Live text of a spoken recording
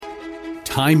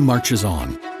Time marches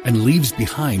on and leaves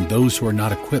behind those who are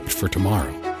not equipped for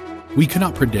tomorrow. We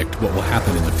cannot predict what will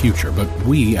happen in the future, but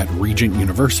we at Regent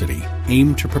University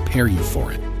aim to prepare you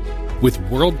for it. With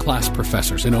world-class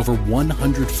professors in over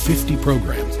 150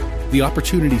 programs, the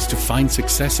opportunities to find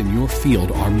success in your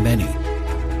field are many.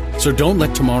 So don't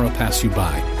let tomorrow pass you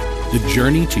by. The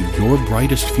journey to your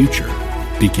brightest future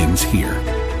begins here.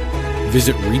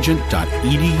 Visit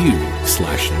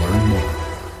regent.edu/learn more.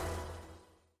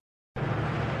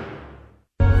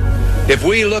 If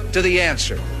we look to the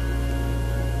answer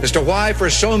as to why for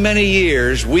so many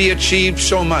years we achieved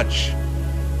so much,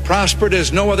 prospered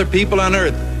as no other people on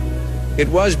earth, it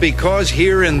was because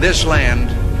here in this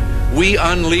land we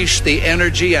unleashed the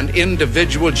energy and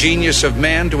individual genius of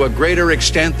man to a greater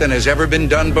extent than has ever been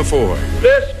done before.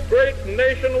 This great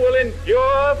nation will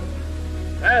endure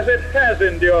as it has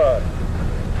endured.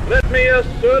 Let me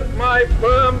assert my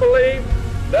firm belief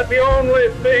that the only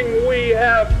thing we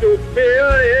have to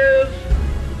fear is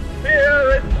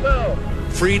fear itself.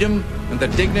 Freedom and the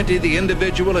dignity of the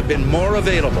individual have been more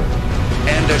available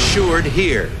and assured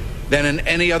here than in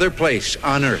any other place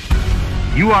on earth.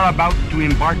 You are about to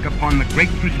embark upon the great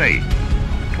crusade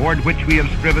toward which we have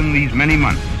striven these many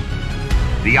months.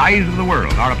 The eyes of the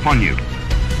world are upon you.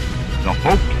 The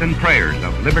hopes and prayers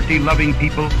of liberty-loving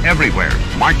people everywhere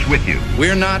march with you.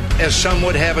 We're not, as some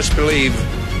would have us believe,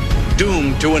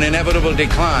 doomed to an inevitable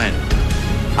decline.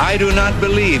 I do not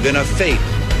believe in a fate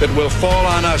that will fall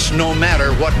on us no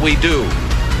matter what we do.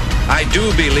 I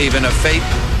do believe in a fate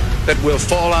that will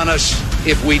fall on us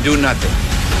if we do nothing.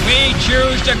 We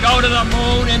choose to go to the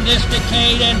moon in this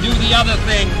decade and do the other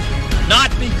things,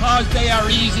 not because they are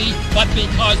easy, but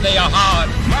because they are hard.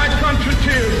 My country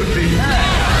tears of thee.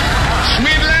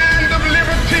 Sweet land of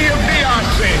liberty of thee I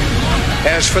sing.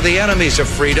 As for the enemies of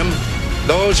freedom,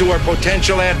 those who are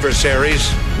potential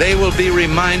adversaries, they will be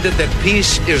reminded that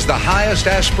peace is the highest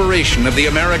aspiration of the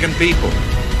American people.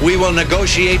 We will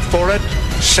negotiate for it,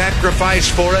 sacrifice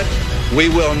for it. We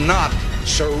will not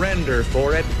surrender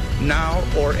for it, now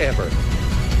or ever.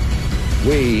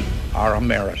 We are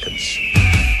Americans.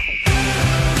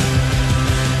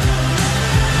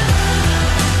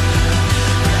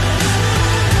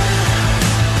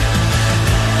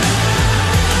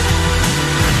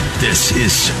 This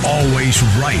is Always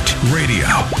Right Radio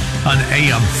on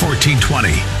AM 1420.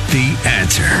 The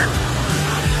Answer.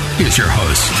 Here's your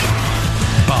host,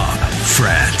 Bob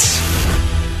Frantz.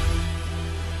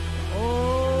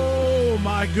 Oh,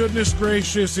 my goodness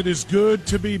gracious. It is good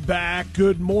to be back.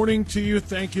 Good morning to you.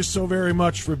 Thank you so very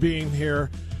much for being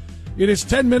here. It is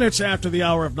 10 minutes after the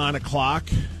hour of 9 o'clock.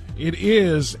 It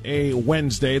is a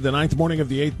Wednesday, the 9th morning of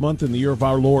the 8th month in the year of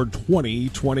our Lord,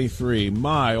 2023.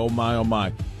 My, oh, my, oh,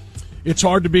 my. It's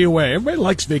hard to be away. Everybody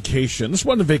likes vacation. This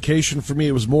wasn't a vacation for me.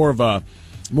 It was more of a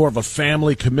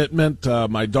family commitment.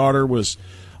 My daughter was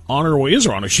on her way. Is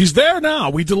her on her? She's there now.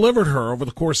 We delivered her over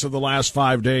the course of the last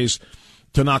 5 days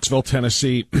to Knoxville,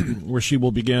 Tennessee, where she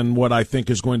will begin what I think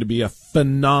is going to be a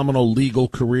phenomenal legal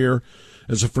career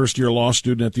as a first-year law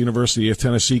student at the University of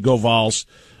Tennessee. Go Vols.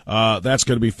 That's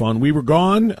going to be fun. We were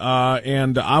gone,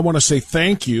 and I want to say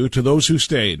thank you to those who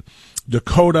stayed.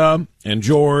 Dakota and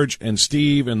George and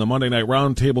Steve and the Monday Night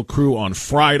Roundtable crew on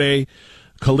Friday,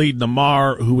 Khalid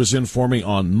Namar, who was in for me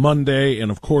on Monday,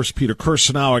 and, of course, Peter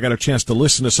Kirsanow. I got a chance to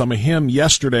listen to some of him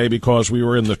yesterday because we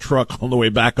were in the truck on the way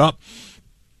back up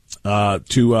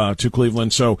to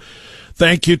Cleveland. So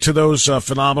thank you to those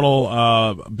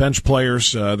phenomenal bench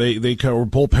players. They were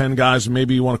bullpen guys,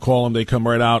 maybe you want to call them. They come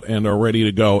right out and are ready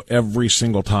to go every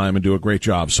single time and do a great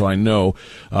job. So I know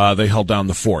they held down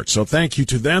the fort. So thank you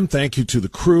to them. Thank you to the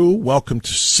crew. Welcome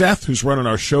to Seth, who's running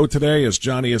our show today as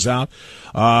Johnny is out.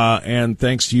 And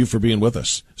thanks to you for being with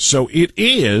us. So it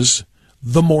is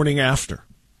the morning after.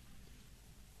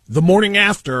 The morning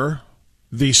after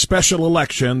the special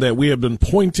election that we have been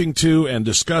pointing to and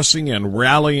discussing and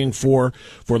rallying for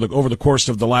over the course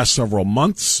of the last several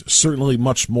months, certainly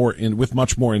with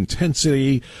much more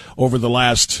intensity over the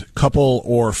last couple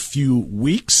or few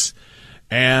weeks,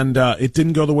 and it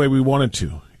didn't go the way we wanted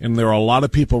to. And there are a lot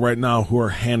of people right now who are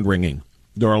hand-wringing.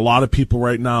 There are a lot of people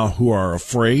right now who are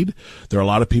afraid. There are a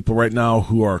lot of people right now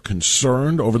who are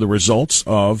concerned over the results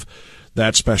of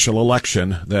that special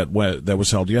election that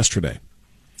was held yesterday.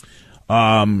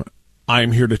 I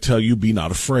am here to tell you, be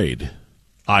not afraid.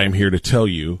 I am here to tell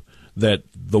you that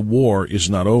the war is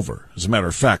not over. As a matter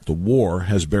of fact, the war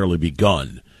has barely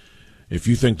begun. If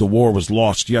you think the war was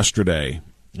lost yesterday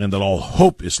and that all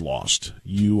hope is lost,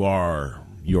 you are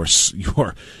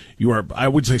You are, I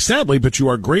would say sadly, but you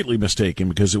are greatly mistaken,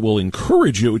 because it will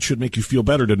encourage you. It should make you feel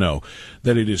better to know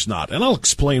that it is not. And I'll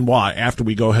explain why after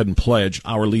we go ahead and pledge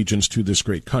our allegiance to this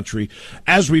great country,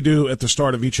 as we do at the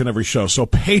start of each and every show. So,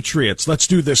 Patriots, let's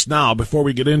do this now before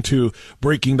we get into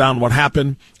breaking down what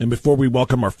happened, and before we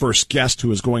welcome our first guest,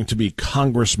 who is going to be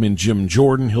Congressman Jim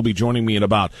Jordan. He'll be joining me in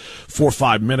about 4 or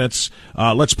 5 minutes.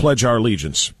 Let's pledge our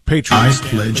allegiance. Patriots. I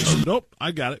pledge. Nope,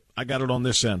 I got it. I got it on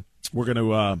this end. We're going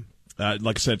to,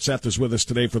 like I said, Seth is with us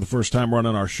today for the first time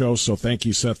running our show, so thank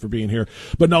you, Seth, for being here.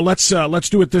 But no, let's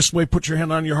do it this way. Put your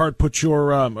hand on your heart. Put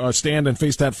your stand and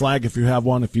face that flag if you have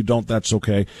one. If you don't, that's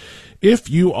okay. If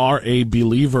you are a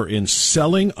believer in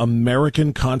selling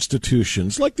American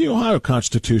constitutions, like the Ohio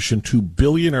Constitution, to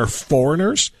billionaire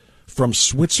foreigners from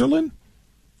Switzerland,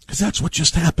 because that's what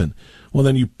just happened, well,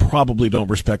 then you probably don't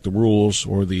respect the rules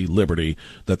or the liberty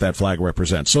that flag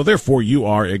represents. So, therefore, you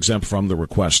are exempt from the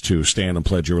request to stand and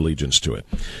pledge your allegiance to it.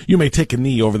 You may take a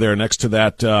knee over there next to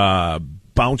that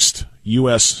bounced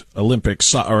U.S.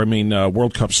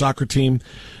 World Cup soccer team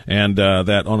and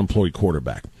that unemployed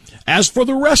quarterback. As for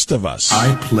the rest of us,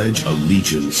 I pledge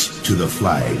allegiance to the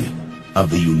flag of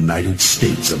the United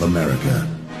States of America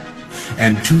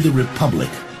and to the republic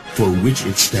for which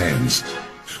it stands,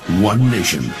 one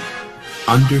nation,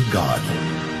 under God,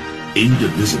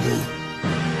 indivisible,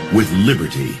 with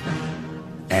liberty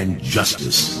and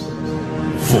justice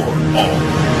for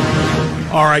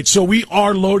all. All right, so we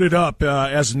are loaded up,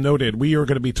 as noted. We are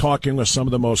going to be talking with some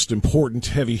of the most important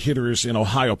heavy hitters in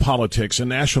Ohio politics and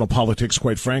national politics,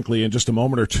 quite frankly. In just a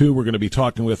moment or two, we're going to be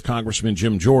talking with Congressman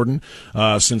Jim Jordan,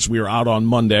 since we are out on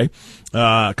Monday.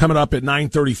 Coming up at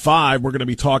 9:35, we're going to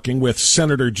be talking with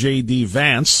Senator J.D.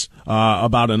 Vance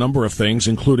about a number of things,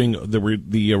 including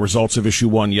the results of Issue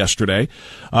 1 yesterday.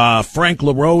 Frank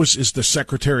LaRose is the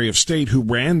Secretary of State who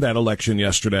ran that election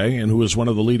yesterday and who was one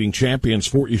of the leading champions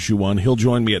for Issue 1. He'll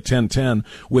join me at 10:10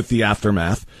 with the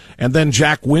aftermath. And then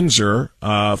Jack Windsor,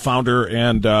 founder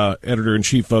and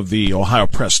editor-in-chief of the Ohio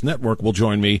Press Network, will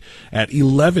join me at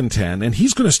 11:10. And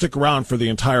he's going to stick around for the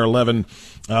entire 11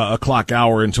 o'clock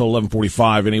hour until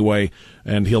 11:45 anyway,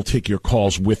 and he'll take your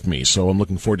calls with me. So I'm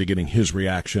looking forward to getting his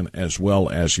reaction as well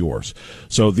as yours.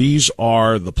 So these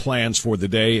are the plans for the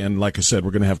day, and like I said,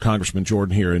 we're going to have Congressman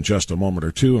Jordan here in just a moment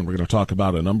or two, and we're going to talk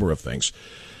about a number of things.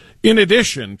 In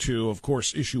addition to, of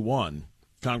course, Issue 1,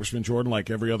 Congressman Jordan, like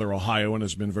every other Ohioan,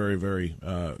 has been very, very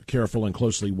careful and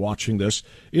closely watching this.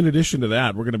 In addition to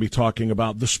that, we're going to be talking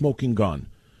about the smoking gun.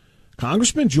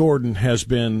 Congressman Jordan has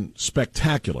been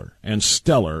spectacular and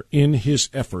stellar in his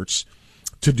efforts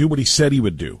to do what he said he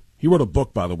would do. He wrote a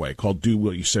book, by the way, called Do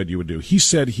What You Said You Would Do. He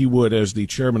said he would, as the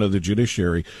chairman of the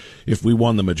judiciary, if we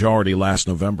won the majority last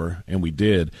November, and we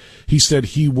did, he said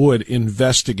he would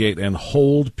investigate and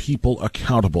hold people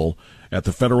accountable at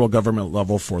the federal government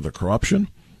level for the corruption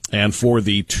and for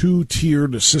the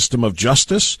two-tiered system of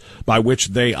justice by which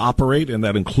they operate, and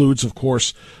that includes, of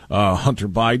course, Hunter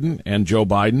Biden and Joe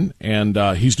Biden, and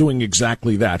he's doing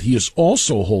exactly that. He is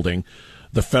also holding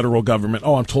the federal government.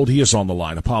 Oh, I'm told he is on the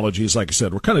line. Apologies. Like I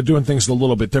said, we're kind of doing things a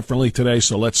little bit differently today,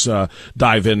 so let's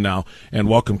dive in now and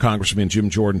welcome Congressman Jim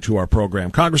Jordan to our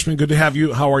program. Congressman, good to have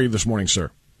you. How are you this morning,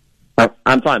 sir?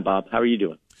 I'm fine, Bob. How are you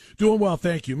doing? Doing well,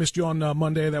 thank you. Missed you on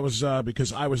Monday. That was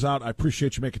because I was out. I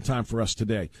appreciate you making time for us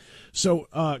today. So,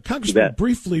 Congressman,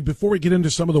 briefly, before we get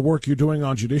into some of the work you're doing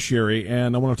on judiciary,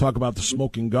 and I want to talk about the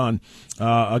smoking gun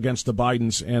against the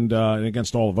Bidens and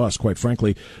against all of us, quite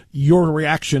frankly, your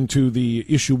reaction to the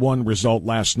Issue 1 result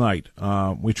last night.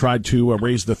 We tried to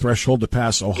raise the threshold to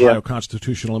pass Ohio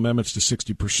constitutional amendments to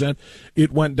 60%.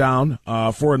 It went down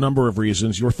for a number of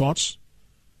reasons. Your thoughts?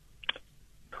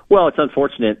 Well, it's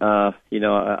unfortunate.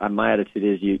 My attitude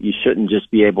is you shouldn't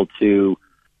just be able to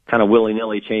kind of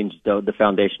willy-nilly change the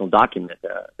foundational document.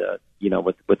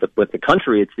 With the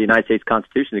country, it's the United States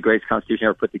Constitution, the greatest Constitution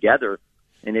ever put together,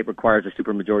 and it requires a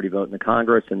supermajority vote in the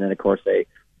Congress, and then, of course,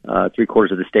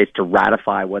 three-quarters of the states to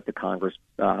ratify what the Congress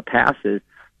passes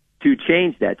to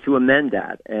change that, to amend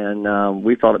that. And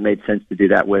we thought it made sense to do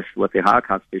that with the Ohio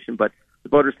Constitution, but the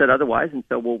voters said otherwise, and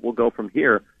so we'll go from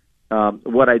here.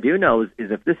 What I do know is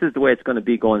if this is the way it's going to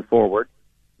be going forward,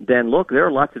 then look, there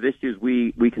are lots of issues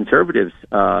we conservatives,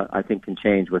 I think, can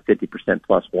change with 50%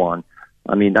 plus one.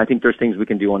 I mean, I think there's things we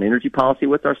can do on energy policy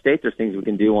with our state. There's things we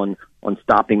can do on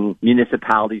stopping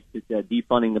municipalities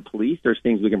defunding the police. There's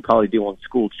things we can probably do on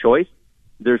school choice.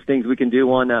 There's things we can do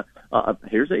on,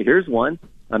 here's one.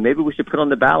 Maybe we should put on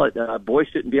the ballot, boys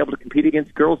shouldn't be able to compete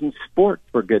against girls in sports,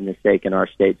 for goodness sake, in our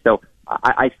state. So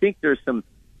I think there's some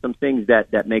things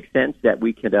that make sense that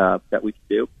we could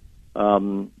do.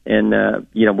 We'll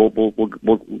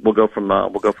go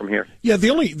from here. Yeah, the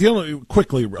only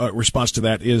quickly response to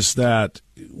that is that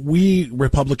we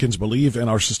Republicans believe in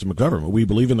our system of government. We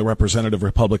believe in the representative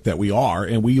republic that we are,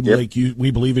 and we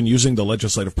we believe in using the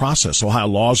legislative process. Ohio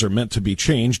laws are meant to be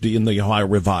changed in the Ohio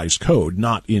Revised Code,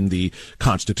 not in the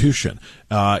Constitution.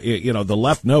 The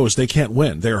left knows they can't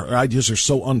win. Their ideas are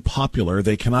so unpopular.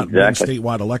 They cannot win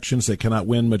statewide elections. They cannot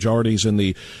win majorities in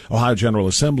the Ohio General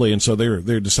Assembly, and so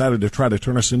they're decided to try to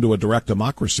turn us into a direct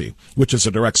democracy, which is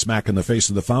a direct smack in the face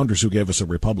of the founders who gave us a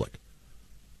republic.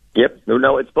 Yep.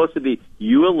 No, it's supposed to be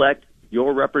you elect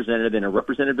your representative in a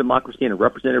representative democracy and a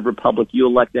representative republic. You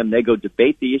elect them. They go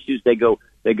debate the issues. They go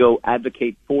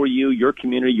advocate for you, your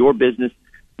community, your business,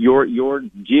 your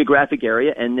geographic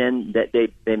area, and then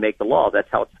they make the law. That's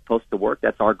how it's supposed to work.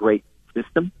 That's our great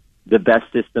system, the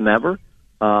best system ever.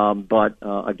 But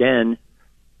again,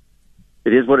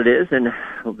 it is what it is, and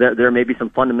there may be some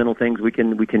fundamental things we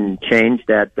can change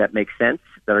that make sense,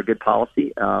 that are good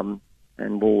policy.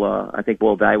 And I think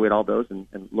we'll evaluate all those and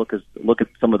look at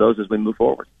some of those as we move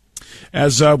forward.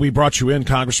 As we brought you in,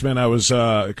 Congressman, I was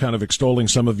kind of extolling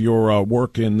some of your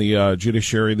work in the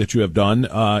judiciary that you have done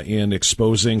in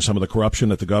exposing some of the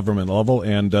corruption at the government level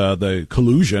and the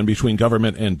collusion between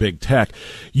government and big tech.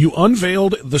 You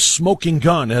unveiled the smoking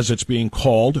gun, as it's being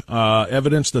called,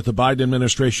 evidence that the Biden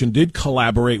administration did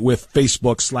collaborate with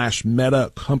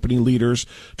Facebook/Meta company leaders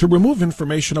to remove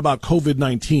information about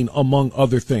COVID-19, among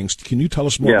other things. Can you tell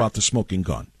us more about the smoking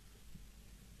gun?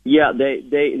 Yeah,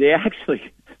 they actually...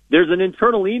 There's an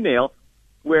internal email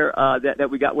where that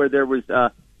we got where there was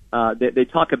they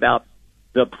talk about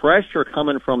the pressure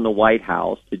coming from the White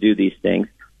House to do these things.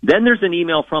 Then there's an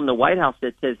email from the White House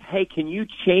that says, "Hey, can you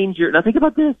change your?" Now think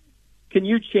about this. Can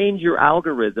you change your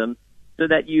algorithm so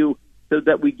that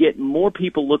we get more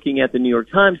people looking at the New York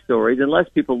Times stories and less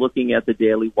people looking at the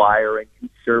Daily Wire and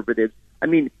conservatives? I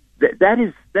mean, that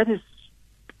is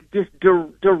just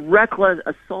direct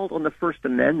assault on the First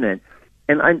Amendment.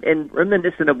 And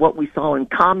reminiscent of what we saw in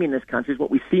communist countries, what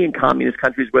we see in communist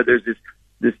countries, where there's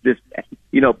this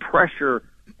pressure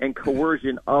and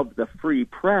coercion of the free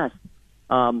press.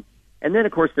 And then,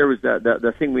 of course, there was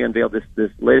the thing we unveiled,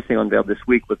 this latest thing unveiled this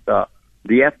week with the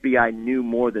FBI knew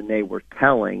more than they were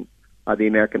telling the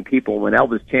American people. When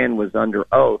Elvis Chan was under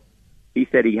oath, he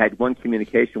said he had one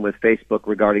communication with Facebook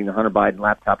regarding the Hunter Biden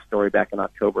laptop story back in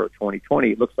October of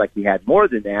 2020. It looks like he had more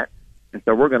than that. And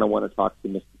so we're going to want to talk to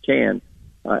Mr. Chan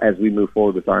as we move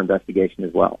forward with our investigation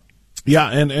as well.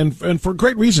 Yeah, and for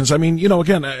great reasons. I mean,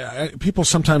 again, people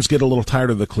sometimes get a little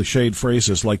tired of the cliched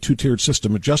phrases like two-tiered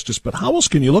system of justice, but how else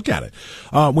can you look at it?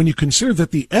 When you consider that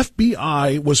the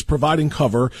FBI was providing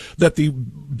cover, that the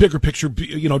bigger picture,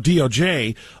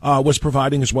 DOJ was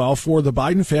providing as well for the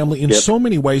Biden family in so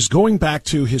many ways, going back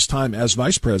to his time as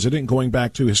vice president, going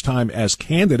back to his time as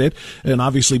candidate, and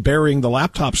obviously burying the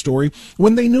laptop story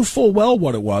when they knew full well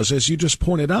what it was, as you just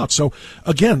pointed out. So,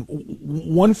 again,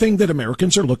 one thing that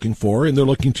Americans are looking for, and they're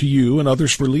looking to you and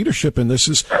others for leadership in this,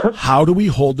 is how do we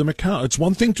hold them accountable? It's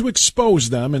one thing to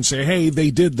expose them and say, hey,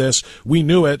 they did this, we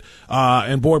knew it,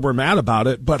 and boy, we're mad about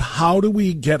it, but how do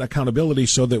we get accountability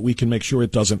so that we can make sure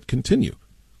it doesn't continue?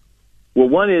 Well,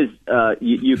 one is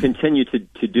you continue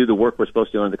to do the work we're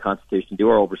supposed to do under the Constitution, do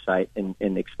our oversight,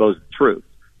 and expose the truth.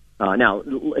 Now,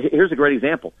 here's a great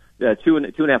example. Two and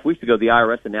a half weeks ago, the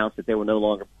IRS announced that they were no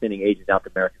longer sending agents out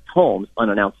to Americans' homes,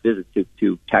 unannounced visits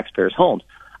to taxpayers' homes.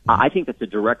 I think that's a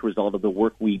direct result of the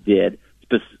work we did,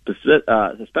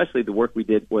 especially the work we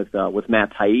did with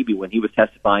Matt Taibbi when he was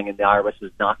testifying and the IRS was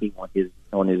knocking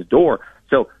on his door.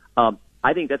 So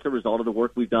I think that's a result of the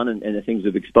work we've done and the things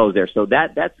we've exposed there. So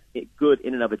that's good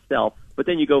in and of itself. But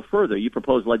then you go further. You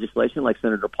propose legislation like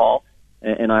Senator Paul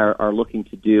and I are looking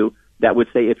to do that would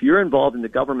say if you're involved in the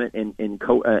government in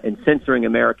censoring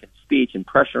American speech and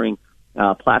pressuring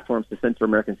platforms to censor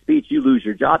American speech, you lose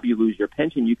your job, you lose your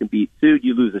pension, you can be sued,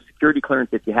 you lose a security clearance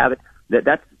if you have it.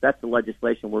 That's the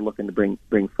legislation we're looking to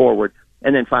bring forward.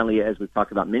 And then finally, as we've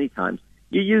talked about many times,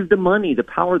 you use the money, the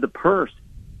power of the purse,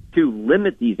 to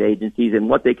limit these agencies and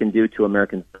what they can do to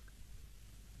Americans.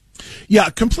 Yeah,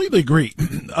 completely agree.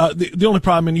 The only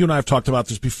problem, and you and I have talked about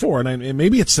this before, and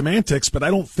maybe it's semantics, but I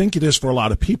don't think it is for a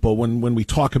lot of people when we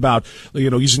talk about,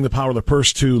 using the power of the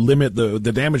purse to limit the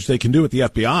damage they can do at the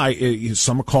FBI.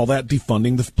 Some call that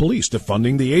defunding the police,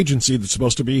 defunding the agency that's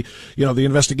supposed to be, the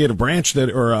investigative branch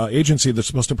or agency that's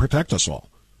supposed to protect us all.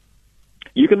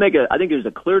 You can I think there's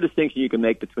a clear distinction you can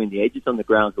make between the agents on the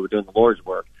ground who are doing the Lord's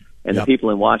work and the people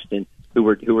in Washington who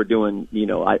are doing,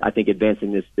 I think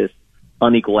advancing this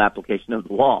unequal application of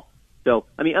the law. So,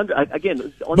 I mean,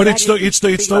 again, but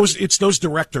it's those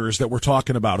directors that we're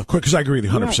talking about, of course, because I agree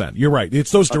with you 100%. You're right.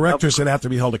 It's those directors that have to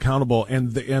be held accountable,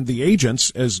 and the agents,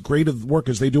 as great of work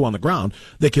as they do on the ground,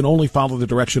 they can only follow the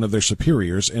direction of their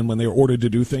superiors, and when they're ordered to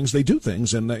do things, they do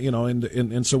things, and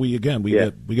and so we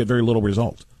get very little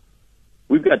result.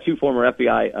 We've got 2 former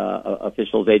FBI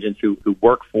officials, agents who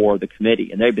work for the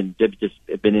committee, and they've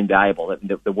been invaluable.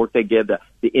 The work they give,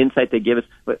 the insight they give us.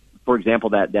 But for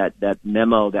example, that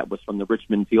memo that was from the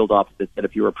Richmond field office that said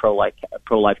if you were a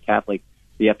pro-life Catholic,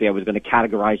 the FBI was going to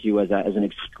categorize you as an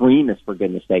extremist, for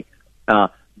goodness sake.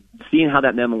 Seeing how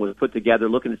that memo was put together,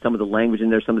 looking at some of the language in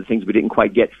there, some of the things we didn't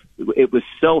quite get, it was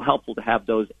so helpful to have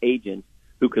those agents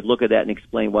who could look at that and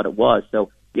explain what it was.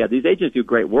 So, yeah, these agents do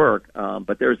great work,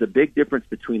 but there's a big difference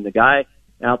between the guy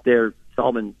out there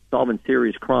solving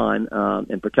serious crime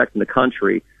and protecting the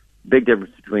country. Big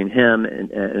difference between him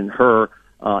and her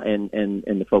and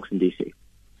the folks in D.C.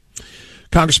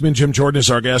 Congressman Jim Jordan is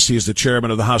our guest. He is the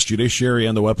chairman of the House Judiciary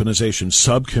and the Weaponization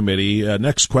Subcommittee.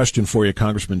 Next question for you,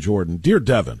 Congressman Jordan. Dear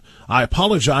Devin, I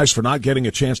apologize for not getting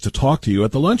a chance to talk to you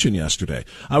at the luncheon yesterday.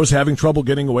 I was having trouble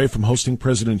getting away from hosting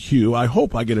President Hugh. I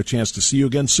hope I get a chance to see you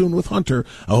again soon with Hunter.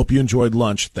 I hope you enjoyed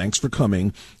lunch. Thanks for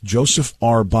coming. Joseph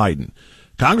R. Biden.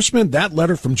 Congressman, that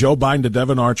letter from Joe Biden to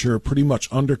Devin Archer pretty much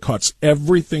undercuts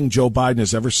everything Joe Biden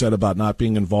has ever said about not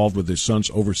being involved with his son's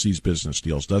overseas business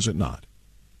deals, does it not?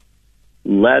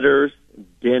 Letters,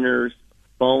 dinners,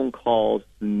 phone calls,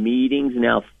 meetings.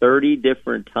 Now 30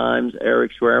 different times.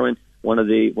 Eric Schwerin, one of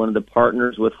the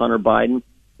partners with Hunter Biden,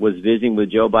 was visiting with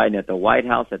Joe Biden at the White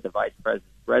House, at the vice president's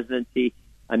presidency.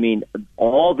 I mean,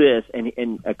 all this,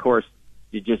 and of course,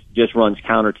 it just runs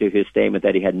counter to his statement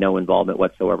that he had no involvement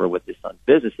whatsoever with his son's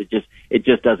business. It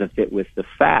just doesn't fit with the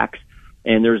facts.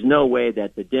 And there's no way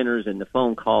that the dinners and the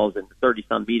phone calls and the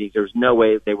 30-some meetings, there's no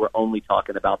way they were only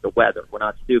talking about the weather. We're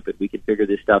not stupid. We can figure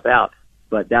this stuff out.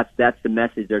 But that's the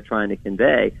message they're trying to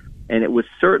convey. And it was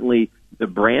certainly, the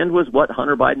brand was what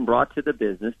Hunter Biden brought to the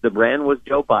business. The brand was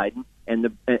Joe Biden, and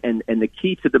the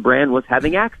key to the brand was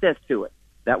having access to it.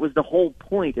 That was the whole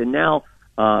point. And now,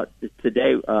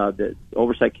 today, the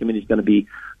Oversight Committee is going to be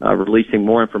releasing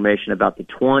more information about the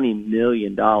 $20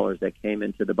 million that came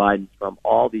into the Bidens from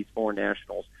all these foreign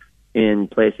nationals in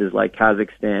places like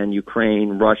Kazakhstan,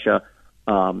 Ukraine, Russia.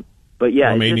 But yeah,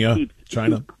 Romania,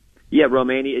 China. Yeah,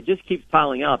 Romania. It just keeps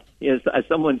piling up. You know, as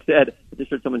someone said, I just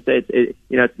heard someone say,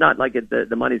 it's not like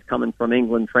the money's coming from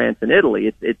England, France, and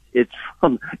Italy. It's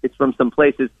from some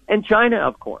places, and China,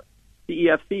 of course. The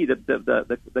EFC,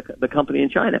 the company in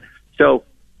China. So,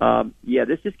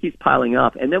 this just keeps piling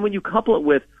up. And then when you couple it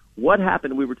with what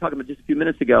happened, we were talking about just a few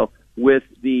minutes ago, with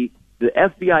the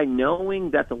FBI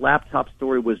knowing that the laptop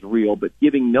story was real, but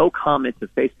giving no comment to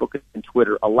Facebook and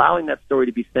Twitter, allowing that story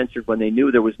to be censored when they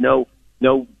knew there was no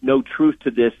truth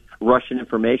to this Russian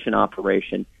information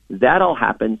operation. That all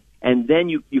happened. And then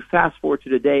you fast forward to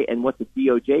today and what the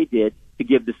DOJ did to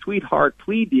give the sweetheart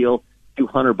plea deal to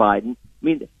Hunter Biden. I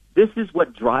mean, this is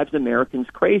what drives Americans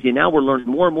crazy. Now we're learning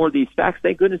more and more of these facts.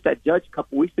 Thank goodness that judge a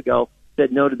couple weeks ago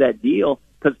said no to that deal,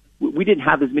 because we didn't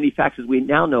have as many facts as we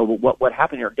now know about what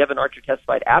happened here. Devin Archer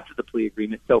testified after the plea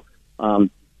agreement. So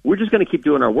we're just going to keep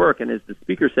doing our work. And as the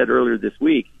speaker said earlier this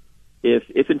week,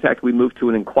 if in fact we move to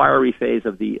an inquiry phase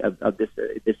of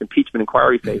this impeachment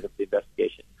inquiry phase of the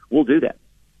investigation, we'll do that.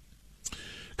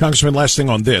 Congressman, last thing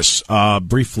on this,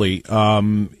 briefly.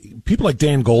 People like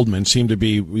Dan Goldman seem to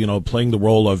be, playing the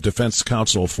role of defense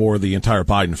counsel for the entire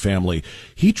Biden family.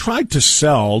 He tried to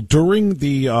sell during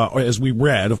the, as we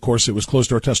read, of course it was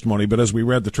closed door testimony, but as we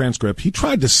read the transcript, he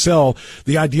tried to sell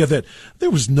the idea that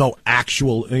there was no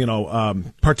actual,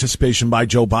 participation by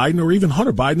Joe Biden or even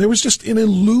Hunter Biden. There was just an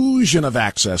illusion of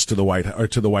access to the White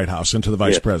House and to the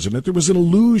vice president. There was an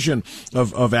illusion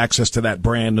of access to that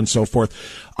brand and so forth.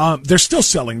 They're still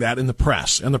selling that in the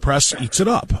press, and the press eats it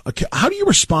up. Okay. How do you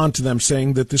respond to them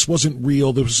saying that this wasn't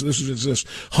real? This was just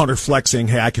Hunter flexing,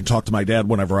 hey, I can talk to my dad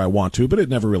whenever I want to, but it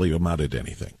never really amounted to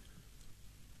anything.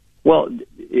 Well,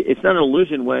 it's not an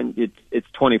illusion when it's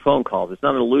 20 phone calls. It's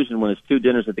not an illusion when it's 2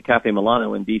 dinners at the Cafe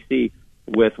Milano in D.C.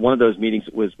 with one of those meetings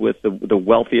was with the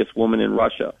wealthiest woman in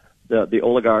Russia, the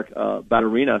oligarch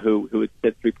Baturina, who had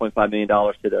sent $3.5 million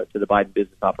to the Biden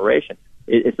business operation.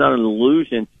 It's not an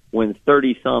illusion when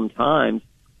 30-some times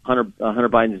Hunter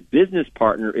Biden's business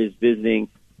partner is visiting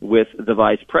with the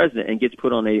vice president and gets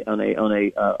put on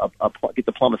gets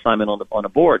a plum assignment on a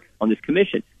board on this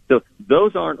commission. So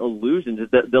those aren't illusions.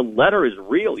 The letter is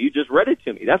real. You just read it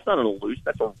to me. That's not an illusion.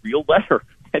 That's a real letter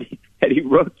that he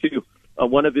wrote to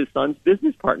one of his son's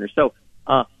business partners. So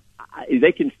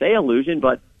they can say illusion,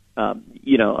 but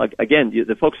again,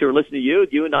 the folks who are listening to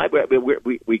you and I,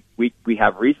 we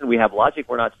have reason, we have logic.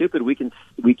 We're not stupid. We can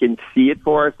see it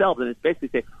for ourselves, and it's basically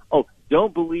say, "Oh,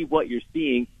 don't believe what you're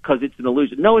seeing because it's an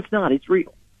illusion." No, it's not. It's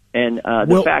real, and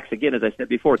the facts, again, as I said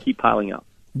before, keep piling up.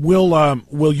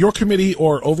 Will your committee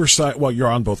or oversight? Well, you're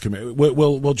on both committees.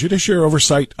 Will Judiciary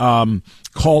Oversight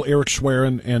call Eric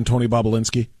Schwerin and Tony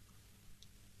Bobulinski?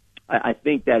 I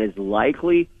think that is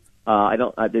likely.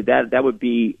 That would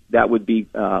be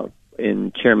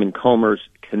in Chairman Comer's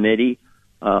committee.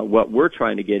 What we're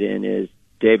trying to get in is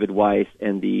David Weiss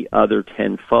and the other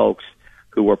 10 folks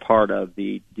who were part of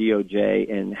the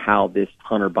DOJ and how this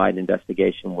Hunter Biden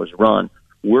investigation was run.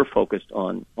 We're focused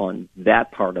on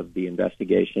that part of the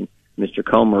investigation. Mr.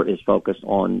 Comer is focused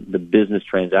on the business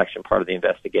transaction part of the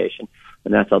investigation,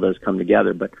 and that's how those come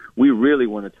together. But we really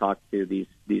want to talk to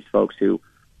these folks who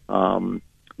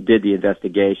did the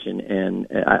investigation, and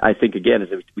I think, again, as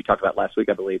we talked about last week,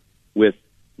 I believe, with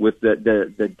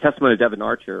the testimony of Devin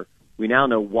Archer, we now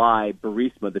know why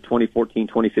Burisma, the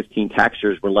 2014-2015 tax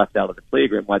years, were left out of the plea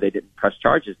agreement, why they didn't press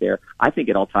charges there. I think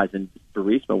it all ties into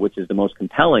Burisma, which is the most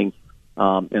compelling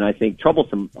and I think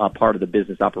troublesome part of the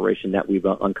business operation that we've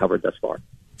uncovered thus far.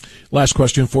 Last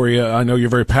question for you. I know you're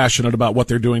very passionate about what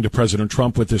they're doing to President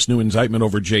Trump with this new indictment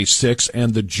over J6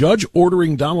 and the judge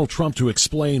ordering Donald Trump to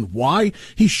explain why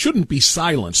he shouldn't be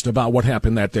silenced about what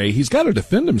happened that day. He's got to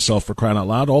defend himself, for crying out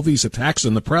loud. All these attacks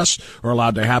in the press are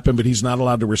allowed to happen, but he's not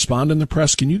allowed to respond in the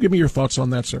press. Can you give me your thoughts on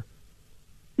that, sir?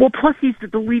 Well, plus he's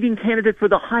the leading candidate for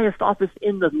the highest office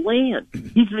in the land.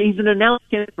 He's an announced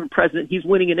candidate for president. He's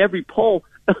winning in every poll.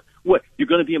 What, you're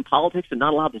going to be in politics and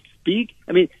not allowed to speak?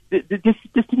 I mean, this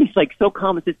to me is like so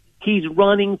common sense. He's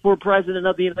running for president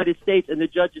of the United States, and the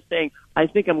judge is saying, I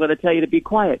think I'm going to tell you to be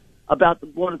quiet about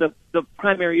one of the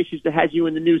primary issues that has you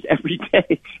in the news every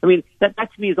day. I mean, that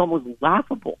to me is almost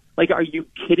laughable. Like, are you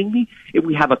kidding me? If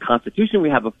we have a Constitution, we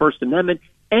have a First Amendment,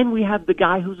 and we have the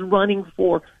guy who's running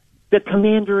for the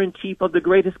commander-in-chief of the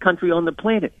greatest country on the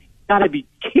planet. Got to be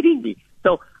kidding me.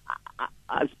 So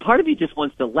part of me just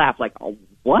wants to laugh, like, oh,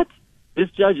 what? This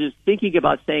judge is thinking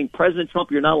about saying, President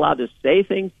Trump, you're not allowed to say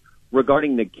things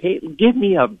regarding the case. Give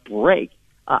me a break.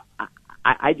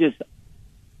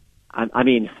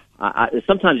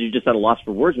 Sometimes you're just at a loss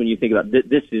for words when you think about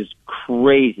this is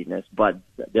craziness, but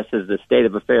this is the state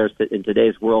of affairs in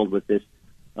today's world with this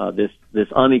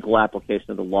unequal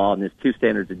application of the law and this two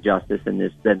standards of justice and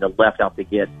then the left out to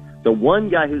get the one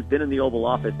guy who's been in the Oval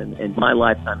Office in my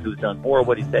lifetime who's done more of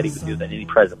what he said he would do than any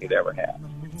president we've ever had.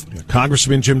 Yeah,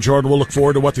 Congressman Jim Jordan, we'll look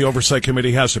forward to what the Oversight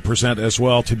Committee has to present as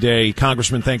well today.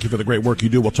 Congressman, thank you for the great work you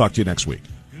do. We'll talk to you next week.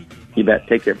 You bet.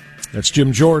 Take care. That's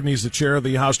Jim Jordan. He's the chair of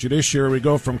the House Judiciary. We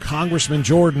go from Congressman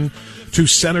Jordan to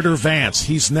Senator Vance.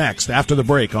 He's next after the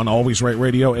break on Always Right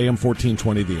Radio, AM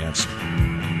 1420, The Answer.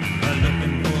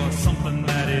 Looking for something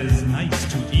that is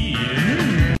nice to eat.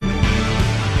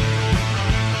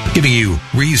 Giving you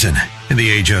reason in the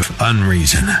age of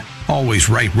unreason. Always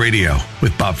Right Radio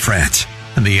with Bob France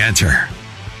and The Answer.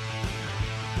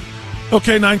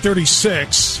 Okay,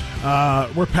 9:36.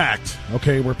 We're packed.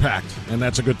 Okay, we're packed, and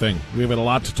that's a good thing. We have a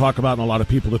lot to talk about and a lot of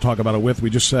people to talk about it with. We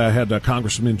just had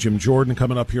Congressman Jim Jordan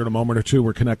coming up here in a moment or two.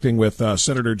 We're connecting with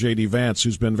Senator J.D. Vance,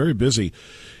 who's been very busy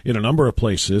in a number of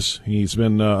places. He's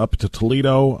been up to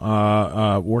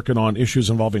Toledo working on issues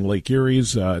involving Lake Erie. He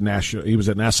was at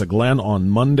NASA Glen on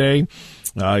Monday.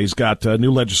 He's got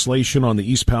new legislation on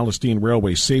the East Palestine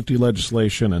Railway safety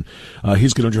legislation, and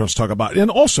he's going to join us to talk about it,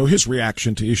 and also his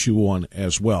reaction to Issue 1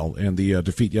 as well and the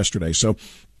defeat yesterday. So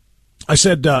I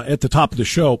said at the top of the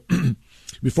show,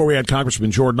 before we had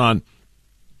Congressman Jordan on,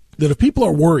 that if people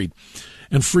are worried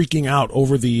and freaking out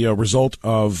over the result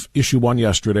of Issue 1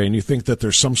 yesterday, and you think that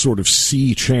there's some sort of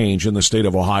sea change in the state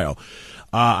of Ohio,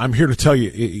 I'm here to tell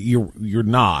you you're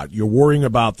not. You're worrying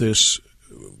about this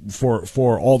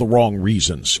for all the wrong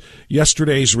reasons.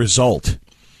 Yesterday's result,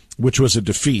 which was a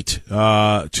defeat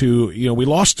we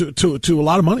lost to a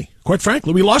lot of money. Quite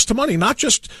frankly, we lost to money, not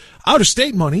just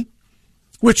out-of-state money,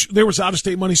 which there was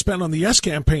out-of-state money spent on the Yes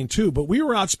campaign too, but we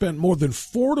were outspent more than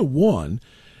 4-1,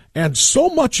 and so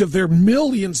much of their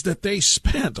millions that they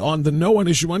spent on the No on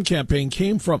Issue 1 campaign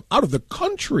came from out of the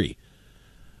country.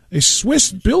 A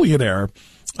Swiss billionaire.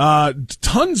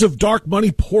 Tons of dark money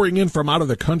pouring in from out of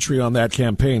the country on that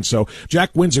campaign. So Jack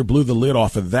Windsor blew the lid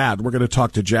off of that. We're going to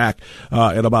talk to Jack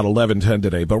at about 11:10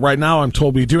 today. But right now, I'm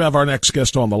told we do have our next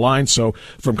guest on the line. So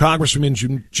from Congressman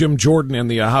Jim Jordan and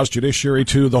the House Judiciary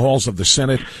to the halls of the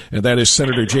Senate, and that is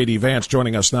Senator J.D. Vance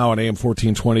joining us now on AM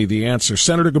 1420, The Answer.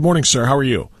 Senator, good morning, sir. How are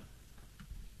you?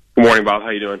 Good morning, Bob. How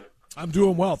you doing? I'm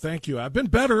doing well, thank you. I've been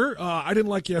better. I didn't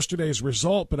like yesterday's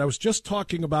result, but I was just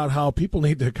talking about how people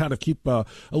need to kind of keep a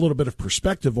little bit of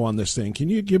perspective on this thing. Can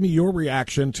you give me your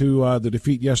reaction to the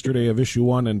defeat yesterday of Issue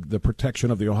 1 and the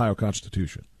protection of the Ohio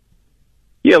Constitution?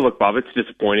 Yeah, look, Bob, it's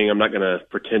disappointing. I'm not going to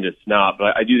pretend it's not,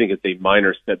 but I do think it's a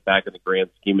minor step back in the grand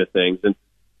scheme of things. And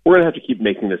we're going to have to keep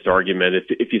making this argument.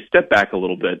 If you step back a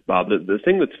little bit, Bob, the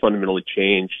thing that's fundamentally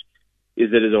changed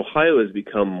is that as Ohio has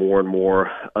become more and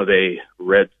more of a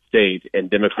red state and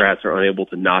Democrats are unable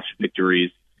to notch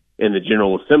victories in the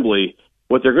General Assembly,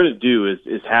 what they're going to do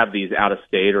is have these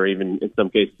out-of-state or even in some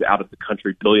cases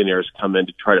out-of-the-country billionaires come in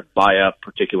to try to buy up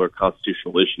particular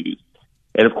constitutional issues.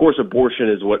 And, of course, abortion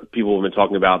is what people have been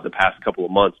talking about the past couple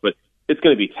of months, but it's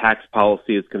going to be tax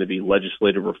policy. It's going to be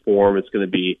legislative reform. It's going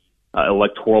to be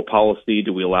electoral policy.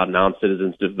 Do we allow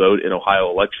non-citizens to vote in Ohio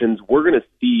elections? We're going to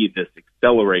see this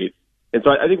accelerate. And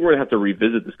so I think we're going to have to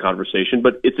revisit this conversation,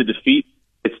 but it's a defeat.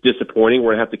 It's disappointing.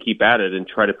 We're going to have to keep at it and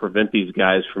try to prevent these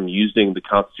guys from using the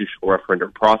constitutional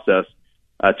referendum process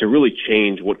to really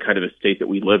change what kind of a state that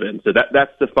we live in. So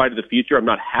that's the fight of the future. I'm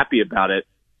not happy about it,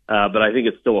 but I think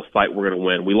it's still a fight we're going to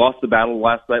win. We lost the battle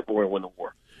last night, but we're going to win the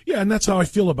war. Yeah, and that's how I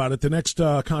feel about it. The next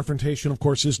confrontation, of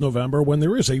course, is November, when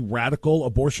there is a radical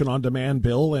abortion-on-demand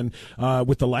bill, and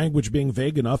with the language being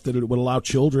vague enough that it would allow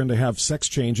children to have sex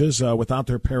changes without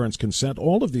their parents' consent.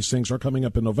 All of these things are coming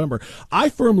up in November. I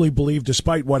firmly believe,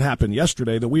 despite what happened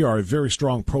yesterday, that we are a very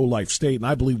strong pro-life state, and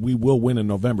I believe we will win in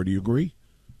November. Do you agree?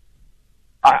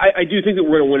 I do think that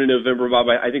we're going to win in November, Bob.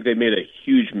 I think they made a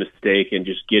huge mistake in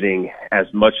just getting as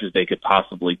much as they could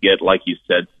possibly get. Like you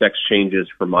said, sex changes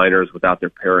for minors without their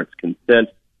parents' consent,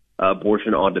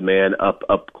 abortion on demand up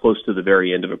close to the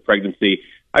very end of a pregnancy.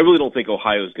 I really don't think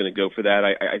Ohio is going to go for that.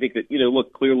 I think that,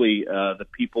 look, clearly the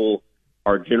people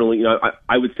are generally,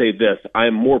 I would say this. I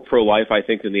am more pro-life, I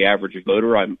think, than the average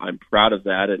voter. I'm proud of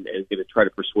that and going to try to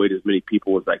persuade as many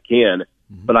people as I can.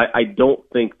 Mm-hmm. But I don't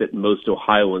think that most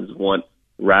Ohioans want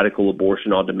radical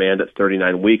abortion on demand at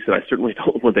 39 weeks, and I certainly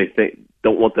don't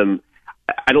want them.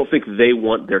 I don't think they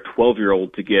want their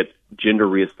 12-year-old to get gender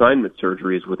reassignment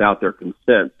surgeries without their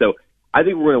consent. So I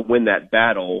think we're going to win that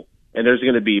battle, and there's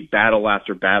going to be battle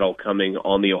after battle coming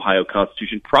on the Ohio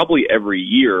Constitution probably every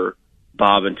year,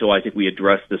 Bob, until I think we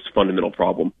address this fundamental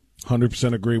problem.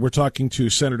 100% agree. We're talking to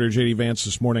Senator J.D. Vance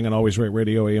this morning on Always Right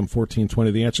Radio, AM 1420.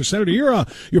 The Answer. Senator,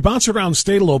 you're bouncing around the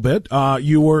state a little bit.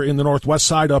 You were in the Northwest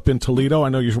side up in Toledo. I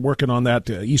know you're working on that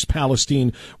East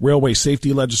Palestine railway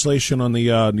safety legislation on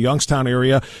the Youngstown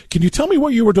area. Can you tell me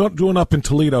what you were doing up in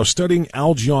Toledo, studying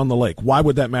algae on the lake? Why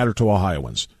would that matter to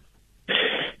Ohioans?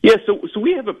 Yeah, so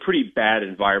we have a pretty bad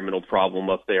environmental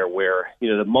problem up there where,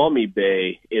 the Maumee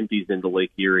Bay empties into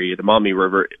Lake Erie, the Maumee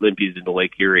River empties into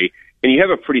Lake Erie, and you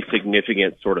have a pretty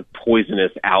significant sort of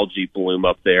poisonous algae bloom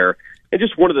up there. And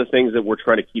just one of the things that we're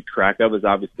trying to keep track of is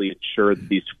obviously ensure that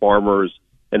these farmers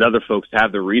and other folks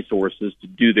have the resources to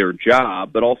do their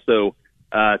job, but also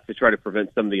to try to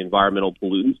prevent some of the environmental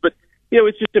pollutants. But,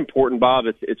 it's just important, Bob.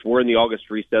 We're in the August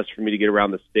recess for me to get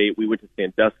around the state. We went to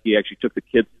Sandusky, actually took the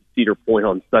kids to Cedar Point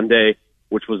on Sunday,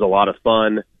 which was a lot of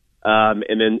fun,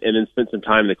 and then spent some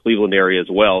time in the Cleveland area as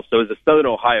well. So as a Southern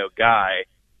Ohio guy,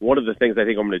 one of the things I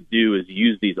think I'm going to do is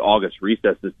use these August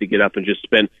recesses to get up and just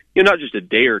spend, not just a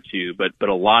day or two, but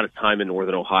a lot of time in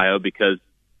Northern Ohio because,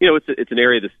 it's an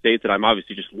area of the state that I'm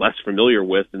obviously just less familiar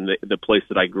with than the place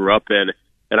that I grew up in.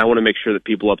 And I want to make sure that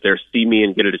people up there see me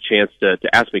and get a chance to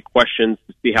ask me questions,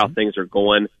 to see how things are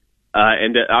going,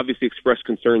 and to obviously express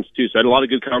concerns too. So I had a lot of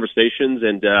good conversations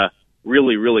and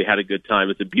really, really had a good time.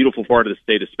 It's a beautiful part of the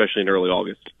state, especially in early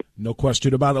August. No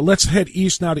question about it. Let's head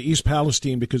east now to East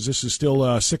Palestine because this is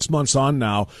still 6 months on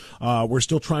now. We're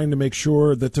still trying to make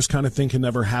sure that this kind of thing can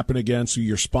never happen again. So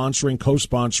you're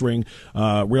co-sponsoring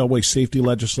railway safety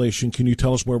legislation. Can you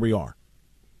tell us where we are?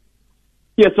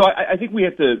 Yeah, so I think we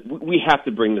have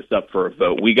to bring this up for a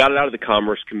vote. We got it out of the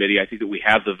Commerce Committee. I think that we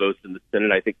have the votes in the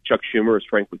Senate. I think Chuck Schumer is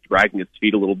frankly dragging his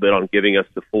feet a little bit on giving us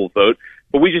the full vote.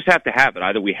 But we just have to have it.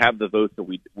 Either we have the votes or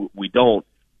we don't.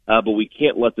 But we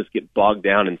can't let this get bogged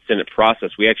down in Senate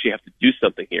process. We actually have to do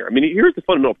something here. I mean, here's the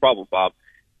fundamental problem, Bob.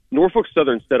 Norfolk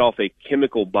Southern set off a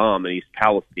chemical bomb in East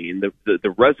Palestine.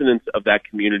 The residents of that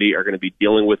community are going to be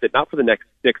dealing with it not for the next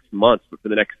 6 months, but for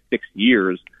the next 6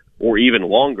 years or even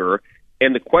longer.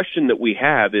 And the question that we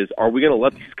have is, are we going to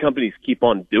let these companies keep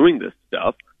on doing this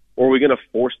stuff, or are we going to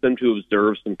force them to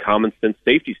observe some common sense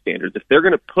safety standards? If they're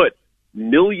going to put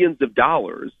millions of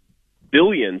dollars,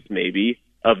 billions maybe,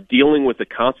 of dealing with the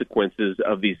consequences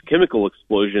of these chemical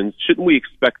explosions, shouldn't we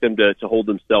expect them to hold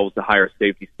themselves to higher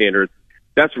safety standards?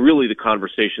 That's really the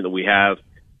conversation that we have.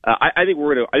 I think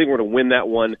we're going to win that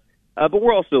one. But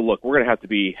we're going to have to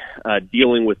be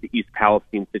dealing with the East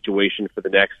Palestine situation for the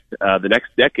next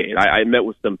decade. I met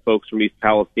with some folks from East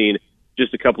Palestine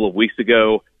just a couple of weeks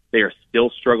ago. They are still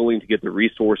struggling to get the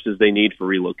resources they need for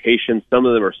relocation. Some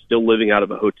of them are still living out of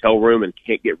a hotel room and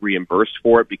can't get reimbursed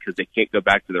for it because they can't go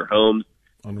back to their homes.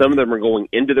 Some of them are going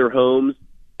into their homes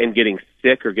and getting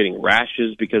sick or getting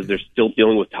rashes because they're still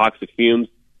dealing with toxic fumes.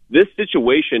 This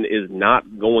situation is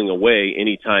not going away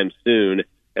anytime soon,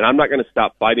 and I'm not going to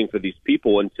stop fighting for these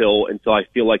people until I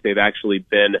feel like they've actually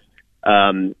been,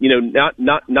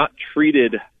 not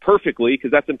treated perfectly,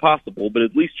 because that's impossible, but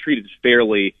at least treated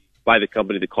fairly by the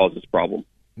company that caused this problem.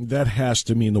 That has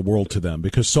to mean the world to them,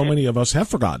 because so many of us have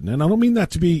forgotten. And I don't mean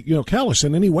that to be, callous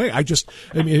in any way.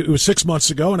 It was 6 months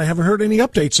ago, and I haven't heard any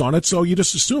updates on it. So you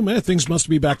just assume, things must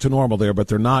be back to normal there, but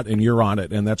they're not, and you're on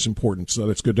it, and that's important. So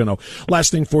that's good to know.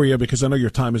 Last thing for you, because I know your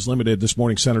time is limited this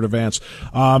morning, Senator Vance.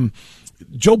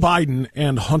 Joe Biden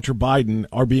and Hunter Biden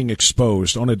are being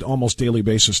exposed on an almost daily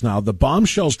basis now. The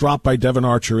bombshells dropped by Devon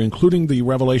Archer, including the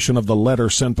revelation of the letter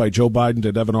sent by Joe Biden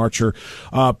to Devon Archer,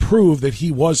 prove that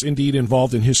he was indeed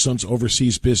involved in his son's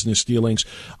overseas business dealings.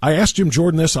 I asked Jim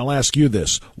Jordan this. I'll ask you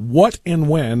this. What and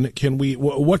when can we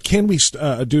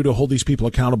do to hold these people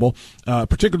accountable,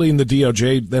 particularly in the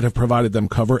DOJ that have provided them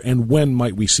cover, and when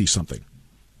might we see something?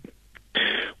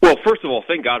 Well, first of all,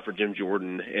 thank God for Jim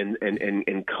Jordan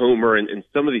and Comer and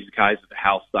some of these guys at the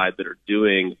House side that are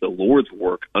doing the Lord's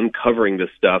work, uncovering this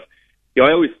stuff.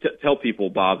 I always tell people,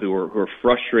 Bob, who are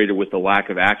frustrated with the lack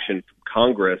of action from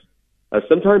Congress,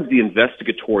 sometimes the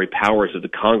investigatory powers of the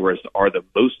Congress are the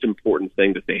most important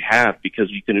thing that they have,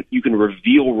 because you can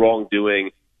reveal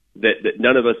wrongdoing that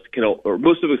none of us can, or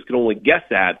most of us can only guess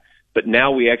at. But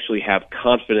now we actually have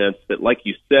confidence that, like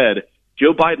you said,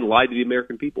 Joe Biden lied to the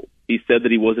American people. He said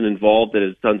that he wasn't involved in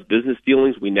his son's business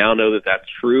dealings. We now know that that's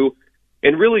true.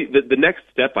 And really, the next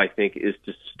step, I think, is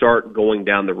to start going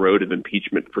down the road of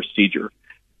impeachment procedure.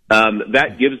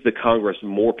 That gives the Congress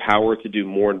more power to do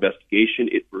more investigation.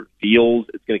 It's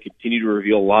going to continue to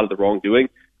reveal a lot of the wrongdoing.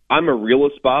 I'm a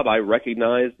realist, Bob. I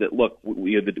recognize that, look,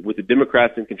 with the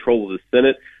Democrats in control of the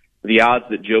Senate, the odds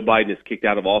that Joe Biden is kicked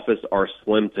out of office are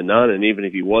slim to none. And even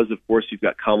if he was, of course, you've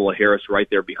got Kamala Harris right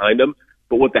there behind him.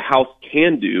 But what the House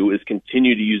can do is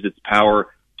continue to use its power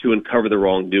to uncover the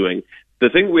wrongdoing. The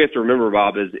thing we have to remember,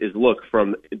 Bob, is look,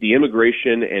 from the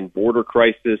immigration and border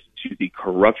crisis to the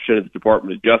corruption of the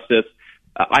Department of Justice,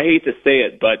 I hate to say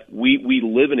it, but we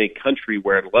live in a country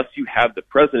where unless you have the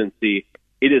presidency,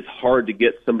 it is hard to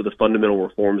get some of the fundamental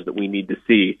reforms that we need to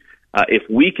see. If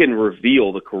we can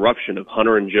reveal the corruption of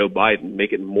Hunter and Joe Biden,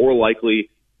 make it more likely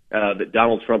that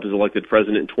Donald Trump is elected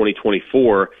president in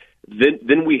 2024,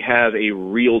 then we have a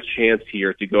real chance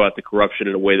here to go at the corruption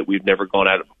in a way that we've never gone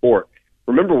at it before.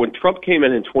 Remember, when Trump came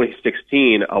in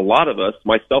 2016, a lot of us,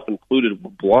 myself included,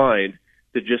 were blind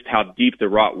to just how deep the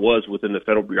rot was within the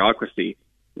federal bureaucracy.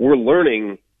 We're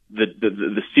learning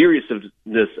the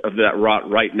seriousness of that rot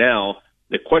right now.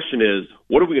 The question is,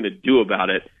 what are we going to do about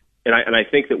it? And I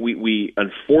think that we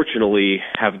unfortunately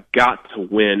have got to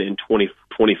win in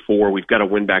 2024. We've got to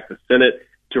win back the Senate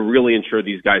to really ensure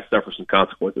these guys suffer some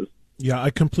consequences. Yeah, I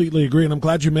completely agree, and I'm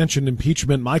glad you mentioned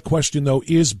impeachment. My question, though,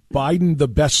 is Biden the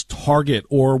best target,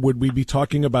 or would we be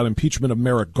talking about impeachment of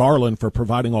Merrick Garland for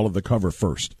providing all of the cover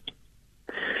first?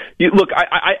 Look,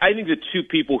 I think the two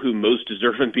people who most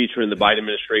deserve impeachment in the Biden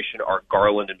administration are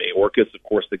Garland and Mayorkas, of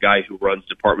course, the guy who runs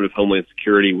the Department of Homeland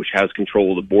Security, which has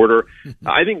control of the border.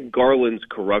 I think Garland's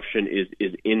corruption is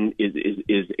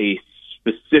a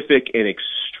specific and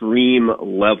extreme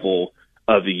level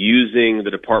of using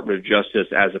the Department of Justice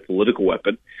as a political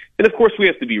weapon. And, of course, we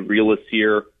have to be realists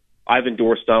here. I've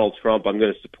endorsed Donald Trump. I'm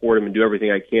going to support him and do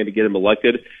everything I can to get him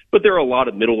elected. But there are a lot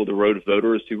of middle-of-the-road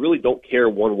voters who really don't care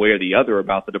one way or the other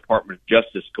about the Department of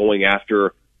Justice going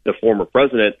after the former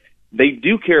president. They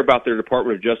do care about their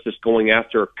Department of Justice going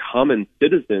after common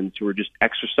citizens who are just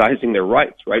exercising their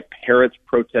rights, right? Parents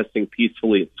protesting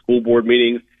peacefully at school board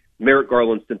meetings. Merrick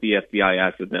Garland sent the FBI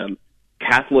after them.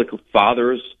 Catholic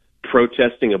fathers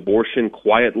protesting abortion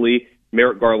quietly.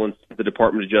 Merrick Garland sent the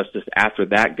Department of Justice after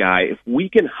that guy. If we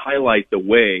can highlight the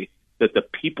way that the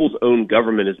people's own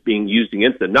government is being used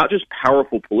against them, not just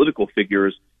powerful political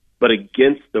figures, but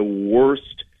against the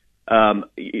worst,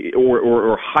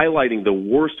 or highlighting the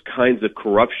worst kinds of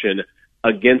corruption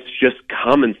against just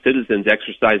common citizens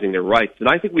exercising their rights. And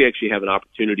I think we actually have an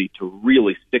opportunity to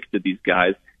really stick to these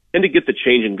guys and to get the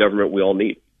change in government we all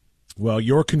need. Well,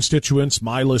 your constituents,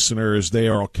 my listeners, they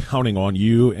are counting on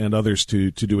you and others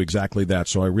to do exactly that.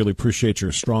 So I really appreciate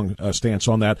your strong stance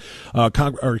on that.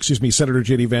 Senator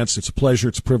J.D. Vance, it's a pleasure.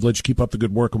 It's a privilege. Keep up the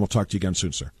good work, and we'll talk to you again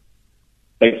soon, sir.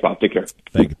 Thanks, Bob. Take care.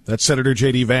 Thank you. That's Senator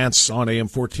J.D. Vance on AM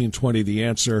 1420, The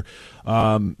Answer.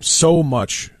 So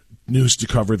much news to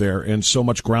cover there and so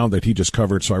much ground that he just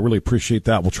covered, so I really appreciate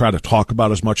that. We'll try to talk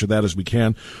about as much of that as we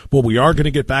can, but we are going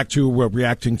to get back to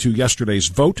reacting to yesterday's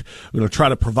vote. We're going to try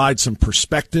to provide some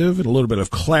perspective and a little bit of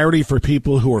clarity for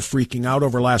people who are freaking out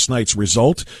over last night's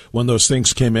result when those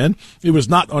things came in. It was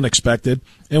not unexpected,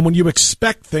 and when you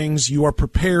expect things, you are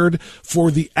prepared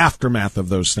for the aftermath of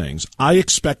those things. I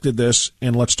expected this,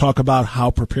 and let's talk about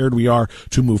how prepared we are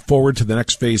to move forward to the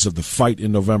next phase of the fight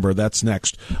in November. That's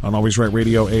next on Always Right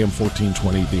Radio, AM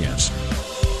 1420, The Answer.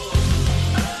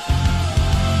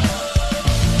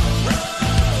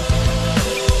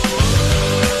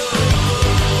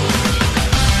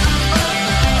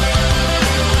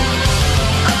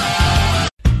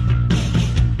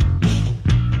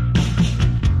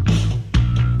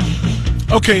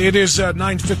 Okay, it is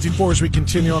 9:54 as we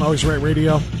continue on Always Right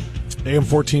Radio, AM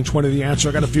 1420, The Answer.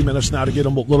 I got a few minutes now to get a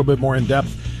little bit more in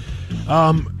depth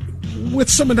with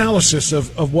some analysis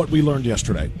of what we learned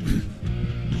yesterday.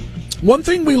 One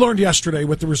thing we learned yesterday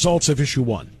with the results of Issue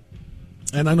 1,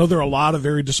 and I know there are a lot of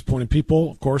very disappointed people.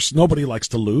 Of course, nobody likes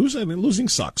to lose. I mean, losing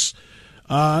sucks.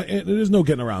 And there's no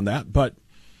getting around that. But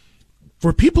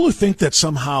for people who think that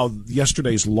somehow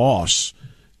yesterday's loss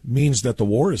means that the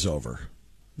war is over,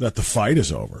 that the fight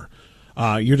is over,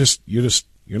 you're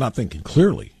not thinking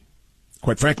clearly.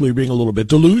 Quite frankly, you're being a little bit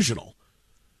delusional.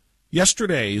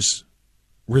 Yesterday's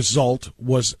result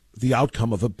was the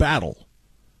outcome of a battle.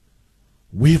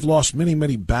 We've lost many,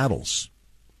 many battles.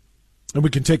 And we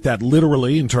can take that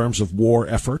literally in terms of war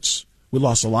efforts. We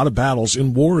lost a lot of battles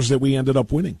in wars that we ended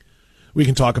up winning. We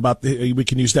can talk about we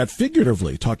can use that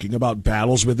figuratively, talking about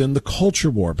battles within the culture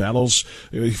war, battles,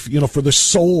 for the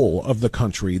soul of the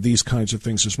country, these kinds of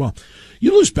things as well.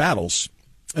 You lose battles,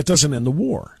 it doesn't end the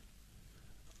war.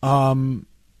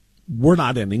 We're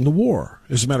not ending the war.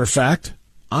 As a matter of fact,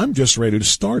 I'm just ready to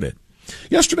start it.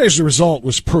 Yesterday's result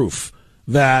was proof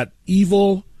that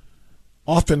evil,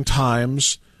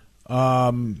 oftentimes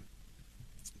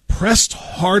pressed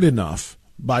hard enough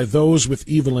by those with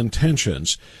evil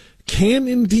intentions, can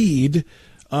indeed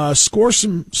score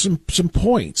some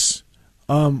points.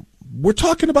 We're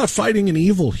talking about fighting an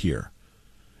evil here.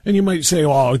 And you might say,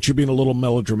 oh, you're being a little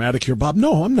melodramatic here, Bob.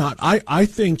 No, I'm not. I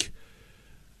think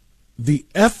the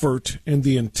effort and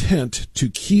the intent to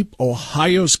keep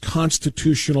Ohio's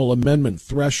constitutional amendment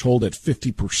threshold at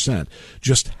 50%,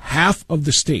 just half of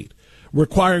the state,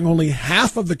 requiring only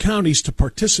half of the counties to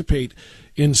participate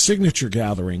in signature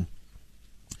gathering,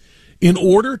 in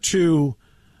order to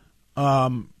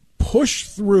push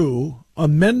through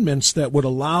amendments that would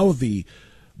allow the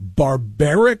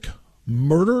barbaric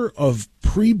murder of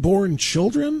preborn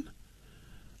children,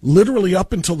 literally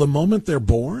up until the moment they're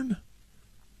born,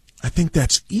 I think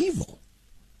that's evil.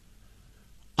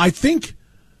 I think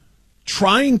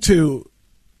trying to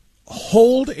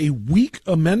hold a weak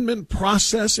amendment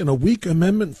process and a weak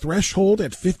amendment threshold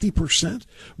at 50%,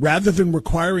 rather than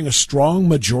requiring a strong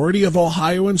majority of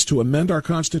Ohioans to amend our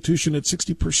Constitution at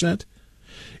 60%,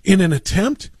 in an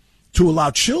attempt to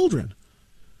allow children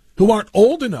who aren't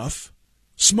old enough,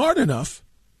 smart enough,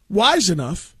 wise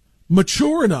enough,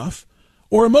 mature enough,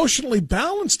 or emotionally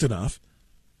balanced enough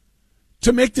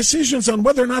to make decisions on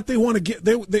whether or not they want to get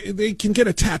they can get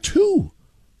a tattoo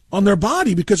on their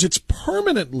body because it's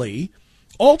permanently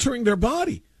altering their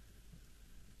body.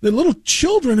 The little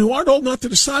children who aren't old enough to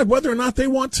decide whether or not they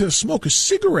want to smoke a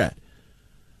cigarette,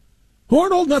 who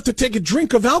aren't old enough to take a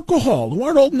drink of alcohol, who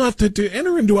aren't old enough to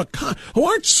enter into who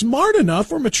aren't smart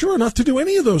enough or mature enough to do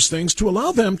any of those things to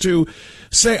allow them to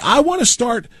say, I want to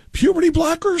start puberty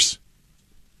blockers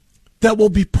that will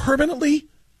be permanently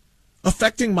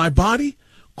affecting my body,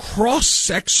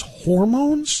 cross-sex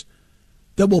hormones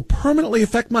that will permanently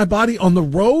affect my body on the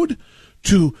road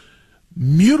to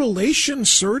mutilation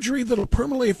surgery that will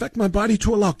permanently affect my body,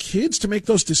 to allow kids to make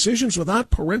those decisions without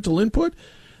parental input.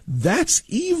 That's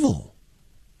evil.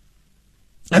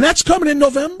 And that's coming in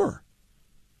November.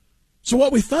 So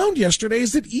what we found yesterday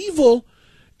is that evil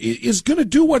is going to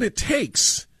do what it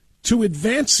takes to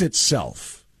advance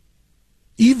itself.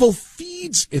 Evil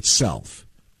feeds itself.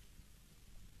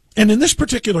 And in this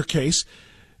particular case,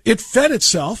 it fed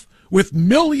itself with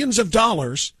millions of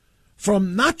dollars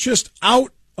from not just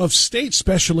out of state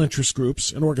special interest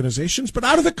groups and organizations, but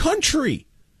out of the country.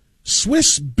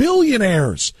 Swiss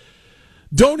billionaires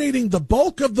donating the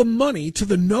bulk of the money to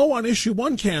the No on Issue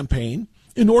 1 campaign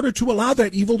in order to allow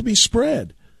that evil to be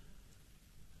spread.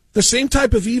 The same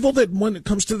type of evil that when it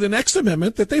comes to the next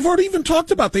amendment that they've already even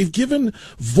talked about, they've given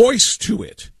voice to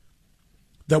it.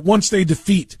 That once they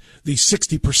defeat the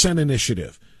 60%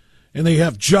 initiative and they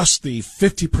have just the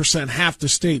 50% half the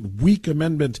state weak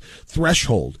amendment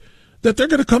threshold, that they're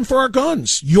going to come for our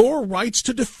guns. Your rights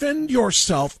to defend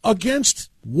yourself against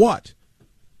what?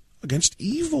 Against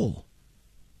evil.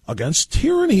 Against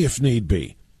tyranny, if need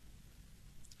be.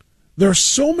 There are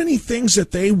so many things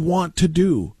that they want to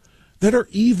do that are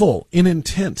evil in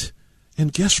intent.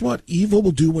 And guess what? Evil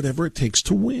will do whatever it takes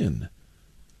to win.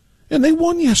 And they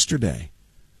won yesterday.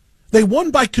 They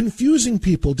won by confusing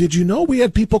people. Did you know we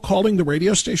had people calling the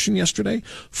radio station yesterday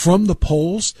from the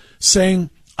polls saying,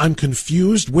 I'm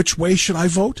confused. Which way should I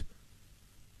vote?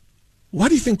 Why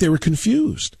do you think they were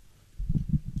confused?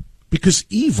 Because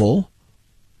evil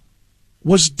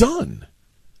was done.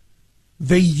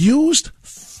 They used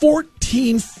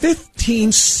 $14, $15,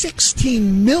 $16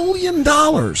 million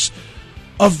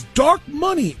of dark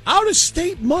money,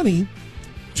 out-of-state money,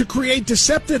 to create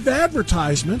deceptive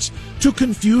advertisements to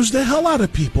confuse the hell out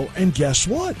of people. And guess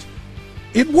what?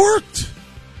 It worked.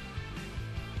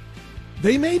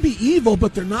 They may be evil,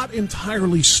 but they're not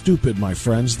entirely stupid, my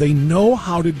friends. They know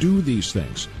how to do these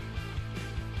things.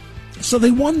 So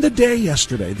they won the day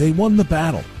yesterday. They won the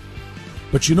battle.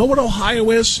 But you know what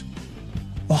Ohio is?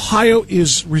 Ohio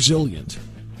is resilient.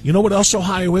 You know what else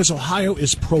Ohio is? Ohio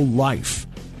is pro-life.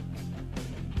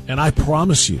 And I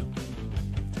promise you,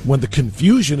 when the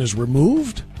confusion is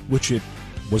removed, which it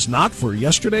was not for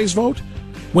yesterday's vote,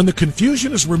 when the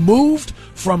confusion is removed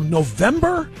from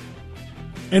November,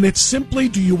 and it's simply,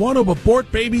 do you want to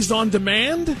abort babies on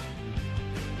demand?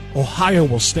 Ohio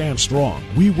will stand strong.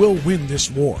 We will win this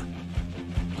war.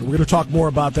 We're going to talk more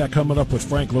about that coming up with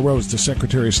Frank LaRose, the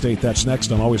Secretary of State. That's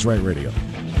next on Always Right Radio.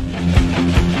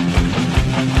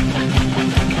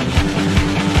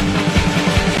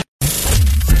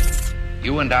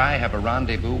 You and I have a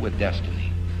rendezvous with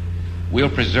destiny.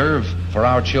 We'll preserve for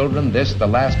our children this, the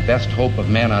last best hope of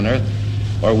man on earth,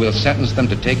 or we'll sentence them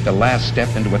to take the last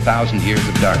step into 1,000 years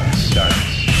of darkness.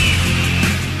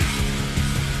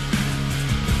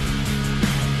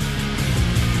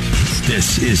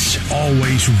 This is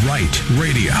Always Right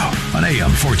Radio on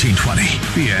AM 1420.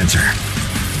 The Answer.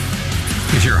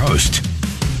 With your host,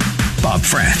 Bob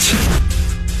France.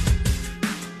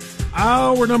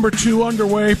 Hour number 2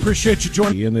 underway. Appreciate you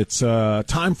joining me. And it's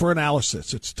time for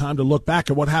analysis. It's time to look back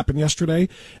at what happened yesterday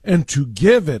and to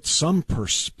give it some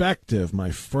perspective, my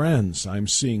friends. I'm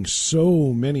seeing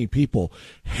so many people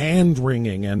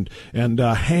hand-wringing and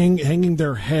hanging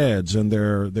their heads, and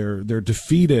they're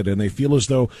defeated, and they feel as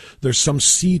though there's some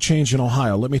sea change in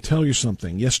Ohio. Let me tell you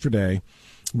something. Yesterday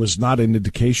was not an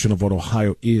indication of what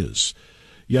Ohio is.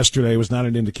 Yesterday was not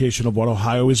an indication of what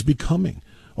Ohio is becoming.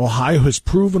 Ohio has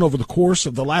proven over the course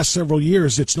of the last several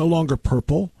years it's no longer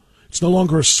purple. It's no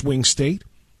longer a swing state.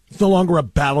 It's no longer a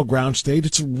battleground state.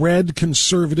 It's a red,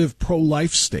 conservative,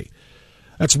 pro-life state.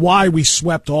 That's why we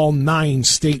swept all 9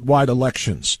 statewide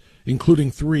elections,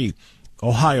 including 3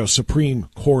 Ohio Supreme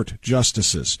Court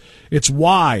justices. It's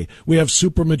why we have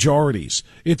supermajorities.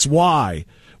 It's why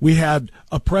we had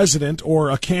a president, or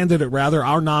a candidate rather,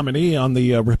 our nominee on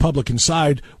the Republican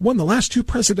side, won the last 2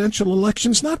 presidential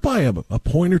elections, not by a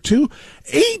point or 2,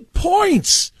 8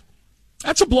 points.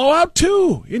 That's a blowout,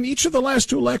 too. In each of the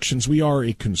last 2 elections, we are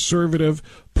a conservative,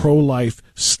 pro-life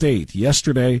state.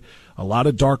 Yesterday, a lot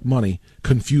of dark money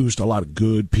confused a lot of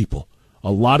good people.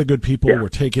 A lot of good people were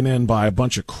taken in by a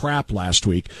bunch of crap last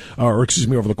week, over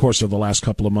the course of the last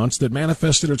couple of months, that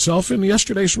manifested itself in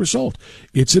yesterday's result.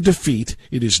 It's a defeat.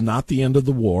 It is not the end of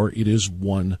the war. It is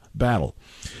one battle.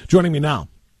 Joining me now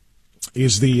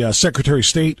is the Secretary of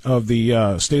State of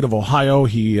the state of Ohio.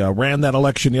 He ran that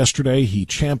election yesterday. He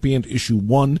championed Issue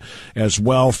 1 as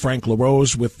well. Frank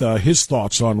LaRose with his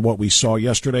thoughts on what we saw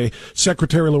yesterday.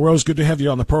 Secretary LaRose, good to have you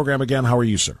on the program again. How are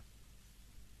you, sir?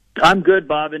 I'm good,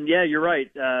 Bob, and yeah, you're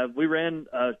right. We ran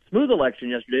a smooth election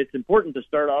yesterday. It's important to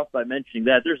start off by mentioning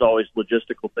that. There's always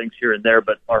logistical things here and there,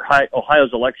 but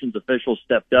Ohio's elections officials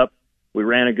stepped up. We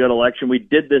ran a good election. We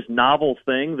did this novel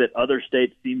thing that other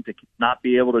states seem to not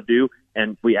be able to do,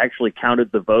 and we actually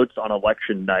counted the votes on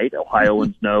election night.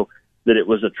 Ohioans know that it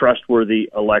was a trustworthy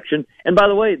election. And by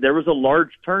the way, there was a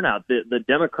large turnout. The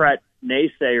Democrat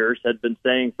naysayers had been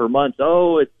saying for months,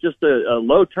 oh, it's just a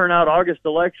low turnout August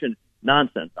election.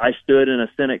 Nonsense. I stood in a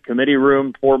Senate committee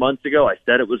room 4 months ago. I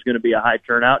said it was going to be a high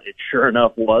turnout. It sure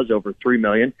enough was, over 3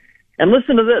 million. And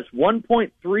listen to this.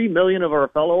 1.3 million of our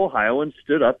fellow Ohioans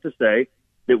stood up to say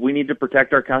that we need to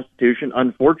protect our Constitution.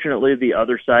 Unfortunately, the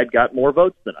other side got more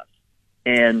votes than us.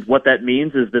 And what that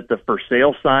means is that the for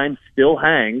sale sign still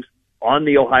hangs on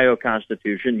the Ohio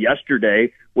Constitution.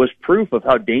 Yesterday was proof of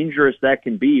how dangerous that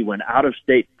can be when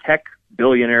out-of-state tech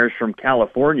billionaires from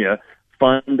California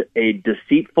fund a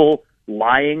deceitful,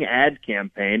 lying ad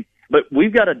campaign But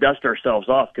we've got to dust ourselves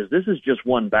off because this is just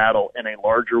one battle in a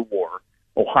larger war.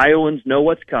 Ohioans know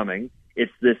what's coming.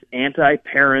 It's this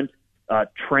anti-parent,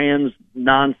 trans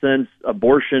nonsense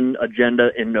abortion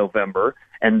agenda in November.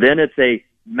 And then it's a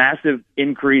massive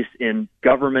increase in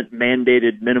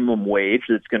government-mandated minimum wage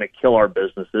that's going to kill our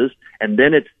businesses. And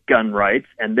then it's gun rights.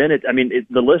 And then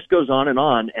the list goes on.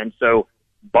 And so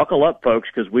buckle up, folks,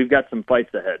 because we've got some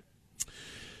fights ahead.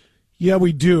 Yeah,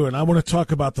 we do, and I want to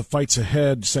talk about the fights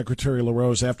ahead, Secretary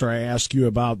LaRose, after I ask you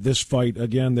about this fight,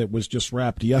 again, that was just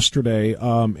wrapped yesterday.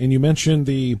 And you mentioned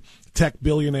the tech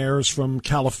billionaires from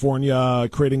California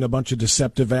creating a bunch of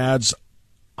deceptive ads.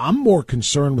 I'm more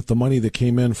concerned with the money that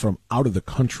came in from out of the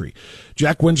country.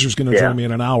 Jack Windsor is going to join me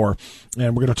in an hour,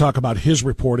 and we're going to talk about his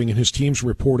reporting and his team's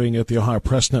reporting at the Ohio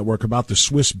Press Network about the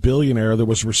Swiss billionaire that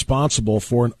was responsible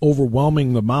for an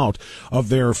overwhelming amount of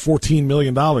their $14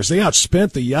 million. They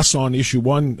outspent the Yes on issue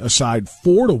one side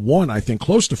 4-1, I think,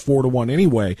 close to 4-1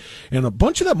 anyway, and a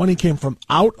bunch of that money came from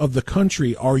out of the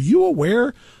country. Are you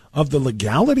aware of the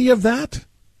legality of that?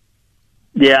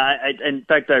 Yeah, in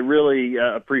fact, I really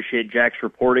appreciate Jack's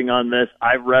reporting on this.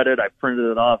 I've read it. I printed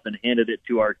it off and handed it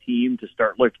to our team to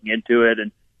start looking into it.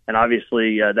 And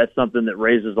obviously, that's something that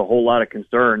raises a whole lot of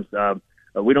concerns.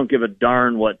 We don't give a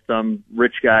darn what some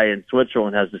rich guy in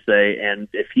Switzerland has to say. And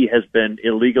if he has been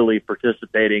illegally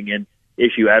participating in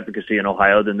issue advocacy in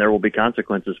Ohio, then there will be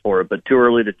consequences for it. But too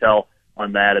early to tell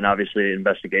on that. And obviously, an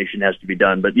investigation has to be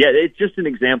done. But yeah, it's just an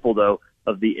example, though,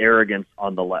 of the arrogance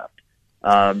on the left.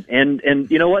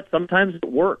 And you know what? Sometimes it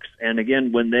works. And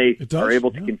again, when they are able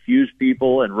to confuse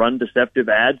people and run deceptive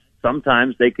ads,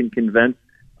 sometimes they can convince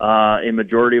a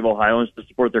majority of Ohioans to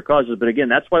support their causes. But again,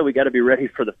 that's why we got to be ready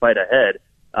for the fight ahead,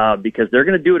 because they're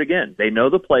going to do it again. They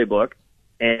know the playbook,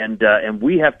 and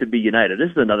we have to be united. This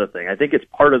is another thing. I think it's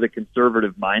part of the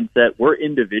conservative mindset. We're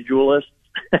individualists,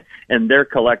 and they're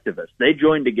collectivists. They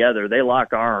join together. They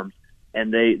lock arms.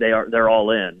 And they're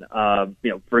all in.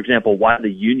 For example, why the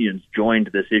unions joined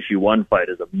this issue one fight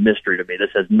is a mystery to me.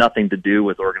 This has nothing to do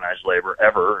with organized labor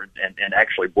ever, and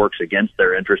actually works against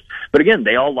their interests. But again,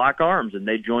 they all lock arms and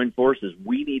they join forces.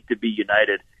 We need to be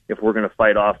united if we're going to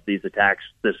fight off these attacks,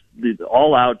 this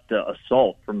all-out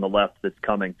assault from the left that's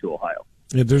coming to Ohio.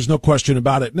 Yeah, there's no question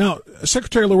about it. Now,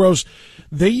 Secretary LaRose,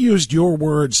 they used your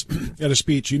words at a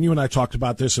speech, and you and I talked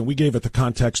about this, and we gave it the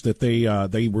context that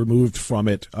they removed from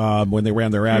it when they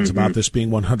ran their ads about this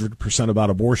being 100% about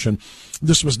abortion.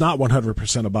 This was not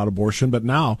 100% about abortion, but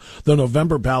now the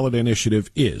November ballot initiative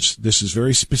is. This is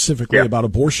very specifically about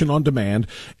abortion on demand,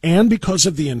 and because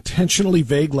of the intentionally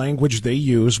vague language they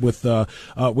use with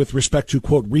respect to,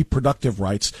 quote, reproductive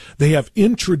rights, they have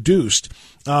introduced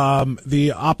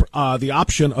the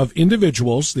option of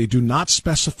individuals. They do not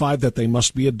specify that they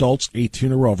must be adults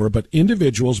 18 or over, but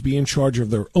individuals be in charge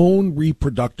of their own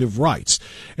reproductive rights.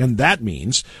 And that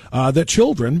means that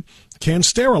children can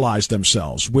sterilize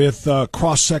themselves with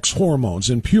cross-sex hormones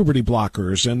and puberty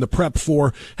blockers and the prep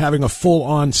for having a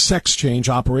full-on sex change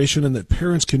operation, and that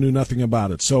parents can do nothing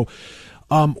about it. So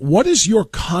what is your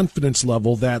confidence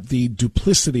level that the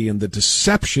duplicity and the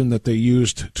deception that they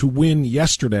used to win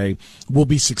yesterday will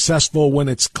be successful when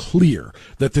it's clear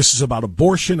that this is about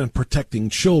abortion and protecting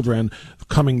children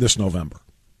coming this November?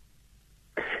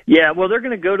 Yeah, well, they're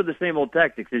going to go to the same old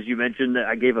tactics. As you mentioned,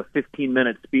 I gave a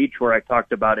 15-minute speech where I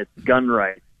talked about it's gun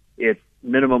rights, it's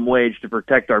minimum wage to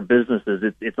protect our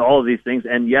businesses, it's all of these things.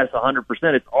 And yes, 100%,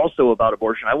 it's also about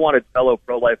abortion. I wanted fellow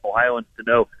pro-life Ohioans to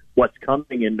know what's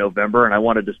coming in November, and I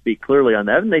wanted to speak clearly on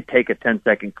that, and they take a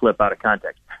 10-second clip out of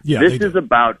context. Yeah, this is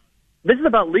about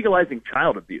legalizing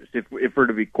child abuse, if we're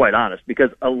to be quite honest, because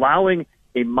allowing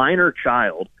a minor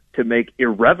child to make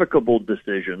irrevocable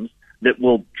decisions that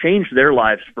will change their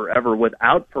lives forever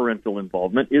without parental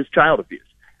involvement is child abuse.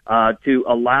 To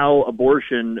allow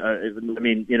abortion,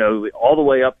 all the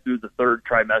way up through the third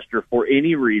trimester for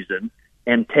any reason,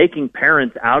 and taking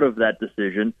parents out of that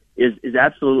decision is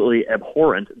absolutely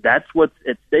abhorrent. That's what's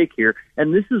at stake here.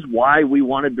 And this is why we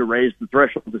wanted to raise the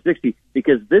threshold to 60,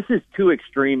 because this is too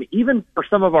extreme, even for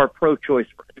some of our pro-choice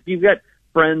friends. If you've got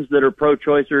friends that are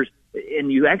pro-choicers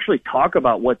and you actually talk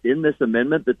about what's in this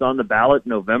amendment that's on the ballot in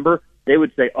November, they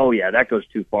would say, oh, yeah, that goes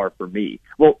too far for me.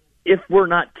 Well, if we're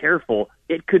not careful,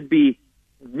 it could be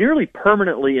nearly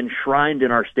permanently enshrined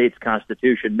in our state's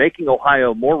constitution, making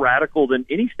Ohio more radical than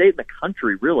any state in the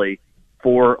country, really,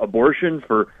 for abortion,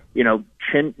 for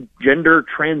gender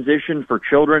transition for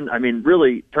children. I mean,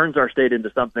 really turns our state into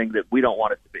something that we don't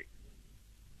want it to be.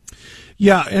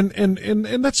 Yeah,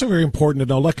 and that's very important to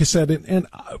know. Like I said, and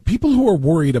people who are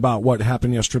worried about what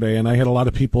happened yesterday, and I had a lot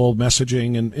of people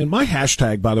messaging, and my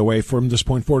hashtag, by the way, from this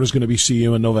point forward is going to be "See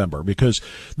You in November," because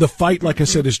the fight, like I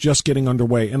said, is just getting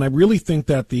underway, and I really think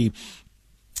that the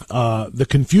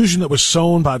confusion that was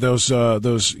sown by those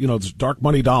dark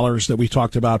money dollars that we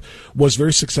talked about was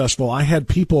very successful. I had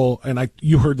people, and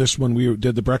you heard this when we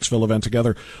did the Brecksville event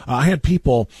together. I had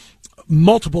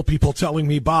multiple people telling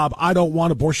me, Bob, I don't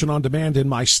want abortion on demand in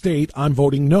my state. I'm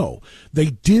voting no. They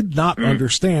did not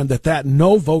understand that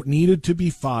no vote needed to be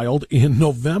filed in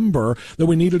November, that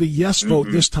we needed a yes vote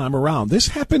this time around. This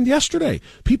happened yesterday.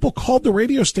 People called the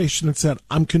radio station and said,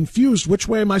 I'm confused. Which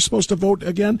way am I supposed to vote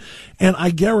again? And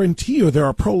I guarantee you there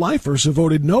are pro-lifers who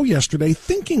voted no yesterday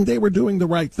thinking they were doing the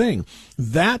right thing.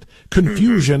 That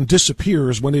confusion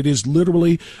disappears when it is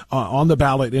literally on the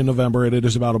ballot in November, and it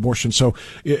is about abortion. So,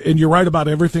 and you're right about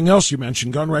everything else you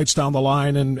mentioned, gun rights down the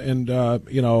line, and a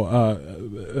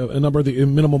number of the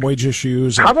minimum wage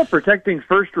issues. How about protecting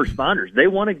first responders? They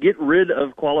want to get rid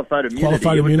of qualified immunity.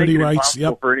 Qualified immunity rights.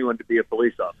 Yep. For anyone to be a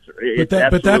police officer.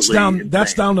 But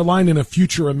that's down the line in a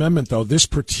future amendment, though. This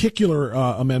particular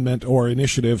amendment or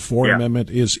initiative for amendment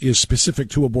is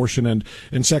specific to abortion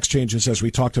and sex changes, as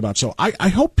we talked about. So I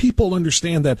hope people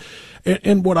understand that.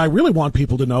 And what I really want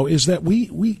people to know is that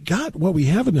we got what we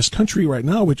have in this country right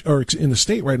now, or in the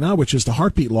state right now, which is the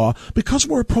heartbeat law, because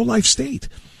we're a pro-life state.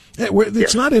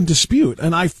 It's not in dispute,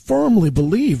 and I firmly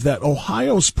believe that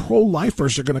Ohio's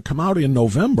pro-lifers are going to come out in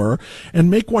November and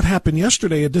make what happened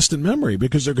yesterday a distant memory,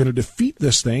 because they're going to defeat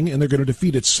this thing, and they're going to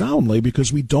defeat it soundly,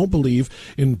 because we don't believe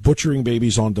in butchering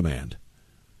babies on demand.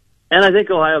 And I think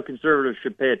Ohio conservatives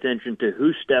should pay attention to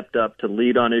who stepped up to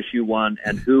lead on issue one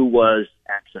and who was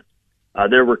absent.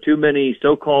 There were too many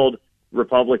so-called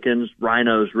Republicans,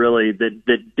 rhinos, really, that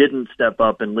didn't step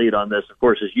up and lead on this. Of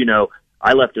course, as you know,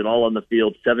 I left it all on the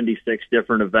field, 76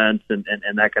 different events and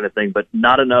that kind of thing, but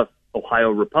not enough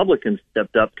Ohio Republicans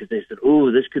stepped up because they said, "Ooh,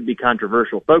 this could be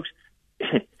controversial." Folks,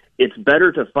 it's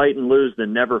better to fight and lose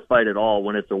than never fight at all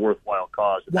when it's a worthwhile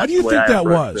cause. Why do you think that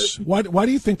was? Why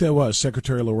do you think that was,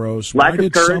 Secretary LaRose? Lack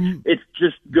of courage. It's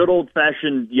just good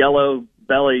old-fashioned yellow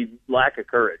belly lack of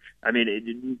courage. I mean,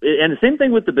 and the same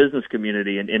thing with the business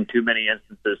community in too many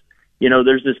instances. You know,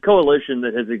 there's this coalition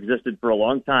that has existed for a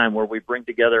long time where we bring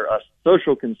together us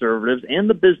social conservatives and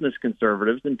the business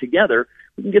conservatives, and together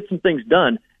we can get some things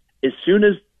done. As soon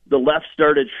as the left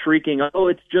started shrieking, "Oh,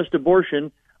 it's just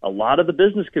abortion," a lot of the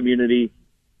business community,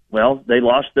 well, they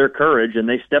lost their courage and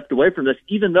they stepped away from this,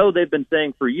 even though they've been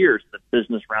saying for years, the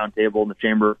Business Roundtable and the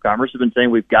Chamber of Commerce have been saying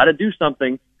we've got to do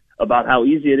something about how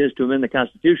easy it is to amend the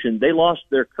Constitution. They lost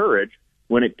their courage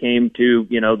when it came to,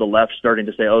 the left starting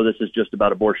to say, "Oh, this is just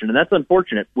about abortion." And that's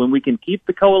unfortunate. When we can keep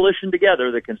the coalition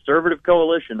together, the conservative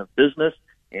coalition of business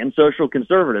and social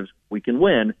conservatives, we can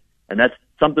win. And that's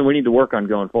something we need to work on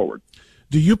going forward.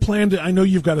 Do you plan to? I know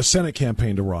you've got a Senate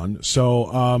campaign to run,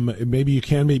 so maybe you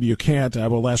can, maybe you can't. I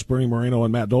will ask Bernie Moreno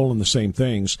and Matt Dolan the same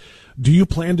things. Do you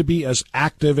plan to be as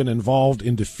active and involved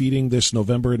in defeating this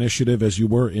November initiative as you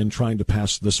were in trying to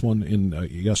pass this one in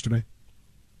yesterday?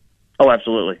 Oh,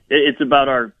 absolutely. It's about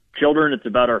our children. It's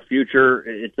about our future.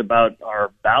 It's about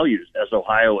our values as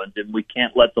Ohioans, and we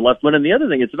can't let the left win. And the other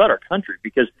thing, it's about our country,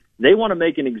 because they want to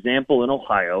make an example in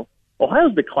Ohio.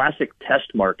 Ohio's the classic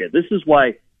test market. This is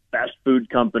why fast food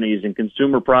companies and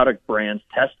consumer product brands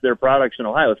test their products in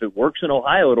Ohio. If it works in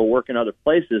Ohio, it'll work in other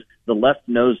places. The left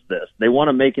knows this. They want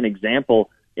to make an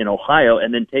example in Ohio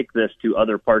and then take this to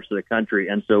other parts of the country.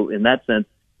 And so in that sense,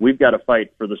 we've got to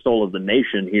fight for the soul of the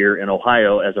nation here in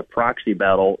Ohio as a proxy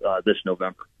battle this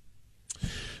November.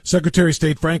 Secretary of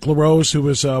State Frank LaRose, who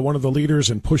was one of the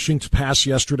leaders in pushing to pass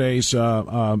yesterday's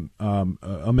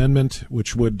amendment,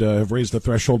 which would have raised the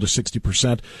threshold to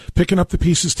 60%, picking up the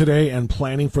pieces today and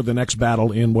planning for the next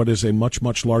battle in what is a much,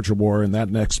 much larger war, and that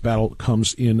next battle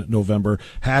comes in November.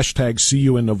 Hashtag see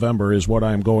you in November is what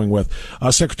I'm going with.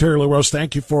 Secretary LaRose,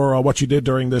 thank you for what you did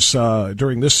during this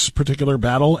particular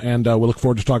battle, and we'll look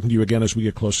forward to talking to you again as we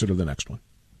get closer to the next one.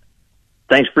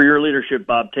 Thanks for your leadership,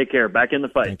 Bob. Take care. Back in the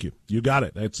fight. Thank you. You got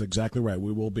it. That's exactly right.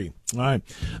 We will be. All right.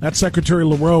 That's Secretary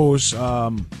LaRose.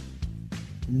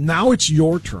 Now it's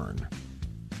your turn.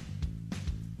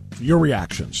 Your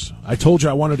reactions. I told you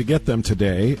I wanted to get them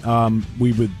today.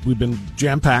 We've been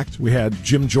jam-packed. We had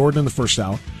Jim Jordan in the first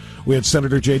hour. We had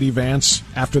Senator J.D. Vance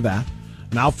after that.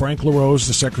 Now Frank LaRose,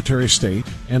 the Secretary of State.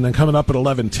 And then coming up at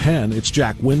 11:10, it's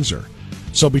Jack Windsor.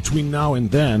 So between now and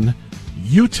then,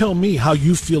 you tell me how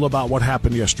you feel about what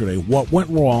happened yesterday. What went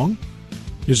wrong?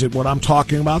 Is it what I'm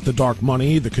talking about, the dark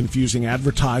money, the confusing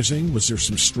advertising? Was there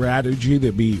some strategy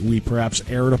that we perhaps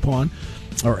erred upon?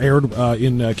 or erred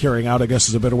in carrying out, I guess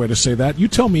is a better way to say that. You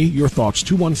tell me your thoughts.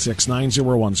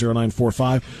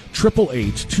 216-901-0945,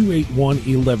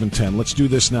 888-281-1110. Let's do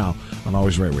this now on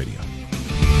Always Right Radio.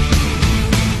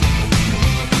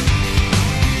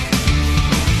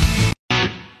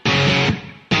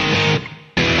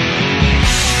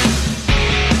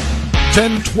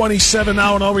 $10:27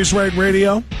 now on Always Right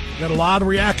Radio. Got a lot of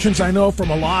reactions, I know, from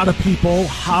a lot of people.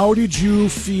 How did you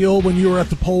feel when you were at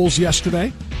the polls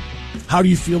yesterday? How do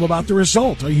you feel about the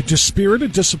result? Are you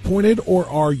dispirited, disappointed, or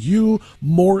are you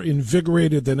more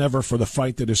invigorated than ever for the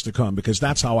fight that is to come? Because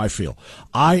that's how I feel.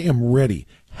 I am ready.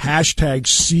 Hashtag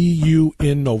see you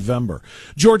in November.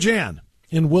 Georgianne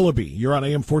in Willoughby, you're on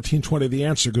AM 1420 The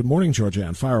Answer. Good morning,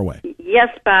 Georgianne. Fire away. Yes,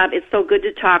 Bob, it's so good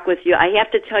to talk with you. I have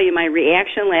to tell you, my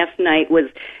reaction last night was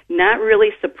not really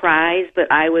surprised, but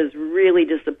I was really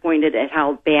disappointed at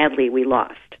how badly we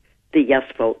lost the yes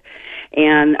vote.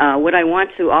 And what I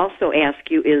want to also ask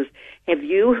you is, have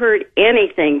you heard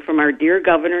anything from our dear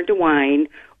Governor DeWine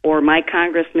or my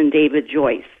Congressman David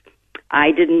Joyce?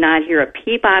 I did not hear a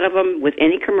peep out of them with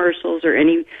any commercials or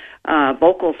any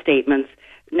vocal statements.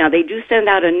 Now, they do send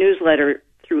out a newsletter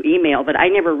through email, but I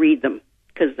never read them,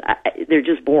 because they're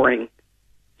just boring.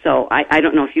 So I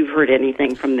don't know if you've heard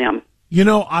anything from them. You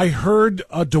know, I heard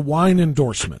a DeWine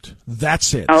endorsement.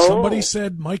 That's it. Oh. Somebody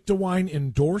said Mike DeWine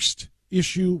endorsed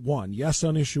issue 1. Yes,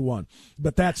 on issue 1.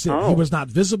 But that's it. Oh. He was not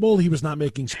visible. He was not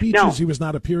making speeches. No. He was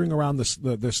not appearing around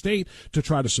the state to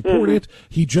try to support it.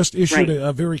 He just issued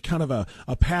a very kind of a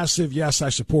passive, yes, I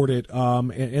support it.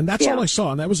 And that's all I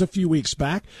saw. And that was a few weeks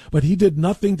back. But he did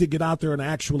nothing to get out there and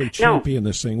actually champion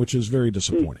this thing, which is very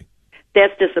disappointing.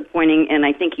 That's disappointing, and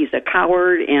I think he's a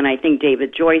coward, and I think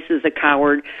David Joyce is a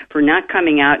coward for not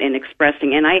coming out and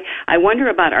expressing. And I wonder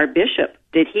about our bishop.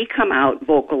 Did he come out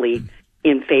vocally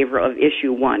in favor of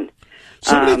issue 1?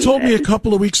 Somebody told me a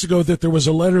couple of weeks ago that there was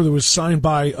a letter that was signed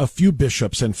by a few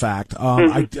bishops, in fact.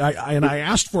 I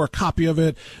asked for a copy of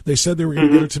it. They said they were going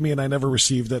to get it to me, and I never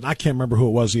received it. I can't remember who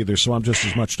it was either, so I'm just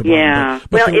as much to blame. Yeah,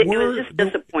 but it was just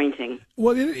disappointing.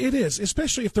 Well, it is,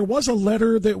 especially if there was a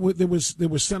letter that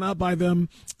was sent out by them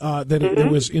that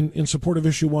was in support of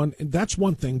issue 1. That's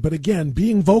one thing. But again,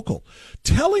 being vocal,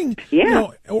 telling,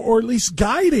 or at least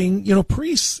guiding,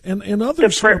 priests and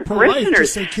others who are pro-life to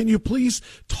say, can you please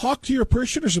talk to your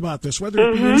parishioners about this, whether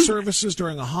it be in services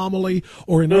during a homily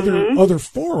or in other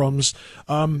forums.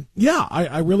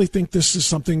 I really think this is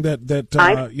something that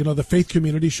the faith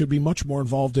community should be much more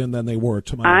involved in than they were,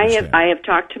 to my understanding. I have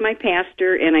talked to my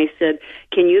pastor, and I said,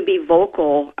 can you be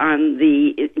vocal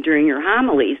during your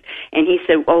homilies? And he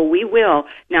said, oh, we will.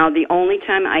 Now, the only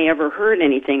time I ever heard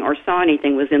anything or saw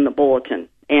anything was in the bulletin,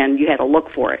 and you had to look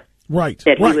for it. Right.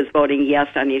 That he was voting yes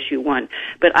on issue 1.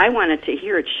 But I wanted to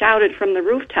hear it shouted from the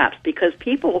rooftops, because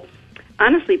people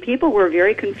were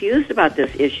very confused about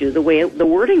this issue, the way the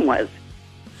wording was.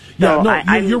 Yeah,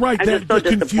 so you're right.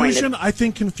 The confusion, I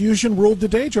think confusion ruled the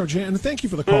day, Georgia, and thank you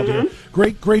for the call, dear.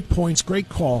 Great points, great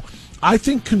call. I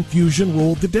think confusion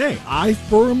ruled the day. I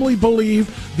firmly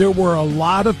believe there were a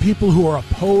lot of people who are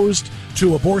opposed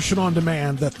to abortion on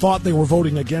demand that thought they were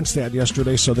voting against that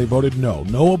yesterday, so they voted no.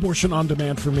 No abortion on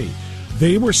demand for me.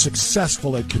 They were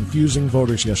successful at confusing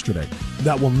voters yesterday.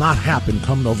 That will not happen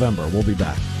come November. We'll be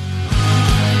back.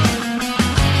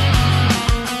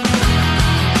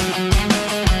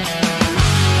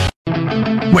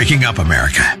 Waking up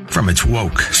America from its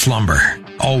woke slumber.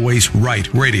 Always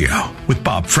Right Radio with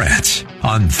Bob France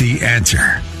on The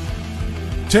Answer.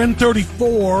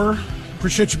 10:34.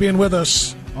 Appreciate you being with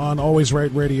us on Always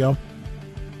Right Radio.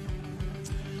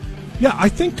 Yeah, I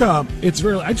think it's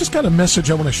really, I just got a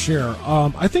message I want to share.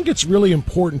 I think it's really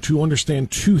important to understand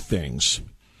two things.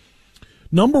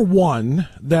 Number one,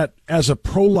 that as a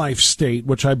pro-life state,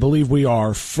 which I believe we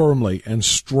are firmly and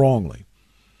strongly,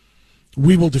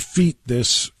 we will defeat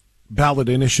this ballot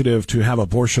initiative to have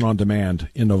abortion on demand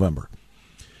in November.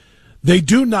 They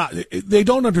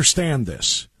don't understand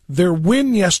this. Their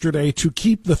win yesterday to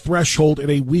keep the threshold at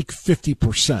a weak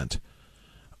 50%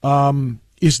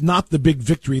 is not the big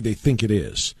victory they think it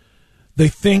is. They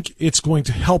think it's going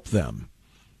to help them.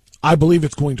 I believe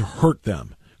it's going to hurt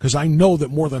them, because I know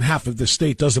that more than half of the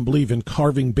state doesn't believe in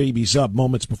carving babies up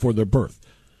moments before their birth.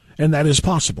 And that is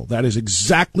possible. That is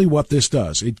exactly what this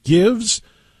does. It gives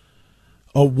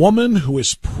a woman who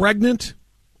is pregnant,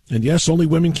 and yes, only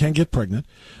women can get pregnant,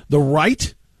 the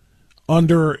right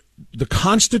under the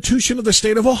Constitution of the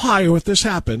state of Ohio, if this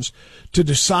happens, to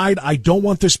decide, I don't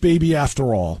want this baby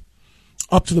after all,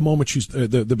 up to the moment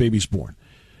the baby's born.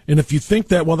 And if you think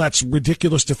that, well, that's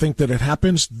ridiculous to think that it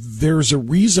happens, there's a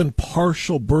reason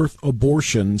partial birth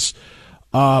abortions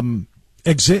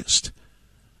exist.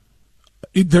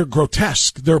 They're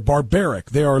grotesque. They're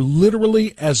barbaric. They are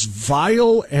literally as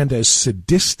vile and as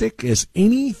sadistic as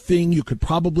anything you could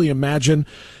probably imagine,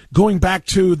 going back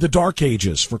to the Dark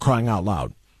Ages, for crying out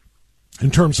loud,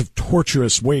 in terms of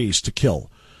torturous ways to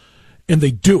kill. And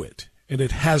they do it, and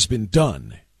it has been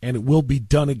done, and it will be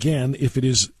done again if it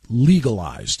is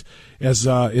legalized, as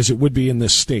it would be in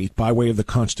this state by way of the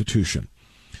Constitution.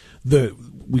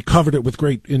 We covered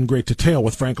it in great detail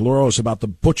with Frank LaRose about the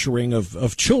butchering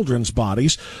of children's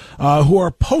bodies who are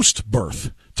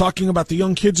post-birth, talking about the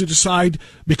young kids who decide,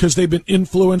 because they've been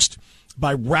influenced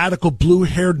by radical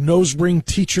blue-haired nose-ring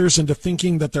teachers into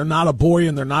thinking that they're not a boy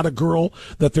and they're not a girl,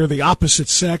 that they're the opposite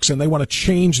sex, and they want to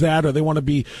change that, or they want to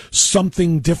be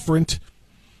something different.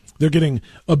 They're getting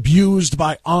abused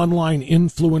by online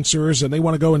influencers, and they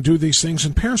want to go and do these things,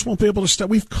 and parents won't be able to stop.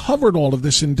 We've covered all of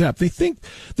this in depth. They think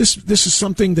this is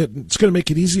something that's going to make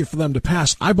it easier for them to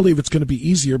pass. I believe it's going to be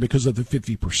easier because of the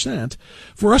 50%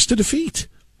 for us to defeat.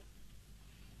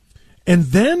 And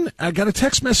then I got a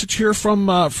text message here from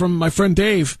my friend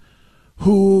Dave,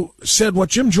 who said what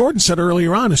Jim Jordan said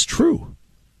earlier on is true.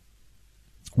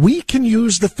 We can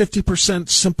use the 50%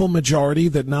 simple majority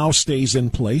that now stays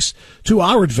in place to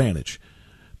our advantage.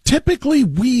 Typically,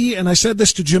 we, and I said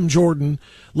this to Jim Jordan,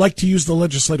 like to use the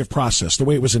legislative process the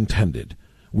way it was intended.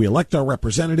 We elect our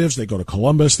representatives, they go to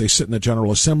Columbus, they sit in the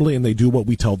General Assembly, and they do what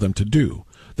we tell them to do.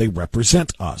 They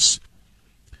represent us.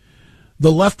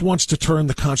 The left wants to turn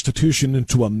the Constitution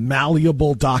into a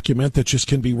malleable document that just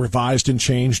can be revised and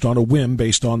changed on a whim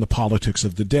based on the politics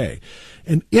of the day.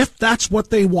 And if that's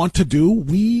what they want to do,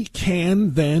 we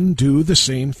can then do the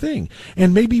same thing.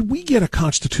 And maybe we get a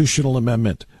constitutional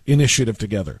amendment initiative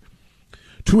together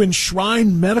to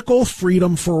enshrine medical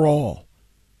freedom for all.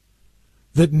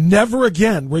 That never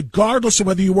again, regardless of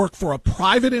whether you work for a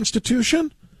private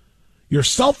institution, you're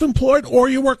self-employed, or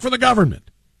you work for the government,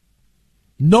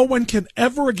 no one can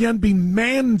ever again be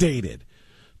mandated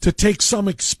to take some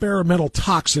experimental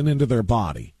toxin into their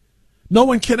body. No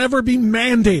one can ever be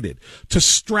mandated to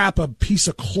strap a piece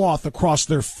of cloth across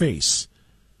their face.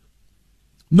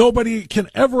 Nobody can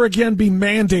ever again be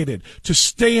mandated to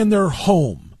stay in their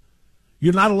home.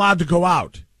 You're not allowed to go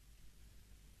out.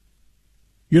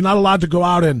 You're not allowed to go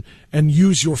out and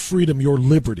use your freedom, your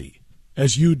liberty,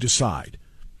 as you decide.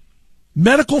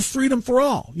 Medical freedom for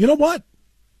all. You know what?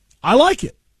 I like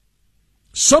it.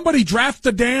 Somebody draft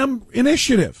the damn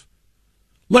initiative.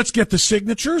 Let's get the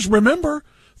signatures. Remember,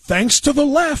 thanks to the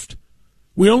left,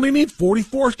 we only need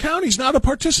 44 counties now to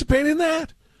participate in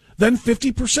that. Then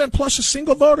 50% plus a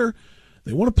single voter.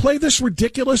 They want to play this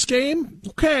ridiculous game?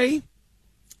 Okay.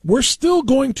 We're still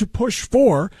going to push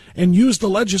for and use the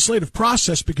legislative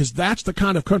process because that's the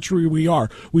kind of country we are.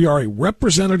 We are a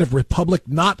representative republic,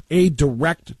 not a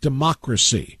direct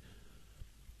democracy.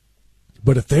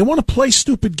 But if they want to play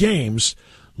stupid games,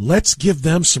 let's give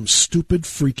them some stupid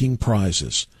freaking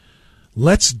prizes.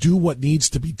 Let's do what needs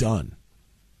to be done.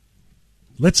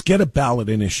 Let's get a ballot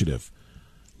initiative.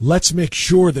 Let's make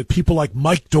sure that people like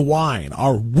Mike DeWine,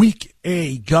 our weak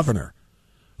A governor,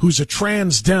 who's a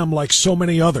trans Dem like so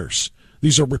many others.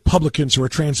 These are Republicans who are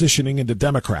transitioning into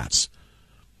Democrats.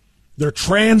 They're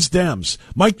trans Dems.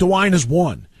 Mike DeWine has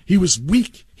won. He was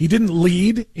weak. He didn't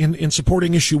lead in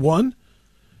supporting Issue 1.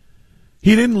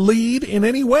 He didn't lead in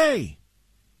any way.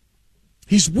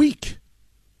 He's weak.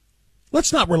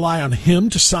 Let's not rely on him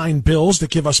to sign bills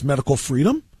that give us medical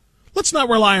freedom. Let's not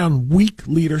rely on weak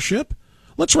leadership.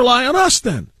 Let's rely on us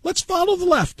then. Let's follow the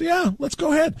left. Yeah, let's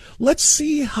go ahead. Let's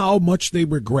see how much they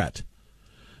regret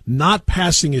not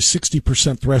passing a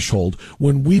 60% threshold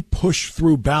when we push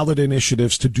through ballot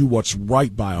initiatives to do what's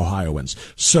right by Ohioans,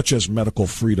 such as medical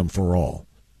freedom for all.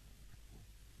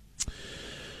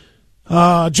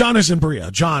 John is in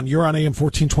Berea. John, you're on AM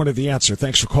 1420 The Answer.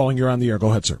 Thanks for calling. You're on the air. Go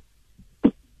ahead, sir.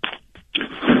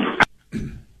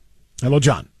 Hello,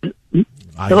 John.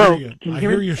 Hello. I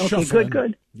hear you shuffling. Okay,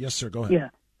 good. Yes, sir. Go ahead.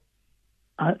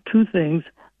 Yeah. Two things.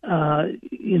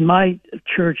 In my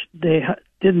church, they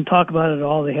didn't talk about it at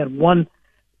all. They had one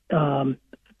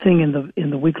thing in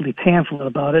the weekly pamphlet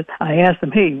about it. I asked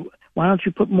them, hey, why don't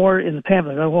you put more in the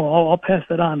pamphlet? I go, well, I'll pass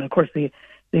that on. And of course, they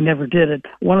never did it.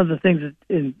 One of the things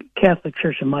in Catholic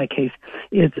Church, in my case,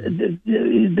 is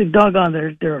the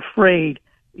doggone they're afraid.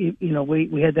 You know,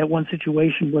 we had that one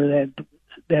situation where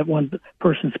that one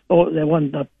person spoke, that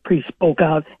one priest spoke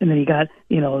out, and then he got,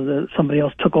 somebody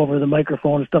else took over the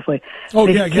microphone and stuff like. Oh,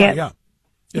 yeah.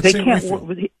 They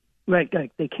can't. Right.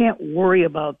 They can't worry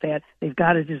about that. They've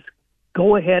got to just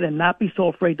go ahead and not be so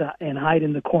afraid to and hide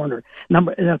in the corner.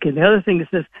 The other thing is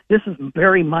this is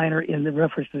very minor in the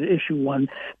reference to issue 1,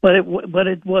 but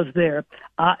it was there.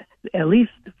 At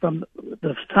least from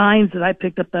the signs that I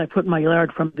picked up that I put in my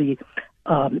yard from the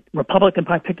Republican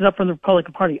Party, picked it up from the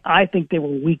Republican Party. I think they were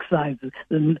weak signs.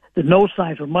 The no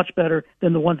signs were much better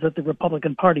than the ones that the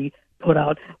Republican Party put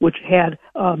out, which had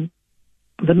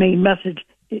the main message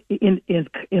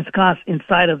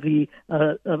inside of the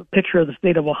picture of the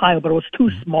state of Ohio, but it was too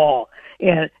small,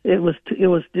 and it was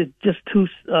just too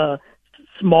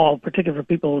small, particularly for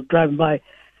people driving by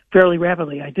fairly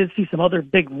rapidly. I did see some other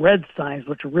big red signs,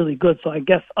 which are really good. So I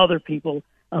guess other people,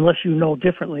 unless you know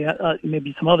differently,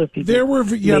 maybe some other people. There were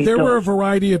a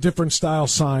variety of different style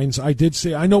signs. I did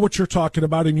see. I know what you're talking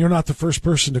about, and you're not the first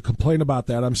person to complain about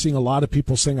that. I'm seeing a lot of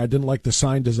people saying I didn't like the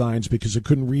sign designs because I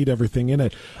couldn't read everything in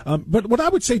it. But what I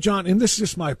would say, John, and this is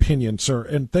just my opinion, sir,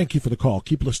 and thank you for the call.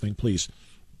 Keep listening, please.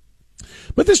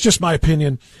 But this is just my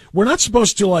opinion. We're not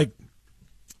supposed to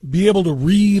be able to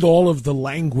read all of the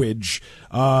language,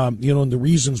 and the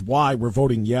reasons why we're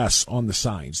voting yes on the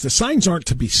signs. The signs aren't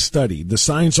to be studied. The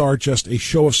signs are just a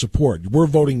show of support. We're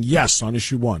voting yes on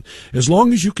issue 1. As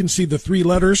long as you can see the 3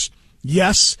 letters,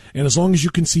 yes, and as long as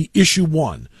you can see issue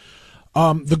 1.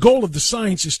 The goal of the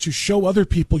signs is to show other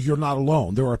people you're not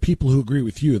alone. There are people who agree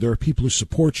with you. There are people who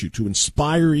support you, to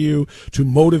inspire you, to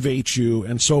motivate you,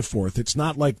 and so forth. It's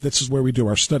not like this is where we do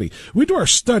our study. We do our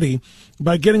study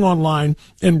by getting online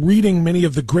and reading many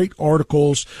of the great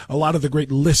articles, a lot of the great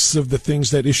lists of the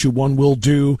things that issue 1 will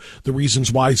do, the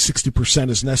reasons why 60%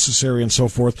 is necessary, and so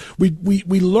forth. We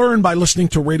learn by listening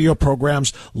to radio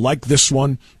programs like this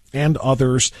one and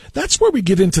others. That's where we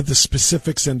get into the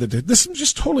specifics, and this is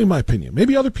just totally my opinion.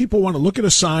 Maybe other people want to look at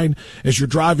a sign as you're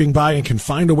driving by and can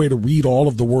find a way to read all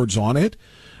of the words on it.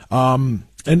 For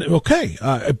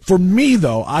me,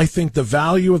 though, I think the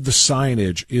value of the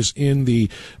signage is in the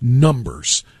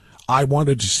numbers. I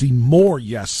wanted to see more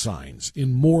yes signs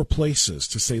in more places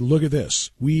to say, look at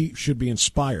this. We should be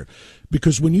inspired.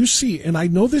 Because when you see, and I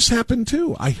know this happened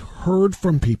too, I heard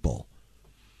from people.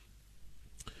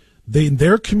 In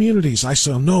their communities, I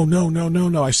saw no.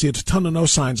 I see a ton of no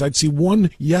signs. I'd see 1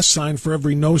 yes sign for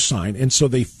every no sign. And so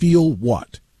they feel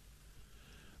what?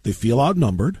 They feel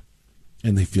outnumbered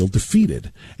and they feel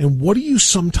defeated. And what do you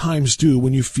sometimes do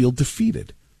when you feel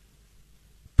defeated?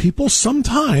 People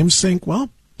sometimes think, well,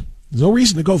 there's no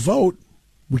reason to go vote.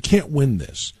 We can't win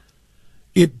this.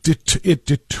 It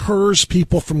deters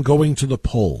people from going to the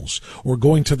polls or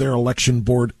going to their election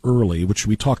board early, which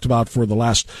we talked about for the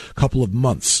last couple of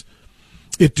months.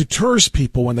 It deters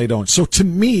people when they don't. So to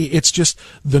me, it's just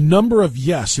the number of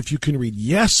yes. If you can read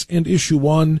yes and issue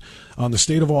 1 on the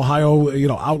state of Ohio,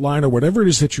 outline or whatever it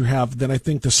is that you have, then I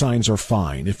think the signs are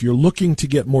fine. If you're looking to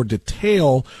get more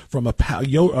detail from a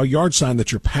yard sign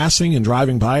that you're passing and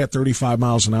driving by at 35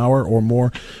 miles an hour or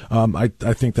more, I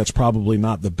think that's probably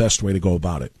not the best way to go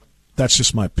about it. That's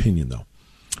just my opinion, though.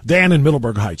 Dan in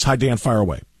Middleburg Heights. Hi, Dan. Fire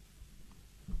away.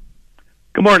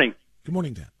 Good morning. Good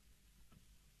morning, Dan.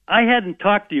 I hadn't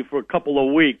talked to you for a couple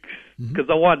of weeks because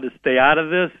I wanted to stay out of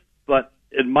this, but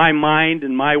in my mind,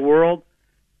 in my world,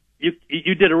 you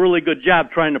did a really good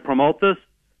job trying to promote this,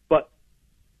 but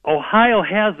Ohio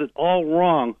has it all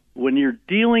wrong when you're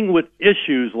dealing with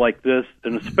issues like this,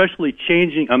 and especially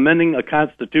amending a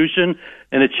constitution,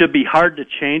 and it should be hard to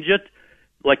change it.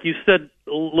 Like you said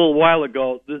a little while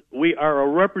ago, we are a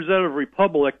representative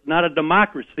republic, not a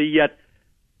democracy, yet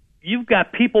you've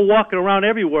got people walking around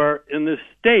everywhere in this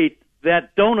state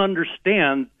that don't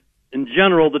understand, in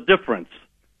general, the difference.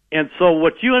 And so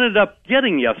what you ended up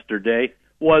getting yesterday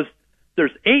was there's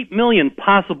 8 million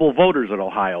possible voters in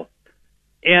Ohio.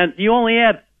 And you only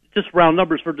had, just round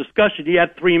numbers for discussion, you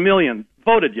had 3 million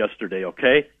voted yesterday,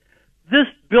 okay? This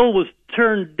bill was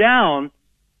turned down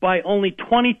by only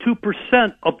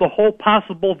 22% of the whole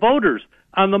possible voters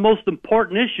on the most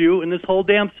important issue in this whole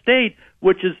damn state,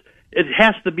 which is it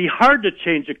has to be hard to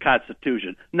change a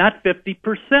constitution, not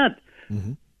 50%.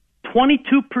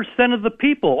 22% of the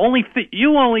people.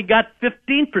 You only got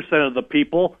 15% of the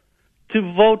people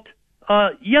to vote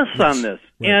yes on this.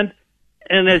 Right.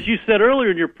 And as you said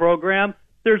earlier in your program,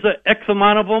 there's an X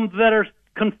amount of them that are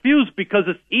confused because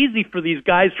it's easy for these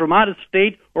guys from out of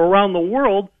state or around the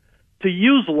world to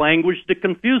use language to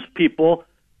confuse people.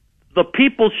 The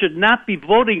people should not be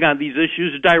voting on these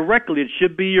issues directly. It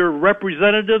should be your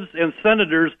representatives and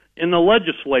senators in the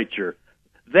legislature.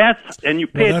 And you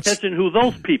pay attention who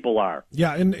those people are.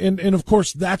 Yeah, and of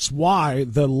course, that's why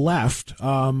the left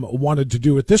wanted to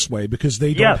do it this way, because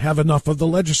they don't have enough of the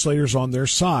legislators on their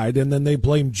side, and then they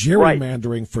blame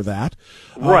gerrymandering for that.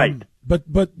 Right. But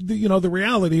the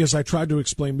reality, as I tried to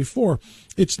explain before,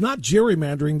 it's not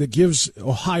gerrymandering that gives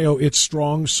Ohio its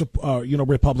strong,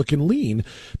 Republican lean,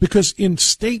 because in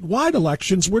statewide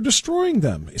elections, we're destroying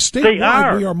them.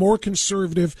 Statewide, we are more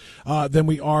conservative than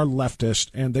we are leftist,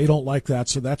 and they don't like that.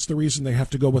 So that's the reason they have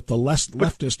to go with the less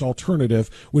leftist alternative,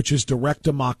 which is direct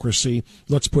democracy.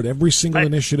 Let's put every single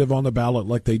initiative on the ballot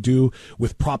like they do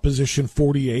with Proposition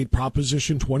 48,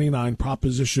 Proposition 29,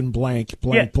 Proposition blank in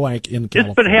California.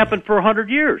 It's been happening for 100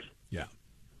 years. Yeah.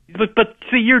 But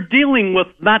see, you're dealing with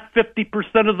not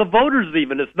 50% of the voters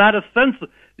even. It's not a sense.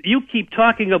 You keep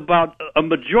talking about a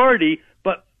majority,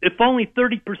 but if only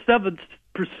 37%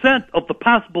 of the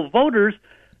possible voters,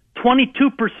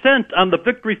 22% on the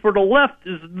victory for the left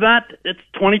is not, it's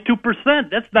 22%.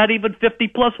 That's not even 50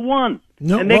 plus 1.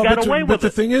 No, and they got away with it. But the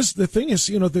thing is,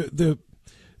 the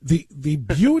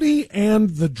beauty and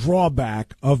the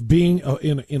drawback of being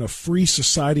in a free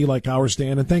society like ours,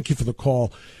 Dan, and thank you for the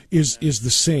call, is the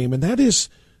same, and that is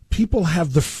people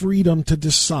have the freedom to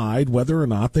decide whether or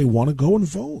not they want to go and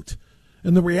vote.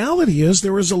 And the reality is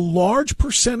there is a large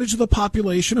percentage of the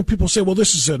population, and people say, well,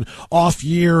 this is an off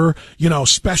year,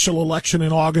 special election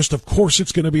in August. Of course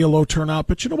it's going to be a low turnout.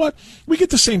 But you know what? We get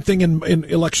the same thing in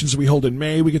elections that we hold in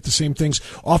May. We get the same things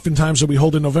oftentimes that we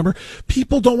hold in November.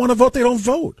 People don't want to vote. They don't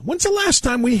vote. When's the last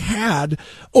time we had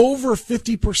over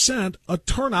 50% a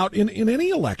turnout in any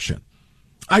election?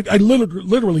 I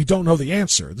literally don't know the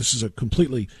answer. This is a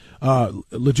completely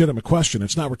legitimate question.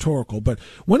 It's not rhetorical. But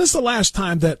when is the last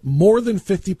time that more than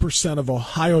 50% of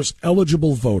Ohio's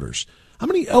eligible voters, how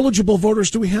many eligible voters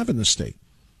do we have in this state?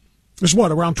 There's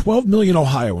around 12 million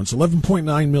Ohioans,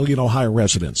 11.9 million Ohio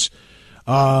residents.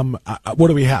 What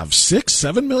do we have? 6,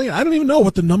 7 million? I don't even know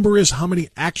what the number is. How many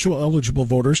actual eligible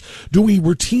voters? Do we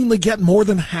routinely get more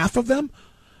than half of them?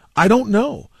 I don't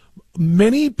know.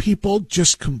 Many people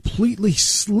just completely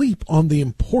sleep on the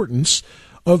importance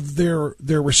of their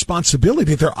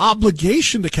responsibility, their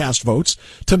obligation to cast votes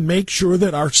to make sure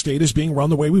that our state is being run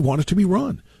the way we want it to be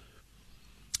run.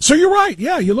 So you're right.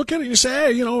 Yeah, you look at it and you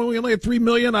say, hey, we only had 3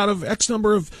 million out of X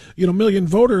number of million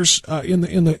voters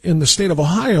in the state of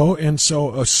Ohio, and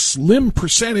so a slim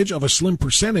percentage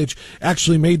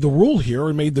actually made the rule here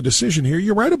and made the decision here.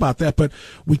 You're right about that, but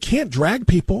we can't drag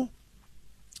people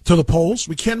to the polls.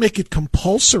 We can't make it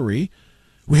compulsory.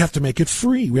 We have to make it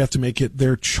free. We have to make it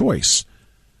their choice.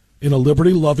 In a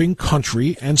liberty-loving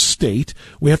country and state,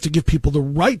 we have to give people the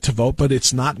right to vote, but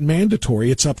it's not mandatory.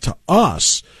 It's up to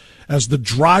us as the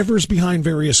drivers behind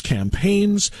various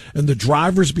campaigns and the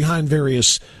drivers behind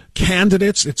various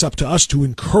candidates. It's up to us to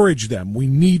encourage them. We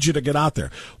need you to get out there.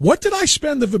 What did I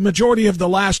spend the majority of the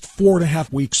last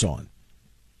 4.5 weeks on?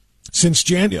 Since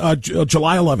July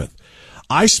 11th.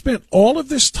 I spent all of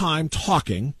this time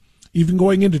talking, even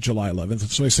going into July 11th,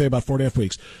 so I say about 4.5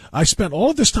 weeks, I spent all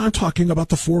of this time talking about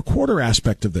the four-quarter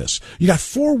aspect of this. You got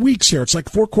 4 weeks here. It's like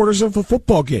 4 quarters of a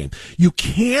football game. You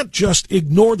can't just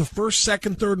ignore the first,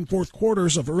 second, third, and fourth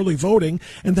quarters of early voting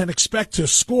and then expect to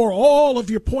score all of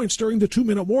your points during the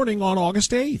 2-minute warning on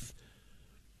August 8th.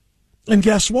 And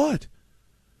guess what?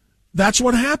 That's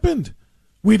what happened.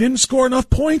 We didn't score enough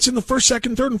points in the first,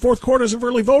 second, third, and fourth quarters of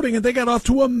early voting, and they got off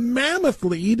to a mammoth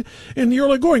lead in the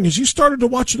early going. As you started to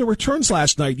watch the returns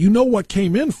last night, you know what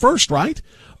came in first, right?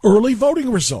 Early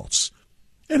voting results.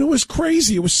 And it was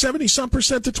crazy. It was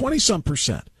 70-some% to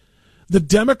 20-some%. The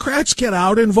Democrats get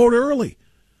out and vote early.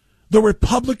 The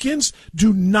Republicans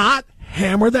do not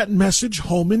hammer that message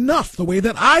home enough the way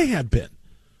that I had been.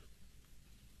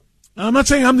 I'm not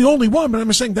saying I'm the only one, but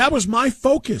I'm saying that was my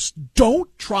focus. Don't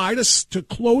try to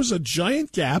close a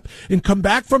giant gap and come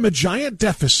back from a giant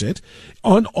deficit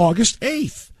on August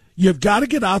 8th. You've got to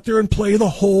get out there and play the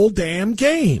whole damn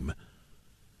game.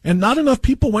 And not enough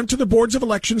people went to the boards of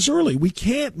elections early. We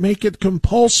can't make it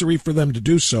compulsory for them to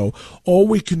do so. All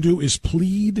we can do is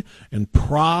plead and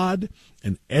prod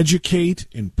and educate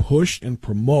and push and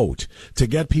promote to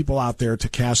get people out there to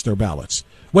cast their ballots,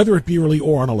 whether it be early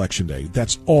or on Election Day.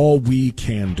 That's all we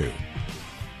can do.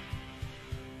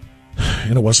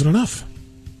 And it wasn't enough.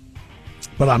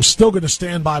 But I'm still going to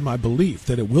stand by my belief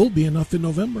that it will be enough in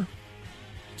November.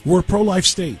 We're a pro-life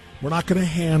state. We're not going to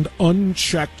hand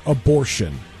unchecked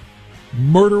abortion,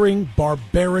 murdering,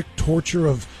 barbaric torture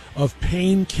of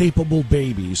pain-capable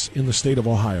babies in the state of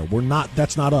Ohio. We're not.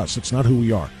 That's not us. It's not who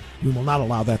we are. We will not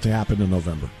allow that to happen in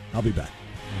November. I'll be back.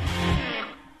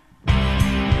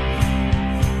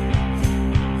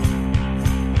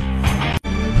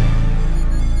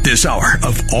 This hour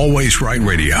of Always Right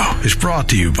Radio is brought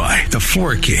to you by The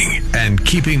Floor King and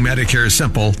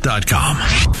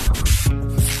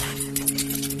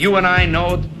KeepingMedicareSimple.com. You and I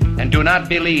know and do not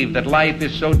believe that life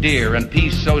is so dear and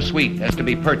peace so sweet as to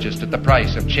be purchased at the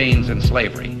price of chains and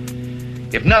slavery.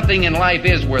 If nothing in life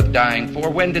is worth dying for,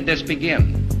 when did this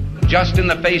begin? Just in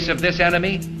the face of this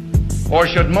enemy? Or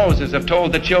should Moses have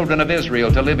told the children of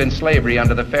Israel to live in slavery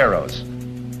under the Pharaohs?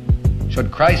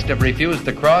 Should Christ have refused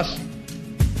the cross?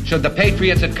 Should the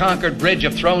patriots at Concord Bridge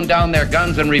have thrown down their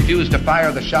guns and refused to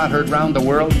fire the shot heard round the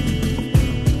world?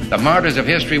 The martyrs of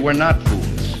history were not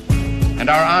fools, and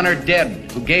our honored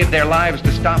dead who gave their lives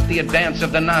to stop the advance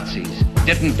of the Nazis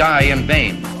didn't die in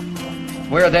vain.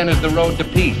 Where then is the road to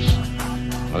peace?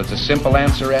 Well, it's a simple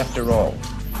answer after all.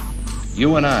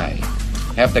 You and I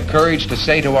have the courage to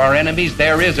say to our enemies,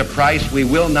 there is a price we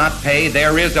will not pay,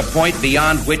 there is a point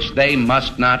beyond which they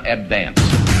must not advance.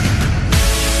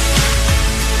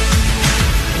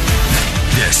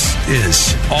 This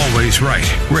is Always Right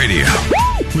Radio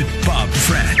with Bob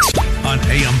France on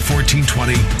AM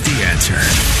 1420, The Answer.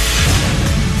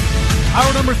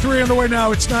 Hour number 3 on the way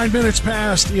now. It's 9 minutes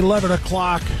past 11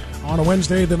 o'clock on a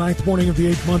Wednesday, the 9th morning of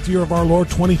the 8th month year of our Lord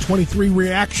 2023.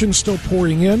 Reactions still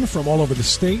pouring in from all over the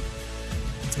state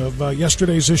of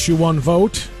yesterday's Issue 1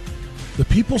 vote. The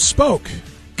people spoke.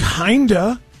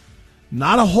 Kinda.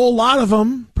 Not a whole lot of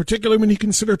them, particularly when you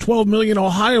consider 12 million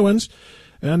Ohioans.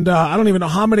 And I don't even know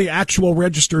how many actual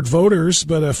registered voters,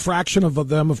 but a fraction of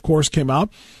them, of course, came out,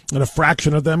 and a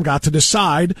fraction of them got to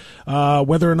decide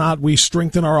whether or not we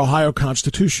strengthen our Ohio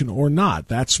Constitution or not.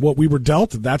 That's what we were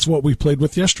dealt. That's what we played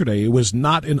with yesterday. It was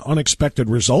not an unexpected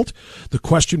result. The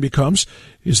question becomes,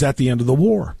 is that the end of the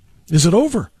war? Is it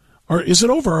over? Or is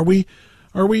it over? Are we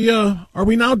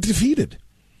now defeated?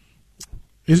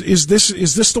 Is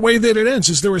this the way that it ends?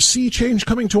 Is there a sea change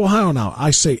coming to Ohio now?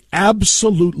 I say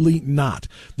absolutely not.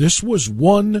 This was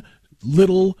one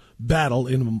little battle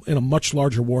in a much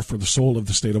larger war for the soul of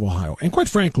the state of Ohio. And quite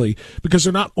frankly, because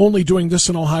they're not only doing this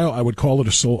in Ohio, I would call it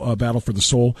a battle for the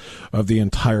soul of the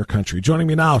entire country. Joining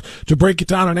me now to break it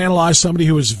down and analyze somebody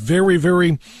who is very,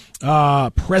 very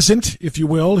present, if you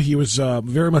will. He was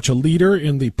very much a leader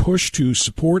in the push to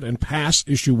support and pass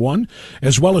Issue 1,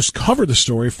 as well as cover the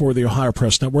story for the Ohio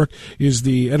Press Network, is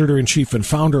the editor-in-chief and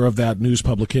founder of that news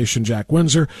publication, Jack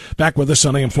Windsor. Back with us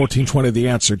on AM 1420, The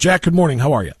Answer. Jack, good morning.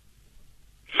 How are you?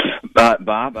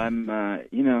 Bob, I'm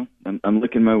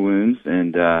licking my wounds,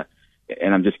 and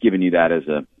I'm just giving you that as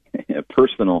a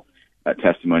personal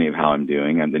testimony of how I'm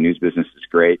doing. The news business is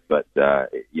great, but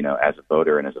as a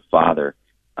voter and as a father,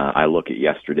 I look at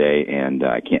yesterday and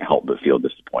I can't help but feel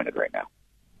disappointed right now.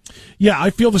 Yeah, I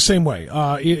feel the same way.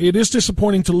 It is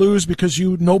disappointing to lose because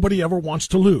nobody ever wants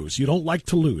to lose. You don't like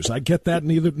to lose. I get that.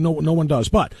 No one does.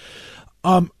 But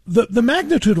the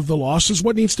magnitude of the loss is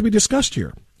what needs to be discussed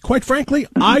here. Quite frankly,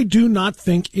 I do not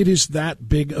think it is that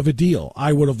big of a deal.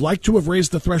 I would have liked to have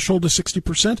raised the threshold to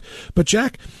 60%, but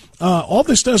Jack, all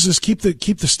this does is keep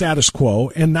the status quo,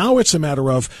 and now it's a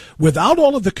matter of, without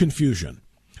all of the confusion,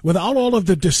 without all of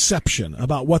the deception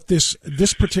about what this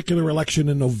particular election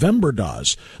in November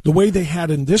does, the way they had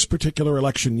in this particular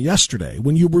election yesterday,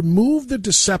 when you remove the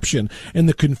deception and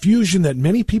the confusion that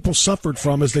many people suffered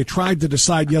from as they tried to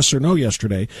decide yes or no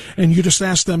yesterday, and you just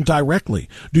ask them directly,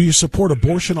 do you support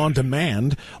abortion on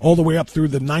demand all the way up through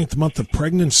the 9th month of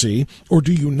pregnancy, or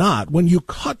do you not? When you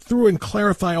cut through and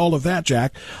clarify all of that,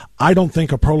 Jack, I don't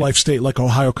think a pro-life state like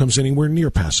Ohio comes anywhere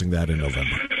near passing that in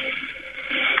November.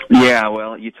 Yeah,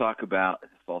 well, you talk about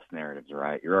false narratives,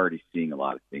 right? You're already seeing a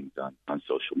lot of things on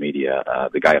social media.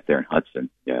 The guy up there in Hudson,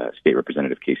 State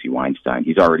Representative Casey Weinstein,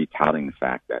 he's already touting the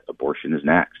fact that abortion is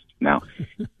next. Now,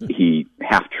 he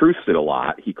half-truths it a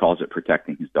lot. He calls it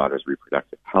protecting his daughter's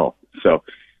reproductive health. So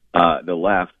the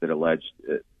left that alleged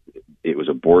it was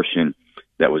abortion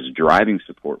that was driving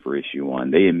support for Issue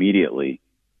 1, they immediately,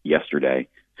 yesterday,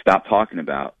 stopped talking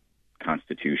about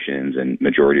constitutions and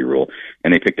majority rule,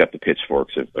 and they picked up the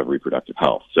pitchforks of reproductive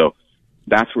health. So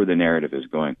that's where the narrative is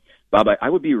going. Bob, I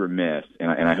would be remiss,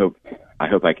 and I hope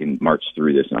I can march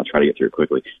through this, and I'll try to get through it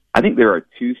quickly. I think there are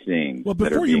two things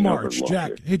that are being overlooked.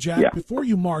 Jack, hey, Jack, before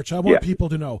you march, I want people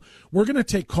to know, we're going to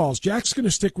take calls. Jack's going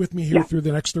to stick with me here through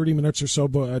the next 30 minutes or so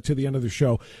to the end of the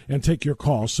show and take your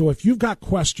calls. So if you've got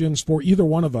questions for either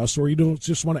one of us or you don't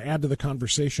just want to add to the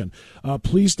conversation,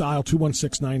 please dial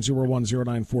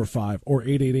 216-901-0945 or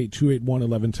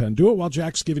 888-281-1110. Do it while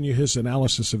Jack's giving you his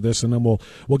analysis of this, and then we'll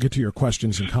get to your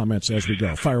questions and comments as we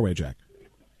go. Fire away, Jack.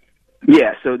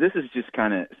 Yeah, so this is just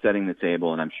kind of setting the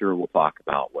table, and I'm sure we'll talk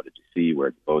about what did you see,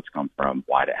 where the votes come from,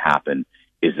 why did it happen,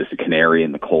 is this a canary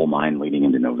in the coal mine leading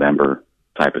into November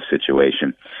type of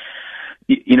situation.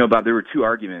 Bob, there were two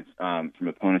arguments from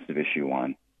opponents of Issue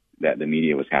 1 that the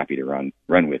media was happy to run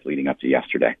with leading up to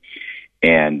yesterday.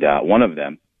 And one of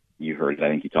them, you heard, I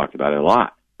think you talked about it a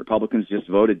lot Republicans just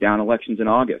voted down elections in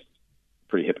August.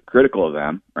 Pretty hypocritical of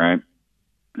them, right?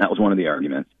 That was one of the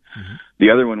arguments. Mm-hmm.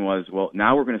 The other one was, well,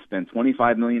 now we're going to spend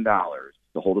 $25 million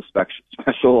to hold a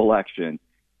special election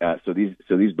so these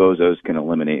bozos can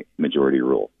eliminate majority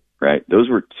rule, right? Those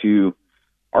were two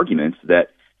arguments that,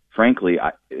 frankly,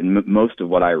 in most of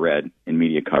what I read in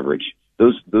media coverage,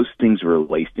 those things were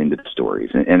laced into the stories.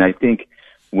 And I think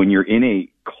when you're in a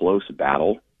close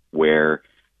battle where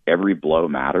every blow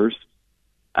matters,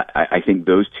 I think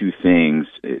those two things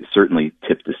certainly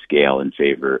tip the scale in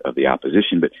favor of the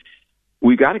opposition. But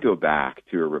we got to go back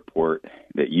to a report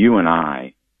that you and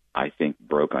I think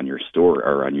broke on your story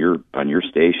or on your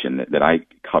station that I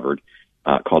covered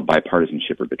called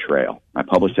Bipartisanship or Betrayal. I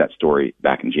published that story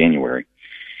back in January.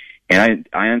 And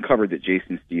I uncovered that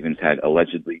Jason Stevens had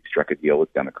allegedly struck a deal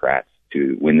with Democrats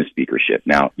to win the speakership.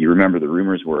 Now, you remember the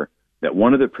rumors were that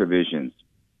one of the provisions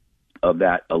of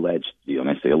that alleged deal, and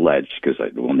I say alleged because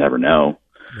we'll never know,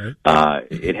 right.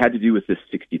 It had to do with this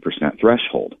 60%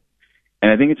 threshold.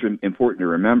 And I think it's important to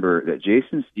remember that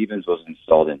Jason Stevens was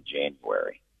installed in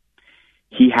January.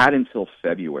 He had until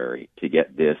February to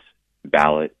get this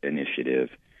ballot initiative,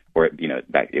 or,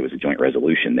 it was a joint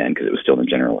resolution then because it was still in the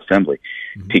General Assembly,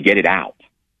 to get it out.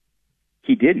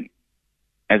 He didn't.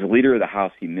 As a leader of the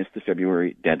House, he missed the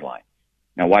February deadline.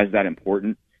 Now, why is that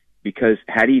important? Because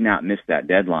had he not missed that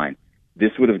deadline,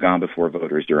 this would have gone before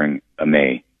voters during a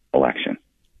May election.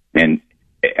 And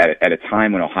at a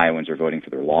time when Ohioans are voting for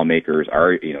their lawmakers,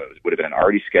 it would have been an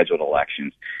already scheduled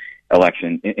election,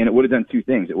 and it would have done two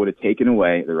things. It would have taken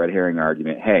away the red herring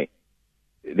argument, hey,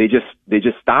 they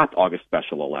just stopped August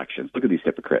special elections. Look at these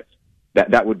hypocrites.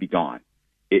 That would be gone.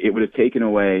 It would have taken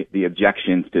away the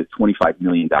objections to $25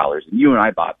 million. And you and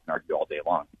I, Bob, can argue all day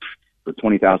long. For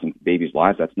 20,000 babies'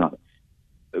 lives, that's nothing.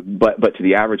 But to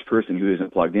the average person who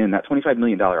isn't plugged in, that $25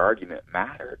 million argument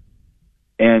mattered.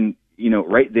 And,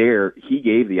 right there, he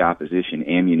gave the opposition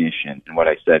ammunition. And what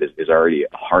I said is already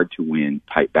a hard-to-win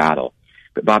type battle.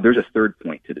 But, Bob, there's a third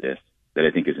point to this that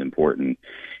I think is important.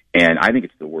 And I think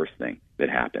it's the worst thing that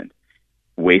happened.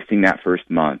 Wasting that first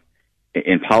month.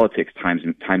 In politics,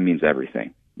 time means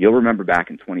everything. You'll remember back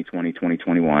in 2020,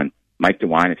 2021, Mike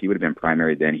DeWine, if he would have been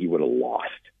primaried then, he would have lost.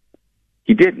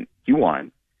 He didn't. He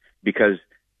won because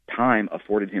time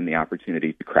afforded him the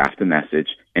opportunity to craft a message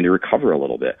and to recover a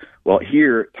little bit. Well,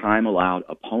 here, time allowed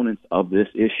opponents of this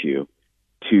issue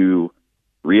to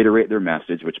reiterate their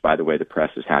message, which, by the way, the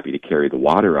press is happy to carry the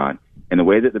water on. And the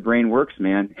way that the brain works,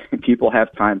 man, people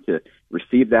have time to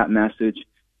receive that message.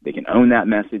 They can own that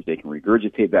message. They can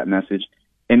regurgitate that message.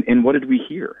 And what did we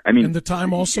hear? I mean, and the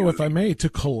time also, if I may, to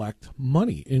collect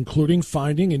money, including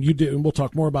finding, and you did, and we'll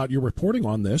talk more about your reporting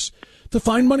on this, to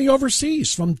find money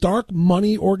overseas from dark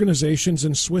money organizations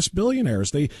and Swiss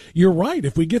billionaires. You're right.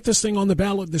 If we get this thing on the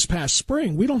ballot this past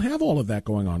spring, we don't have all of that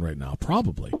going on right now,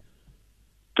 probably.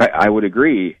 I would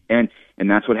agree, and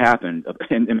that's what happened.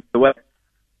 And the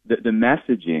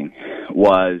messaging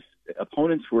was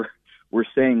opponents were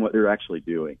saying what they're actually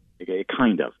doing,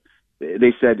 kind of.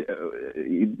 They said,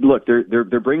 look,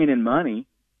 they're bringing in money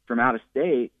from out of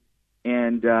state,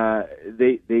 and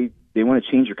they want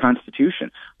to change your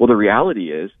constitution. Well, the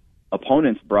reality is,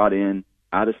 opponents brought in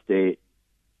out of state.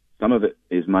 Some of it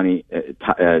is money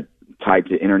tied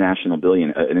to an international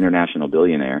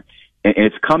billionaire, and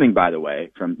it's coming, by the way,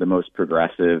 from the most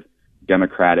progressive,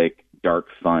 democratic dark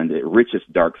fund,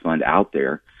 richest dark fund out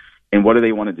there. And what do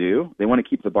they want to do? They want to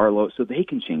keep the bar low so they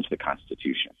can change the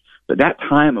Constitution. But that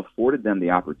time afforded them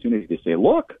the opportunity to say,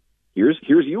 look, here's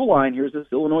Uline, here's this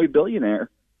Illinois billionaire,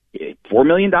 $4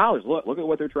 million. Look at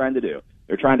what they're trying to do.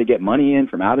 They're trying to get money in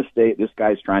from out of state. This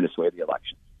guy's trying to sway the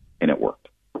election. And it worked.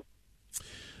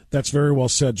 That's very well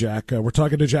said, Jack. We're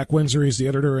talking to Jack Windsor. He's the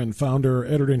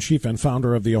editor-in-chief and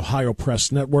founder of the Ohio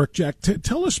Press Network. Jack,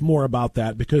 tell us more about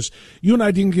that, because you and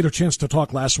I didn't get a chance to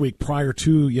talk last week prior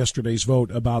to yesterday's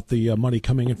vote about the money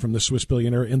coming in from the Swiss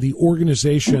billionaire and the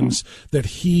organizations that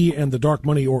he and the dark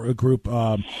money group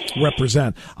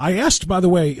represent. I asked, by the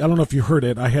way, I don't know if you heard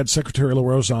it, I had Secretary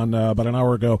LaRose on about an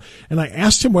hour ago, and I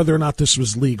asked him whether or not this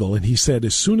was legal, and he said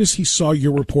as soon as he saw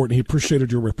your report, and he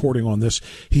appreciated your reporting on this,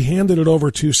 he handed it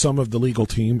over to some of the legal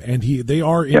team, and they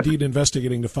are indeed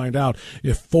investigating to find out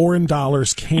if foreign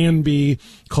dollars can be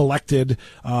collected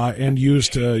and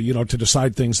used to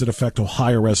decide things that affect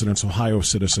Ohio residents, Ohio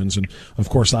citizens, and of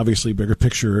course, obviously, bigger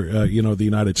picture, the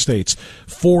United States.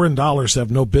 Foreign dollars have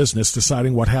no business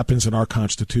deciding what happens in our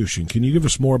Constitution. Can you give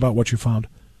us more about what you found?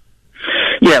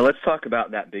 Yeah, let's talk about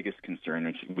that biggest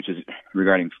concern, which is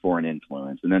regarding foreign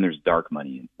influence, and then there's dark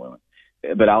money influence.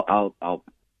 But I'll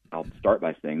start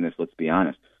by saying this. Let's be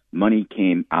honest. Money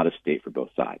came out of state for both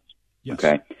sides. Yes.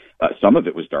 Okay. Some of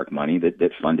it was dark money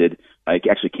that funded, it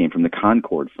actually came from the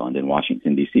Concord Fund in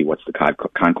Washington, D.C. What's the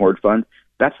Concord Fund?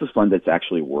 That's the fund that's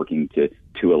actually working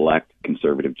to elect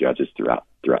conservative judges throughout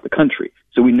the country.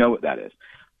 So we know what that is.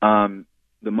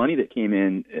 The money that came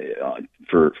in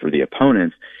for the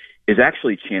opponents is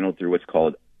actually channeled through what's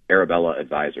called Arabella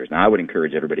Advisors. Now, I would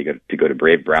encourage everybody to go to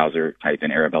Brave browser, type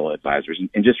in Arabella Advisors,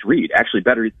 and just read. Actually,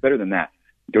 better than that,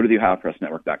 go to the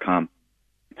OhioPressNetwork.com,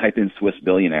 type in Swiss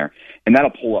billionaire, and that'll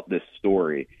pull up this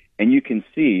story. And you can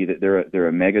see that they're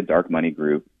a mega dark money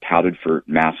group touted for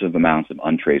massive amounts of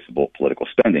untraceable political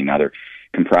spending. Now, they're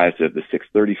comprised of the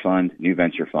 630 Fund, New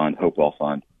Venture Fund, Hopewell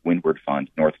Fund, Windward Fund,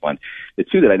 North Fund. The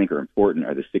two that I think are important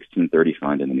are the 1630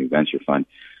 Fund and the New Venture Fund.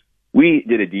 We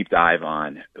did a deep dive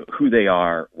on who they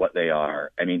are, what they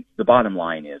are. I mean, the bottom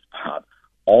line is, Bob,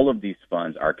 all of these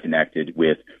funds are connected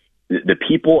with the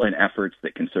people and efforts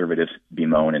that conservatives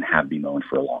bemoan and have bemoaned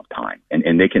for a long time.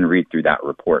 And they can read through that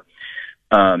report.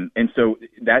 And so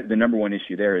that the number one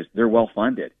issue there is they're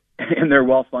well-funded. And they're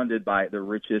well-funded by the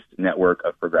richest network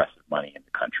of progressive money in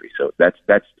the country. So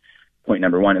that's point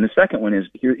number one. And the second one is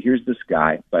here's this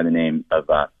guy by the name of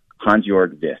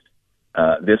Hans-Jörg Wyss.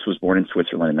 Wyss was born in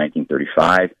Switzerland in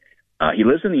 1935. He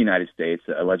lives in the United States,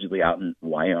 allegedly out in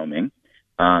Wyoming.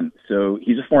 So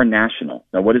he's a foreign national.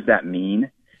 Now, what does that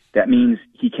mean? That means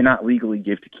he cannot legally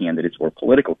give to candidates or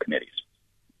political committees.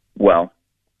 Well,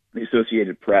 the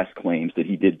Associated Press claims that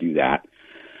he did do that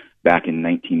back in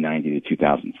 1990 to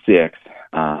 2006,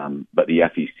 but the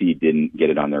FEC didn't get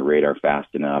it on their radar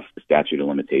fast enough. The statute of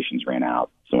limitations ran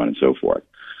out, so on and so forth.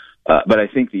 But I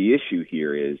think the issue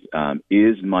here is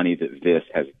money that Wyss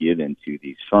has given to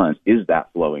these funds, is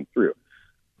that flowing through?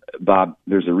 Bob,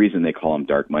 there's a reason they call them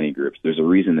dark money groups. There's a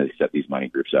reason they set these money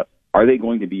groups up. Are they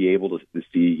going to be able to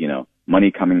see,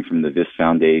 money coming from the Wyss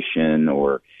Foundation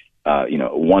or,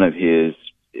 one of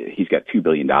he's got $2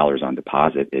 billion on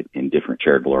deposit in different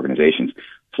charitable organizations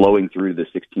flowing through the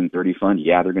 1630 Fund?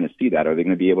 Yeah, they're going to see that. Are they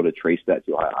going to be able to trace that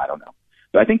to? I don't know.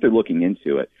 But I think they're looking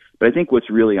into it. But I think what's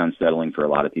really unsettling for a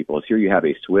lot of people is here you have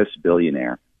a Swiss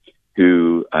billionaire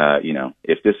who,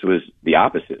 if this was the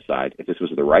opposite side, if this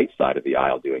was the right side of the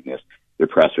aisle doing this, the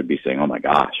press would be saying, oh, my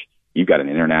gosh, you've got an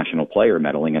international player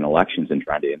meddling in elections and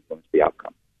trying to influence the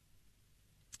outcome.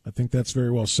 I think that's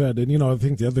very well said. And, I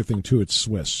think the other thing, too, it's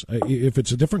Swiss. If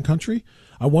it's a different country,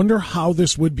 I wonder how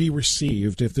this would be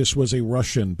received if this was a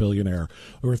Russian billionaire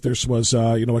or if this was,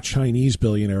 a Chinese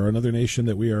billionaire, another nation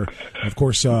that we are, of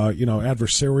course,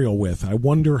 adversarial with. I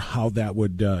wonder how that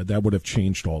would have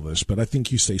changed all this. But I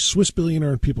think you say Swiss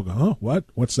billionaire and people go, huh, what?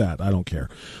 What's that? I don't care.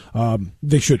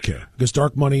 They should care because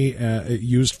dark money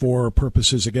used for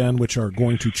purposes, again, which are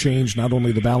going to change not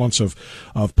only the balance of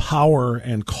power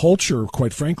and culture,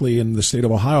 quite frankly, in the state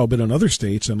of Ohio, but in other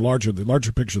states and the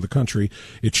larger picture of the country,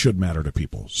 it should matter to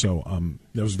people. So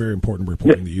that was very important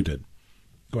reporting that you did.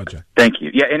 Go ahead, Jack. Thank you.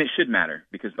 Yeah, and it should matter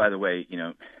because, by the way,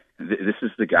 this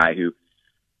is the guy who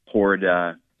poured,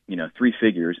 three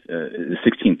figures, the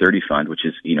 1630 Fund, which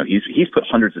is, he's put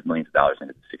hundreds of millions of dollars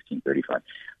into the 1630 Fund.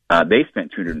 They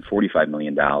spent $245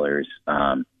 million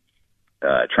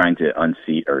trying to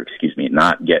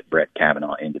not get Brett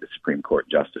Kavanaugh into the Supreme Court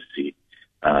justice seat.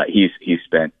 He's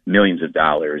spent millions of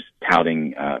dollars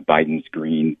touting Biden's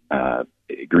green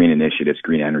initiatives,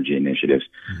 green energy initiatives.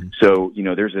 Mm-hmm. So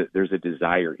there's a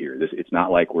desire here. It's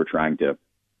not like we're trying to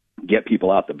get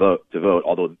people out to vote,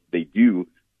 although they do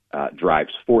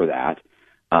drives for that.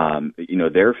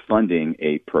 They're funding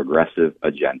a progressive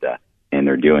agenda, and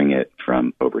they're doing it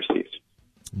from overseas.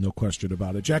 No question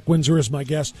about it. Jack Windsor is my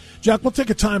guest. Jack, we'll take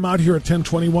a time out here at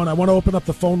 10:21. I want to open up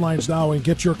the phone lines now and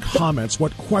get your comments.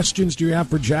 What questions do you have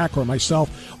for Jack or myself?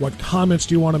 What comments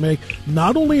do you want to make?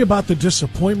 Not only about the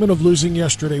disappointment of losing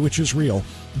yesterday, which is real,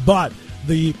 but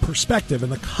the perspective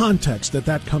and the context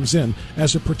that comes in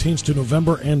as it pertains to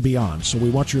November and beyond. So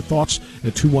we want your thoughts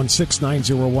at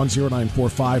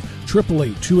 216-901-0945,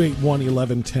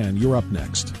 888-281-1110. You're up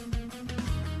next.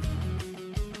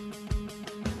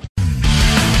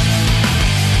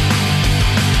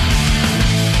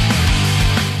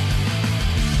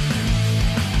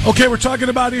 Okay, we're talking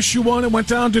about issue one. It went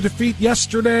down to defeat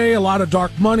yesterday. A lot of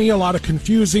dark money, a lot of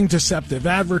confusing, deceptive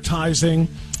advertising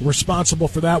responsible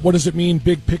for that. What does it mean?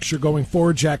 Big picture going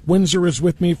forward. Jack Windsor is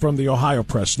with me from the Ohio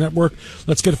Press Network.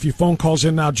 Let's get a few phone calls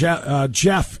in now.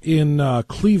 Jeff in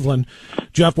Cleveland.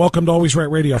 Jeff, welcome to Always Right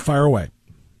Radio. Fire away.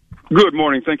 Good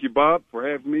morning. Thank you, Bob, for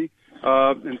having me.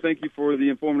 And thank you for the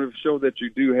informative show that you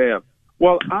do have.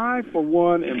 Well, I, for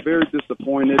one, am very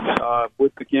disappointed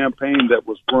with the campaign that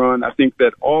was run. I think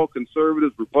that all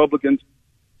conservatives, Republicans,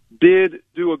 did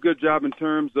do a good job in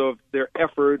terms of their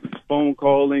efforts, phone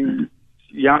calling,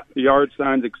 yard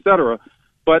signs, etc.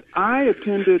 But I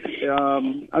attended,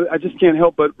 I just can't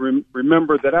help but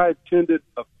remember that I attended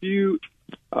a few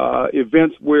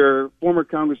events where former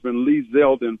Congressman Lee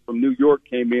Zeldin from New York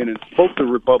came in and spoke to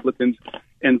Republicans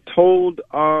and told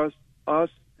us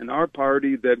and our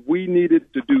party that we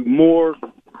needed to do more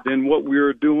than what we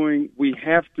were doing. We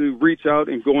have to reach out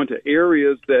and go into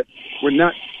areas that we're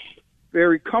not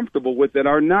very comfortable with, that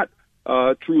are not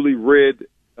truly red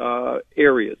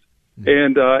areas.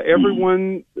 And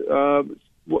everyone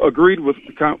agreed with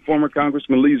former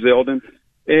Congressman Lee Zeldin.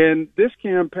 And this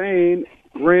campaign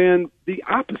ran the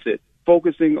opposite,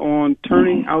 focusing on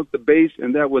turning out the base,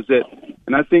 and that was it.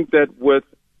 And I think that with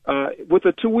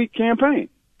a 2-week campaign,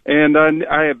 and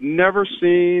I have never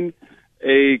seen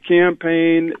a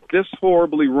campaign this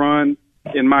horribly run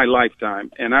in my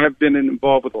lifetime. And I've been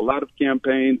involved with a lot of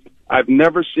campaigns. I've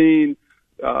never seen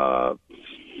county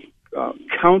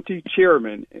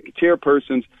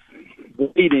chairpersons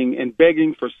waiting and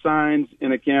begging for signs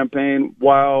in a campaign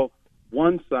while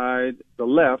one side, the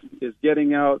left, is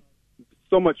getting out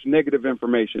so much negative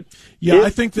information. Yeah, I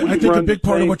think a big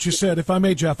part of what you said, if I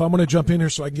may, Jeff, I'm going to jump in here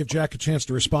so I can give Jack a chance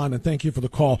to respond, and thank you for the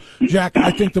call. Jack,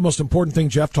 I think the most important thing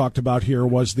Jeff talked about here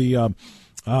was the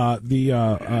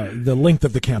length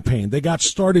of the campaign. They got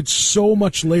started so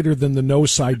much later than the no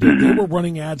side did. They were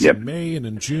running ads in May and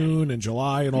in June and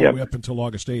July and all the way up until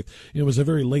August 8th. It was a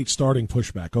very late starting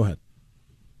pushback. Go ahead.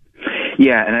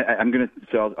 Yeah, and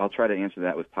I'll try to answer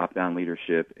that with top-down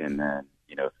leadership and then,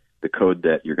 the code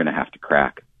that you're going to have to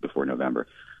crack before November.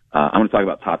 I'm going to talk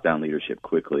about top-down leadership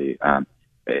quickly. Gavin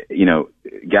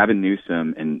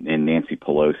Newsom and Nancy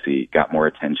Pelosi got more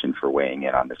attention for weighing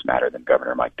in on this matter than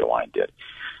Governor Mike DeWine did.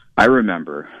 I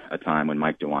remember a time when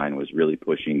Mike DeWine was really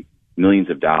pushing millions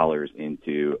of dollars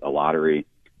into a lottery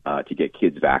to get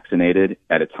kids vaccinated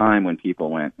at a time when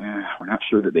people went, we're not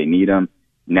sure that they need them.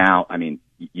 Now, I mean,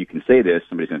 you can say this,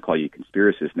 somebody's going to call you a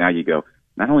conspiracist. Now you go,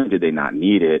 not only did they not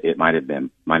need it, it might have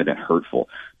been hurtful.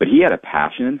 But he had a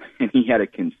passion and he had a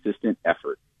consistent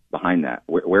effort behind that.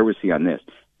 Where was he on this?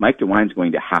 Mike DeWine's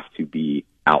going to have to be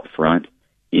out front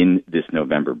in this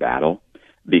November battle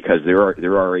because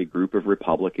there are a group of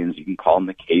Republicans. You can call them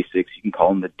the Kasichs, you can call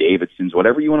them the Davidsons,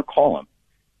 whatever you want to call them.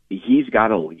 He's got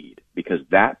to lead because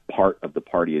that part of the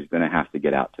party is going to have to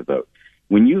get out to vote.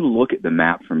 When you look at the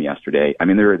map from yesterday, I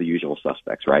mean, there are the usual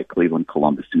suspects, right? Cleveland,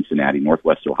 Columbus, Cincinnati,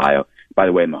 Northwest Ohio. By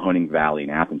the way, Mahoning Valley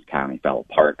and Athens County fell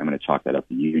apart. I'm going to chalk that up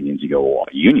to unions. You go, well,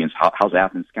 unions? How's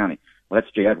Athens County? Well,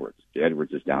 that's Jay Edwards. Jay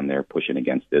Edwards is down there pushing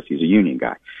against this. He's a union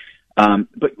guy.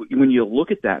 But when you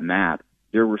look at that map,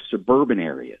 there were suburban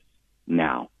areas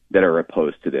now that are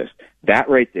opposed to this. That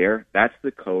right there, that's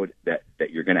the code that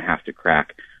you're going to have to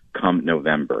crack come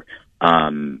November.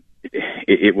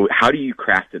 How do you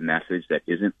craft a message that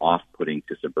isn't off-putting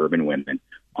to suburban women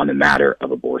on the matter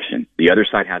of abortion? The other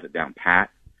side has it down pat.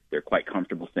 They're quite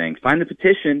comfortable saying, sign the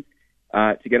petition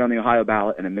to get on the Ohio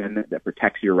ballot an amendment that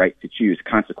protects your right to choose.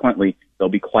 Consequently, they'll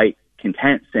be quite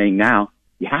content saying now,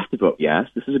 you have to vote yes.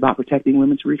 This is about protecting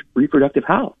women's reproductive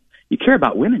health. You care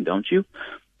about women, don't you?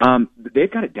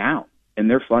 They've got it down, and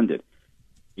they're funded.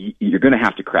 You're going to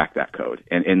have to crack that code.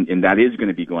 And that is going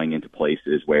to be going into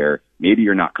places where maybe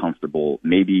you're not comfortable.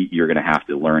 Maybe you're going to have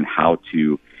to learn how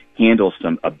to handle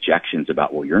some objections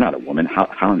about, well, you're not a woman.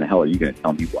 How in the hell are you going to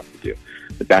tell me what to do?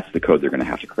 But that's the code they're going to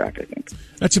have to crack, I think.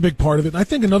 That's a big part of it. And I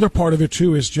think another part of it,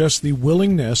 too, is just the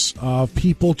willingness of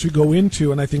people to go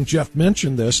into, and I think Jeff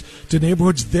mentioned this, to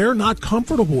neighborhoods they're not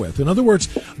comfortable with. In other words,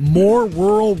 more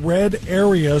rural red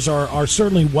areas are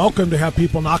certainly welcome to have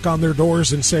people knock on their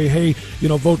doors and say, hey,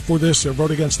 vote for this or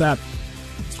vote against that,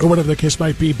 or whatever the case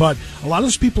might be. But a lot of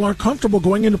those people aren't comfortable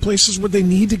going into places where they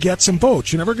need to get some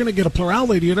votes. You're never going to get a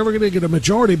plurality. You're never going to get a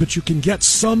majority, but you can get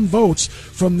some votes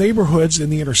from neighborhoods in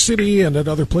the inner city and at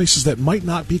other places that might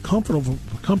not be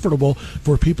comfortable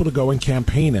for people to go and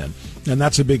campaign in. And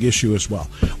that's a big issue as well.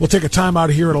 We'll take a time out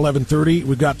here at 11:30.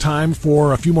 We've got time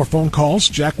for a few more phone calls.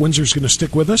 Jack Windsor's going to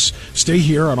stick with us. Stay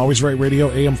here on Always Right Radio,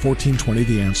 AM 1420,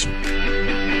 The Answer.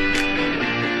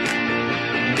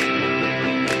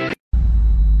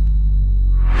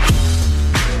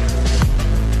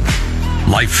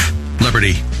 Life,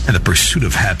 liberty, and the pursuit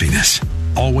of happiness.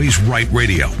 Always Right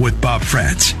Radio with Bob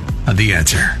Vance on The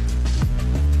Answer.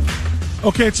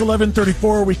 Okay, it's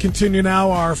 11:34. We continue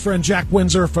now. Our friend Jack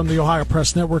Windsor from the Ohio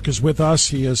Press Network is with us.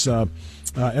 He is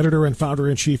editor and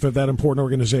founder-in-chief of that important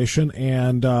organization,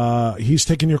 and he's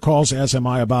taking your calls, as am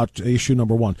I, about issue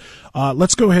number one.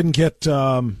 Let's go ahead and get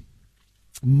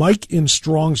Mike in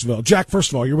Strongsville. Jack,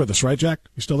 first of all, you're with us, right, Jack?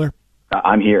 You still there?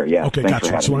 I'm here, yeah. Okay, gotcha.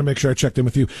 So I want to make sure I checked in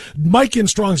with you. Mike in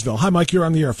Strongsville. Hi, Mike. You're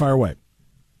on the air. Fire away.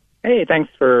 Hey, thanks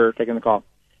for taking the call.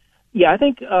 Yeah, I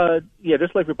think,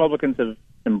 just like Republicans have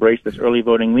embraced this early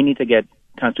voting, we need to get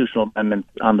constitutional amendments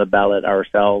on the ballot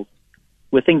ourselves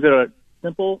with things that are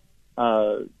simple,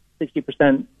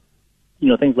 60%,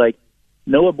 things like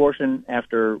no abortion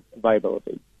after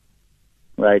viability,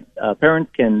 right?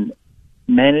 Parents can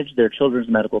manage their children's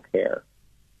medical care.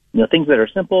 Things that are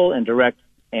simple and direct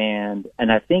and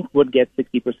I think would get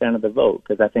 60% of the vote,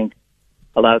 because I think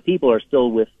a lot of people are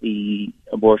still with the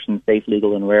abortion safe,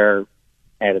 legal, and rare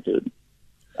attitude,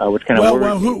 which kind of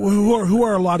worries me. Who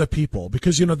are a lot of people?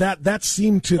 Because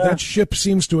that ship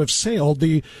seems to have sailed.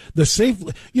 The safe,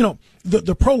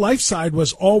 the pro-life side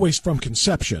was always from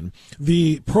conception.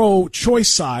 The pro-choice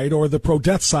side, or the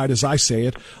pro-death side, as I say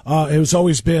it, has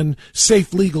always been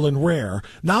safe, legal, and rare.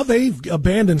 Now they've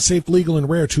abandoned safe, legal, and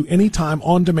rare to any time,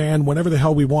 on demand, whenever the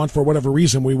hell we want, for whatever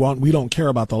reason we want. We don't care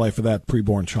about the life of that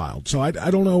preborn child. So I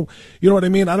don't know, you know what I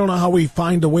mean? I don't know how we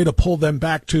find a way to pull them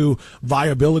back to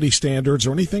viability standards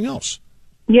or anything else.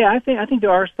 Yeah, I think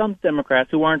there are some Democrats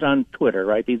who aren't on Twitter,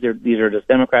 right? These are just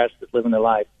Democrats that live in their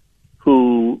life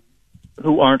who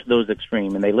aren't those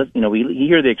extreme, and they listen. We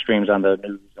hear the extremes on the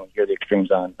news, and we hear the extremes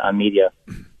on media.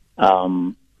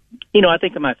 I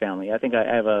think of my family. I think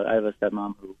I have a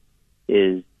stepmom who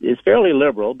is fairly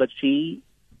liberal, but she,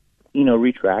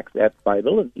 retracts at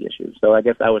viability issues. So I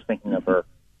guess I was thinking of her.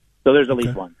 So there's at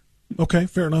least one. Okay,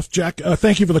 fair enough, Jack.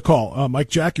 Thank you for the call, Mike.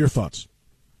 Jack, your thoughts?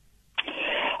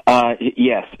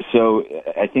 Yes. So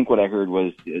I think what I heard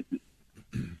was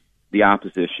the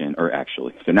opposition, or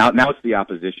actually, so now it's the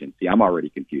opposition. See, I'm already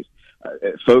confused.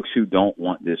 Folks who don't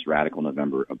want this radical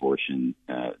November abortion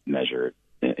measure,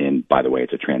 and by the way,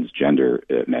 it's a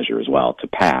transgender measure as well, to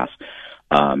pass,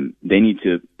 they need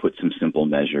to put some simple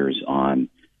measures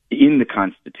in the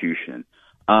Constitution.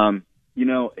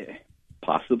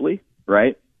 Possibly,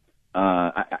 right?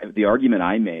 The argument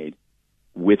I made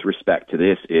with respect to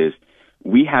this is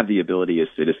we have the ability as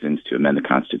citizens to amend the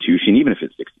Constitution, even if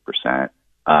it's 60%.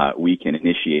 We can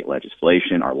initiate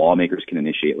legislation. Our lawmakers can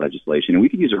initiate legislation, and we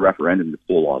can use a referendum to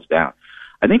pull laws down.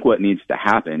 I think what needs to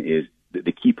happen is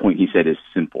the key point he said is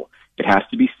simple. It has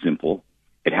to be simple.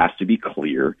 It has to be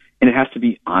clear, and it has to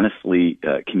be honestly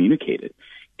communicated.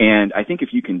 And I think if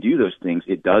you can do those things,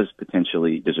 it does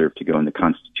potentially deserve to go in the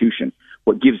Constitution.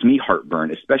 What gives me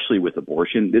heartburn, especially with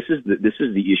abortion, this is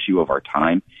the issue of our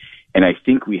time. And I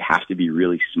think we have to be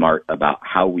really smart about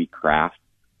how we craft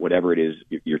whatever it is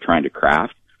you're trying to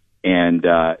craft, and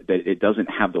that it doesn't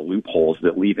have the loopholes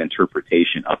that leave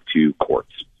interpretation up to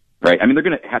courts, right? I mean, they're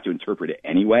going to have to interpret it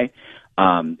anyway,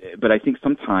 but I think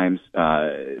sometimes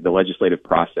the legislative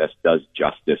process does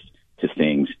justice to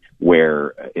things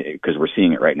where, because we're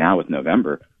seeing it right now with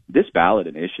November, this ballot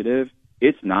initiative,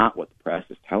 it's not what the press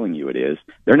is telling you it is.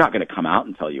 They're not going to come out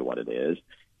and tell you what it is.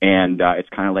 And it's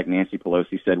kind of like Nancy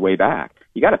Pelosi said way back.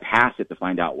 You got to pass it to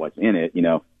find out what's in it,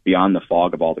 beyond the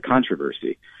fog of all the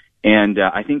controversy. And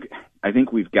I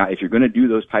think we've got, if you're going to do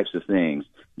those types of things,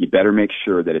 you better make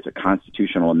sure that it's a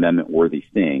constitutional amendment worthy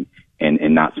thing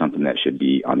and not something that should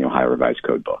be on the Ohio Revised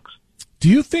Code books. Do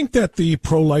you think that the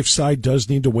pro-life side does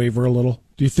need to waver a little?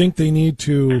 Do you think they need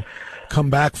to come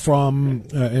back from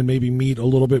and maybe meet a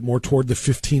little bit more toward the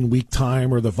 15-week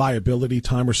time or the viability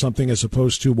time or something, as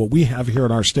opposed to what we have here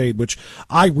in our state, which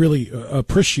I really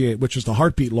appreciate, which is the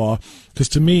heartbeat law? Because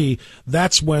to me,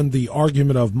 that's when the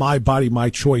argument of my body, my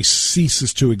choice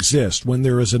ceases to exist, when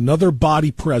there is another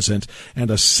body present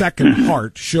and a second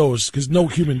heart shows, because no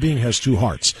human being has two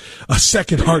hearts. A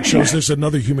second heart shows there's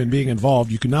another human being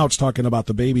involved. Now it's talking about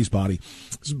the baby's body.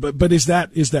 But is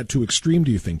that too extreme,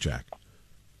 do you think, Jack?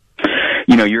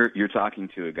 You're talking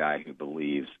to a guy who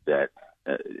believes that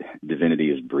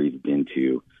divinity is breathed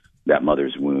into that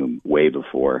mother's womb way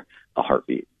before a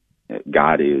heartbeat.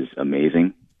 God is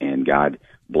amazing, and God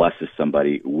blesses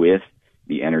somebody with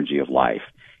the energy of life,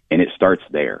 and it starts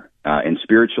there. And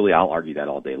spiritually, I'll argue that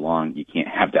all day long. You can't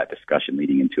have that discussion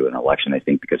leading into an election, I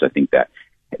think, because I think that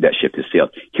ship has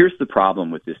sailed. Here's the problem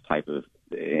with this type of,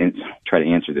 and try to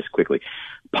answer this quickly.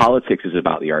 Politics is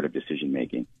about the art of decision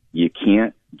making. You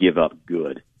can't give up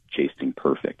good chasing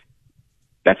perfect.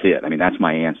 That's it. I mean, that's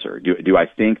my answer. Do I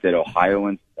think that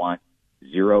Ohioans want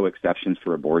zero exceptions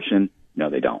for abortion? No,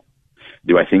 they don't.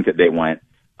 Do I think that they want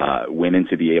women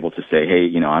to be able to say,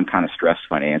 hey, I'm kind of stressed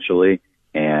financially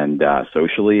and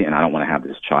socially, and I don't want to have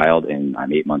this child, and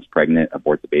I'm 8 months pregnant,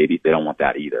 abort the baby? They don't want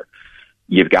that either.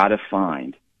 You've got to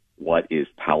find what is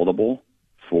palatable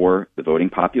for the voting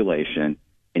population,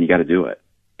 and you got to do it.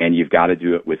 And you've got to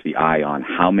do it with the eye on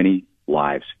how many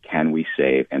lives can we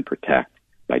save and protect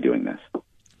by doing this.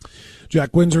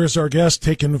 Jack Windsor is our guest,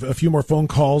 taking a few more phone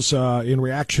calls in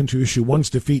reaction to Issue 1's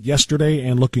defeat yesterday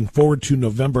and looking forward to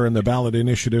November and the ballot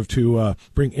initiative to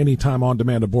bring anytime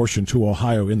on-demand abortion to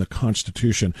Ohio in the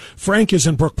Constitution. Frank is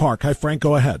in Brook Park. Hi, Frank.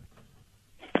 Go ahead.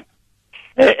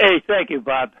 Hey, thank you,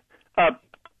 Bob.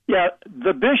 Yeah,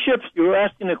 the bishops, you were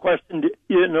asking the question,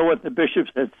 you didn't know what the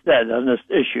bishops had said on this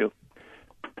issue.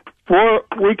 4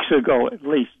 weeks ago, at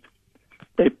least,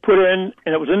 they put in,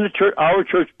 and it was in the church, our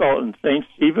church bulletin, St.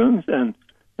 Stephen's and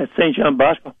at St. John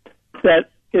Bosco,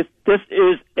 that this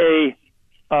is a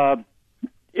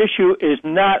issue is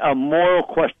not a moral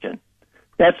question.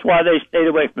 That's why they stayed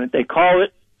away from it. They call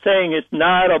it saying it's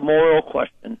not a moral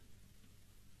question.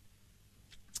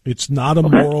 It's not a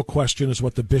moral question, is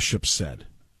what the bishop said.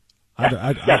 That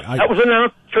was in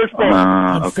the church bulletin.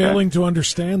 I'm failing to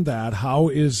understand that. How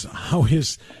is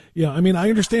I mean, I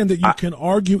understand that you can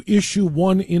argue Issue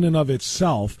 1 in and of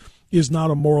itself is not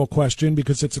a moral question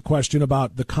because it's a question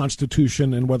about the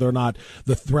Constitution and whether or not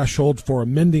the threshold for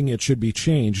amending it should be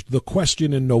changed. The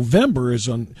question in November is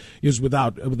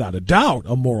without a doubt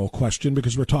a moral question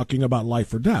because we're talking about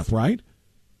life or death, right?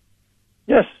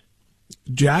 Yes.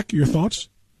 Jack, your thoughts?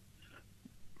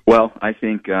 Well, I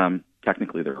think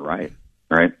technically they're right?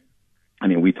 I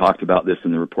mean, we talked about this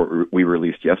in the report we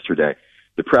released yesterday.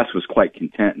 The press was quite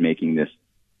content making this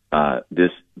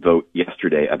vote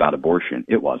yesterday about abortion.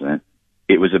 It wasn't.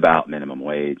 It was about minimum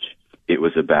wage. It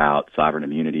was about sovereign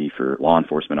immunity for law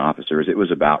enforcement officers. It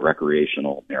was about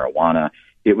recreational marijuana.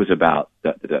 It was about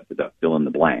the fill in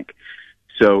the blank.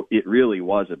 So it really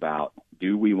was about,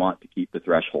 do we want to keep the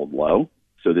threshold low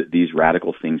so that these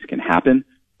radical things can happen,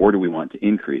 or do we want to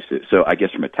increase it? So I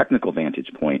guess from a technical vantage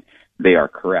point, they are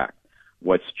correct.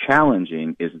 What's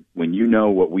challenging is when you know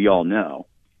what we all know,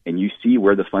 and you see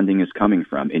where the funding is coming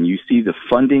from, and you see the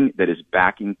funding that is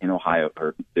backing in Ohio,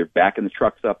 or they're backing the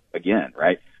trucks up again,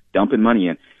 right? Dumping money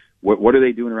in. What are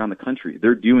they doing around the country?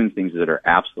 They're doing things that are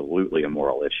absolutely a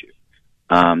moral issue.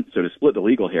 So to split the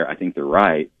legal hair, I think they're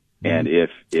right. And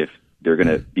if they're going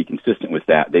to be consistent with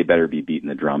that, they better be beating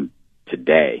the drum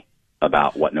today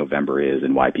about what November is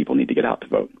and why people need to get out to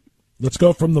vote. Let's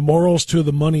go from the morals to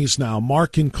the monies now.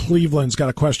 Mark in Cleveland's got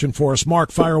a question for us.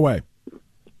 Mark, fire away.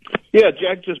 Yeah,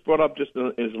 Jack just brought up just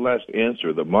in his last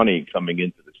answer the money coming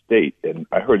into the state. And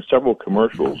I heard several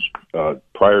commercials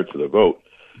prior to the vote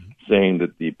saying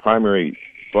that the primary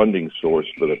funding source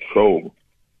for the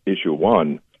pro-issue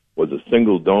 1 was a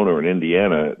single donor in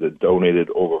Indiana that donated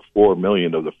over $4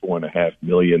 million of the $4.5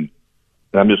 million.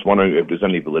 And I'm just wondering if there's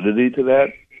any validity to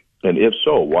that. And if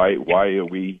so, why are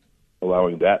we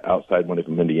allowing that outside money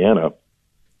from Indiana,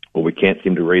 but we can't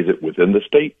seem to raise it within the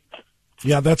state?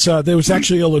 Yeah, there was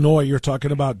actually Illinois. You're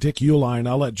talking about Dick Uihlein.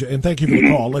 And thank you for the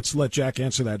call. Let's let Jack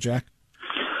answer that. Jack?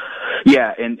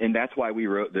 Yeah, and that's why we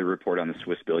wrote the report on the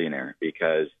Swiss billionaire,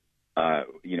 because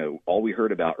all we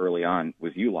heard about early on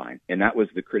was Uihlein, and that was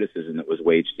the criticism that was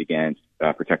waged against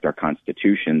Protect Our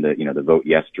Constitution, the Vote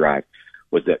Yes drive,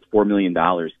 was that $4 million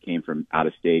came from out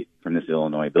of state from this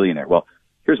Illinois billionaire. Well,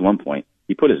 here's one point.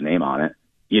 He put his name on it.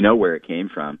 You know where it came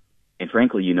from, and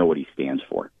frankly, you know what he stands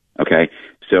for. Okay,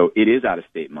 so it is out of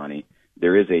state money.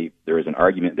 There is an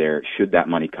argument there. Should that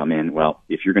money come in? Well,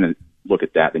 if you're going to look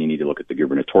at that, then you need to look at the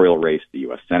gubernatorial race, the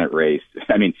U.S. Senate race.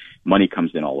 I mean, money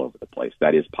comes in all over the place.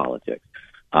 That is politics.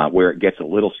 Where it gets a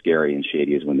little scary and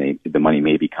shady is when the money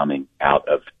may be coming out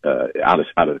of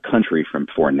the country from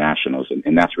foreign nationals,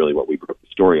 and that's really what we broke the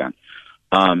story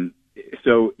on.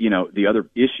 So the other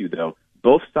issue though,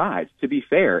 both sides, to be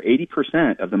fair,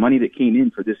 80% of the money that came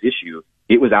in for this issue,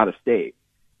 it was out of state.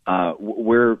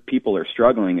 Where people are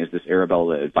struggling is this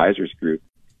Arabella Advisors Group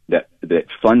that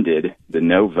funded the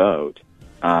no vote.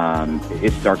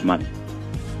 It's dark money.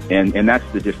 And that's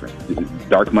the difference.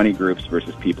 Dark money groups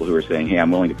versus people who are saying, hey, I'm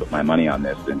willing to put my money on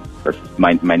this or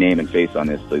my name and face on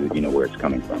this so that you know where it's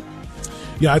coming from.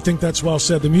 Yeah, I think that's well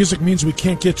said. The music means we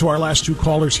can't get to our last two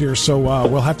callers here, so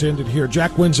we'll have to end it here.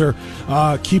 Jack Windsor,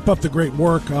 keep up the great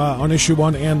work on Issue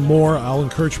 1 and more. I'll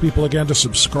encourage people again to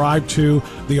subscribe to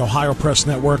the Ohio Press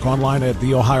Network online at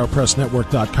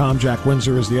theohiopressnetwork.com. Jack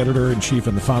Windsor is the editor-in-chief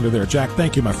and the founder there. Jack,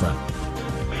 tend you, my friend.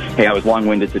 Hey, I was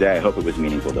long-winded today. I hope it was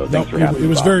meaningful, though. Thanks for having me. It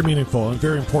was very meaningful and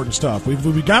very important stuff.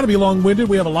 We've got to be long-winded.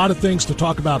 We have a lot of things to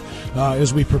talk about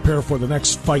as we prepare for the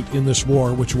next fight in this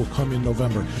war, which will come in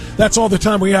November. That's all the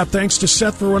time we have. Thanks to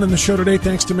Seth for running the show today.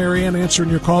 Thanks to Marianne answering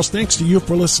your calls. Thanks to you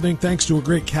for listening. Thanks to a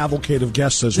great cavalcade of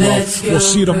guests as well. We'll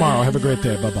see you tomorrow. Have a great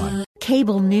day. Bye-bye.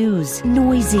 Cable news,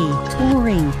 noisy,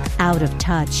 boring, out of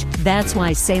touch. That's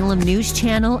why Salem News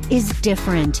Channel is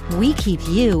different. We keep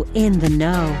you in the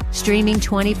know. Streaming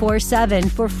 24/7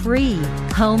 for free.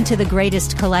 Home to the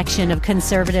greatest collection of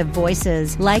conservative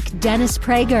voices like Dennis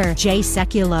Prager, Jay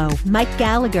Sekulow, Mike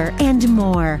Gallagher, and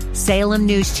more. Salem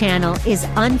News Channel is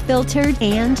unfiltered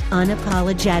and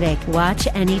unapologetic. Watch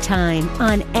anytime,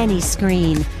 on any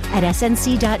screen, at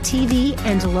snc.tv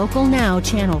and Local Now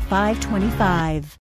Channel 525.